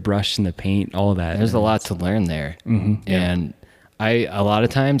dip their brush in the paint, all that. There's a And lot to learn there. Mhm. And a lot of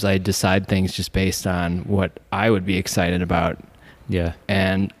times I decide things just based on what I would be excited about. Yeah.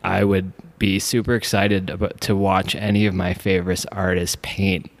 And I would be super excited to watch any of my favorite artists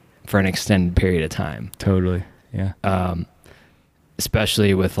paint for an extended period of time. Totally. Yeah.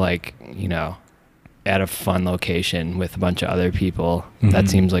 Especially with, like, you know, at a fun location with a bunch of other people. That Mhm.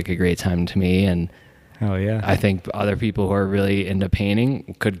 seems like a great time to me. And Oh yeah. I think other people who are really into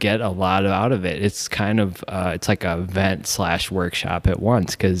painting could get a lot out of it. It's kind of, it's like a event/workshop at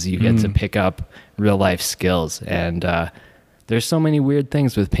once, because you get to pick up real life skills. And there's so many weird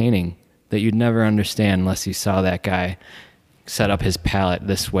things with painting that you'd never understand unless you saw that guy set up his palette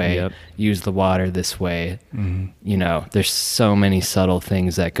this way, Yep. use the water this way. Mhm. You know, there's so many subtle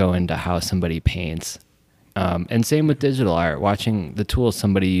things that go into how somebody paints. And same with digital art. Watching the tools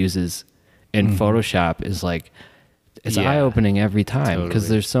somebody uses in Photoshop is like, it's Yeah, eye-opening every time, because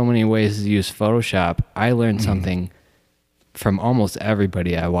totally. there's so many ways to use Photoshop. I learned something from almost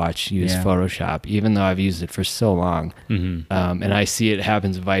everybody I watch use Yeah. Photoshop, even though I've used it for so long. Mhm. And I see it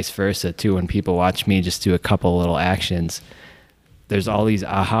happens vice versa too. When people watch me just do a couple little actions, there's all these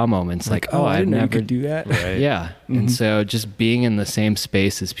aha moments like, oh, I I've didn't know you never could do that. Right. Yeah. And so just being in the same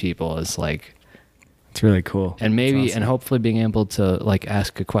space as people is like, It's really cool. and maybe, It's awesome. and hopefully being able to like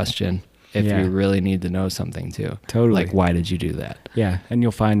ask a question if Yeah. you really need to know something too. Totally. Like, why did you do that? Yeah, and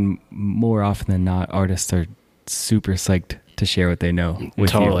you'll find more often than not artists are super psyched to share what they know with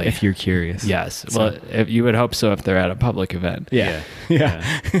Totally. you if you're curious. Yes. So- Well, if you would hope so if they're at a public event. Yeah.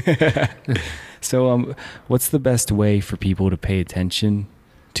 Yeah. So, what's the best way for people to pay attention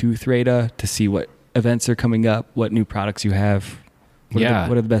to Threda, to see what events are coming up, what new products you have? What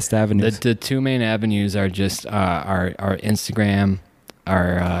are the best avenues? The two main avenues are just our Instagram,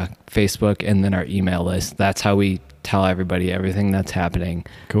 our Facebook, and then our email list. That's how we tell everybody everything that's happening.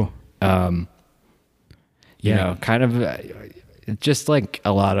 Cool. You know, kind of just like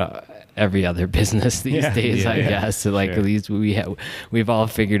a lot of every other business these days, I guess. So like Sure. we've all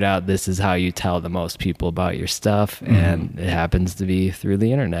figured out this is how you tell the most people about your stuff, and it happens to be through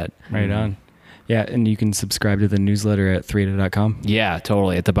the internet. Right on. Yeah, and you can subscribe to the newsletter at Threda.com. Yeah,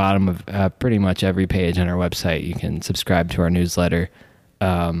 totally. At the bottom of pretty much every page on our website, you can subscribe to our newsletter.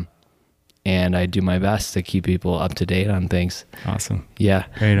 And I do my best to keep people up to date on things. Awesome. Yeah.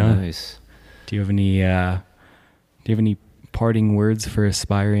 Right on. Nice. Do you have any parting words for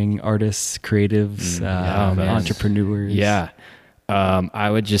aspiring artists, creatives, man. entrepreneurs? Yeah. I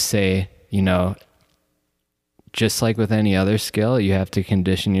would just say, you know, just like with any other skill, you have to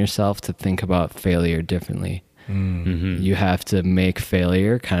condition yourself to think about failure differently. You have to make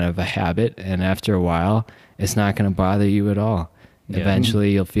failure kind of a habit, and after a while, it's not going to bother you at all. Yeah.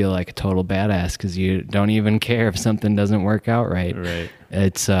 Eventually, you'll feel like a total badass because you don't even care if something doesn't work out right. Right.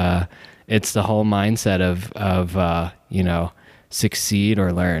 It's the whole mindset of you know, succeed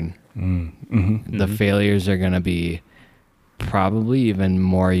or learn. The failures are going to be probably even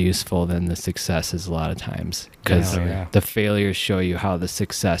more useful than the successes a lot of times, because Yeah. the failures show you how the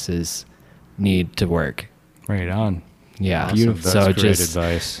successes need to work. Right on. Yeah. Awesome. Beautiful. That's So great just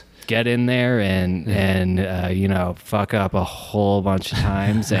advice. get in there and you know, fuck up a whole bunch of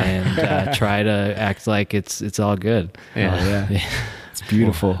times and try to act like it's all good. Yeah. Oh, yeah. It's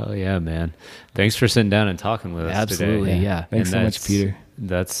beautiful. Oh yeah, man. Thanks for sitting down and talking with us Absolutely, today. yeah. Thanks so much, Peter.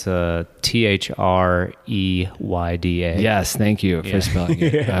 That's THREYDA. Yes, thank you for spelling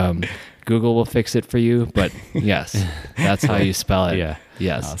it. Google will fix it for you, but yes, that's how you spell it. Yeah.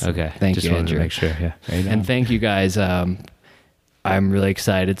 Yes. Okay. Thank Just you, wanted Andrew. to make sure. Yeah. Right on. And thank you guys. I'm really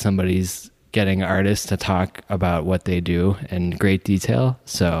excited. Somebody's getting artists to talk about what they do in great detail.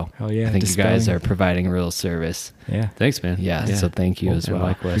 So Hell yeah, I think you guys dispelling. are providing real service. Yeah. Thanks, man. Yeah. So thank you as And well. We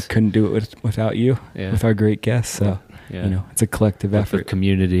likewise. couldn't do it without you, Yeah. with our great guests. So, Yeah. you know, it's a collective With the effort.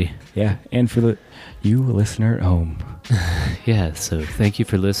 community. Yeah. And for you listener at home. Yeah. So thank you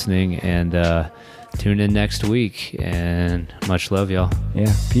for listening, and tune in next week. And much love, y'all. Yeah.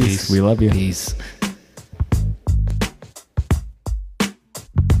 Peace. Peace. We love you. Peace.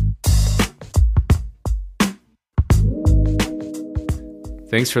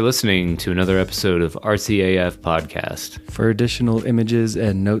 Thanks for listening to another episode of RCAF Podcast. For additional images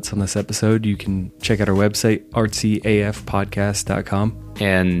and notes on this episode, you can check out our website, artsyafpodcast.com.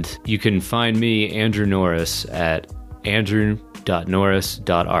 And you can find me, Andrew Norris, at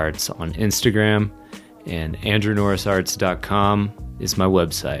andrew.norris.arts on Instagram, and andrewnorrisarts.com is my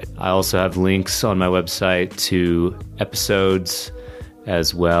website. I also have links on my website to episodes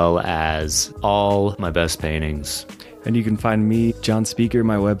as well as all my best paintings. And you can find me, John Speaker.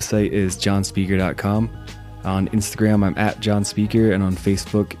 My website is johnspeaker.com. On Instagram, I'm at John Speaker, and on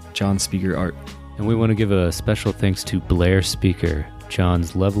Facebook, John Speaker Art. And we want to give a special thanks to Blair Speaker,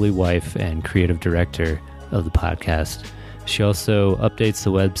 John's lovely wife and creative director of the podcast. She also updates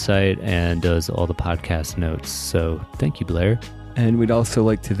the website and does all the podcast notes. So thank you, Blair. And we'd also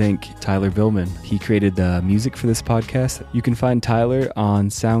like to thank Tyler Billman. He created the music for this podcast. You can find Tyler on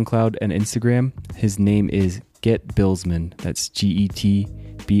SoundCloud and Instagram. His name is Get Billsman. That's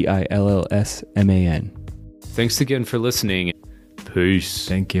GETBILLSMAN. Thanks again for listening. Peace.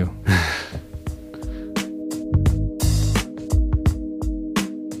 Thank you.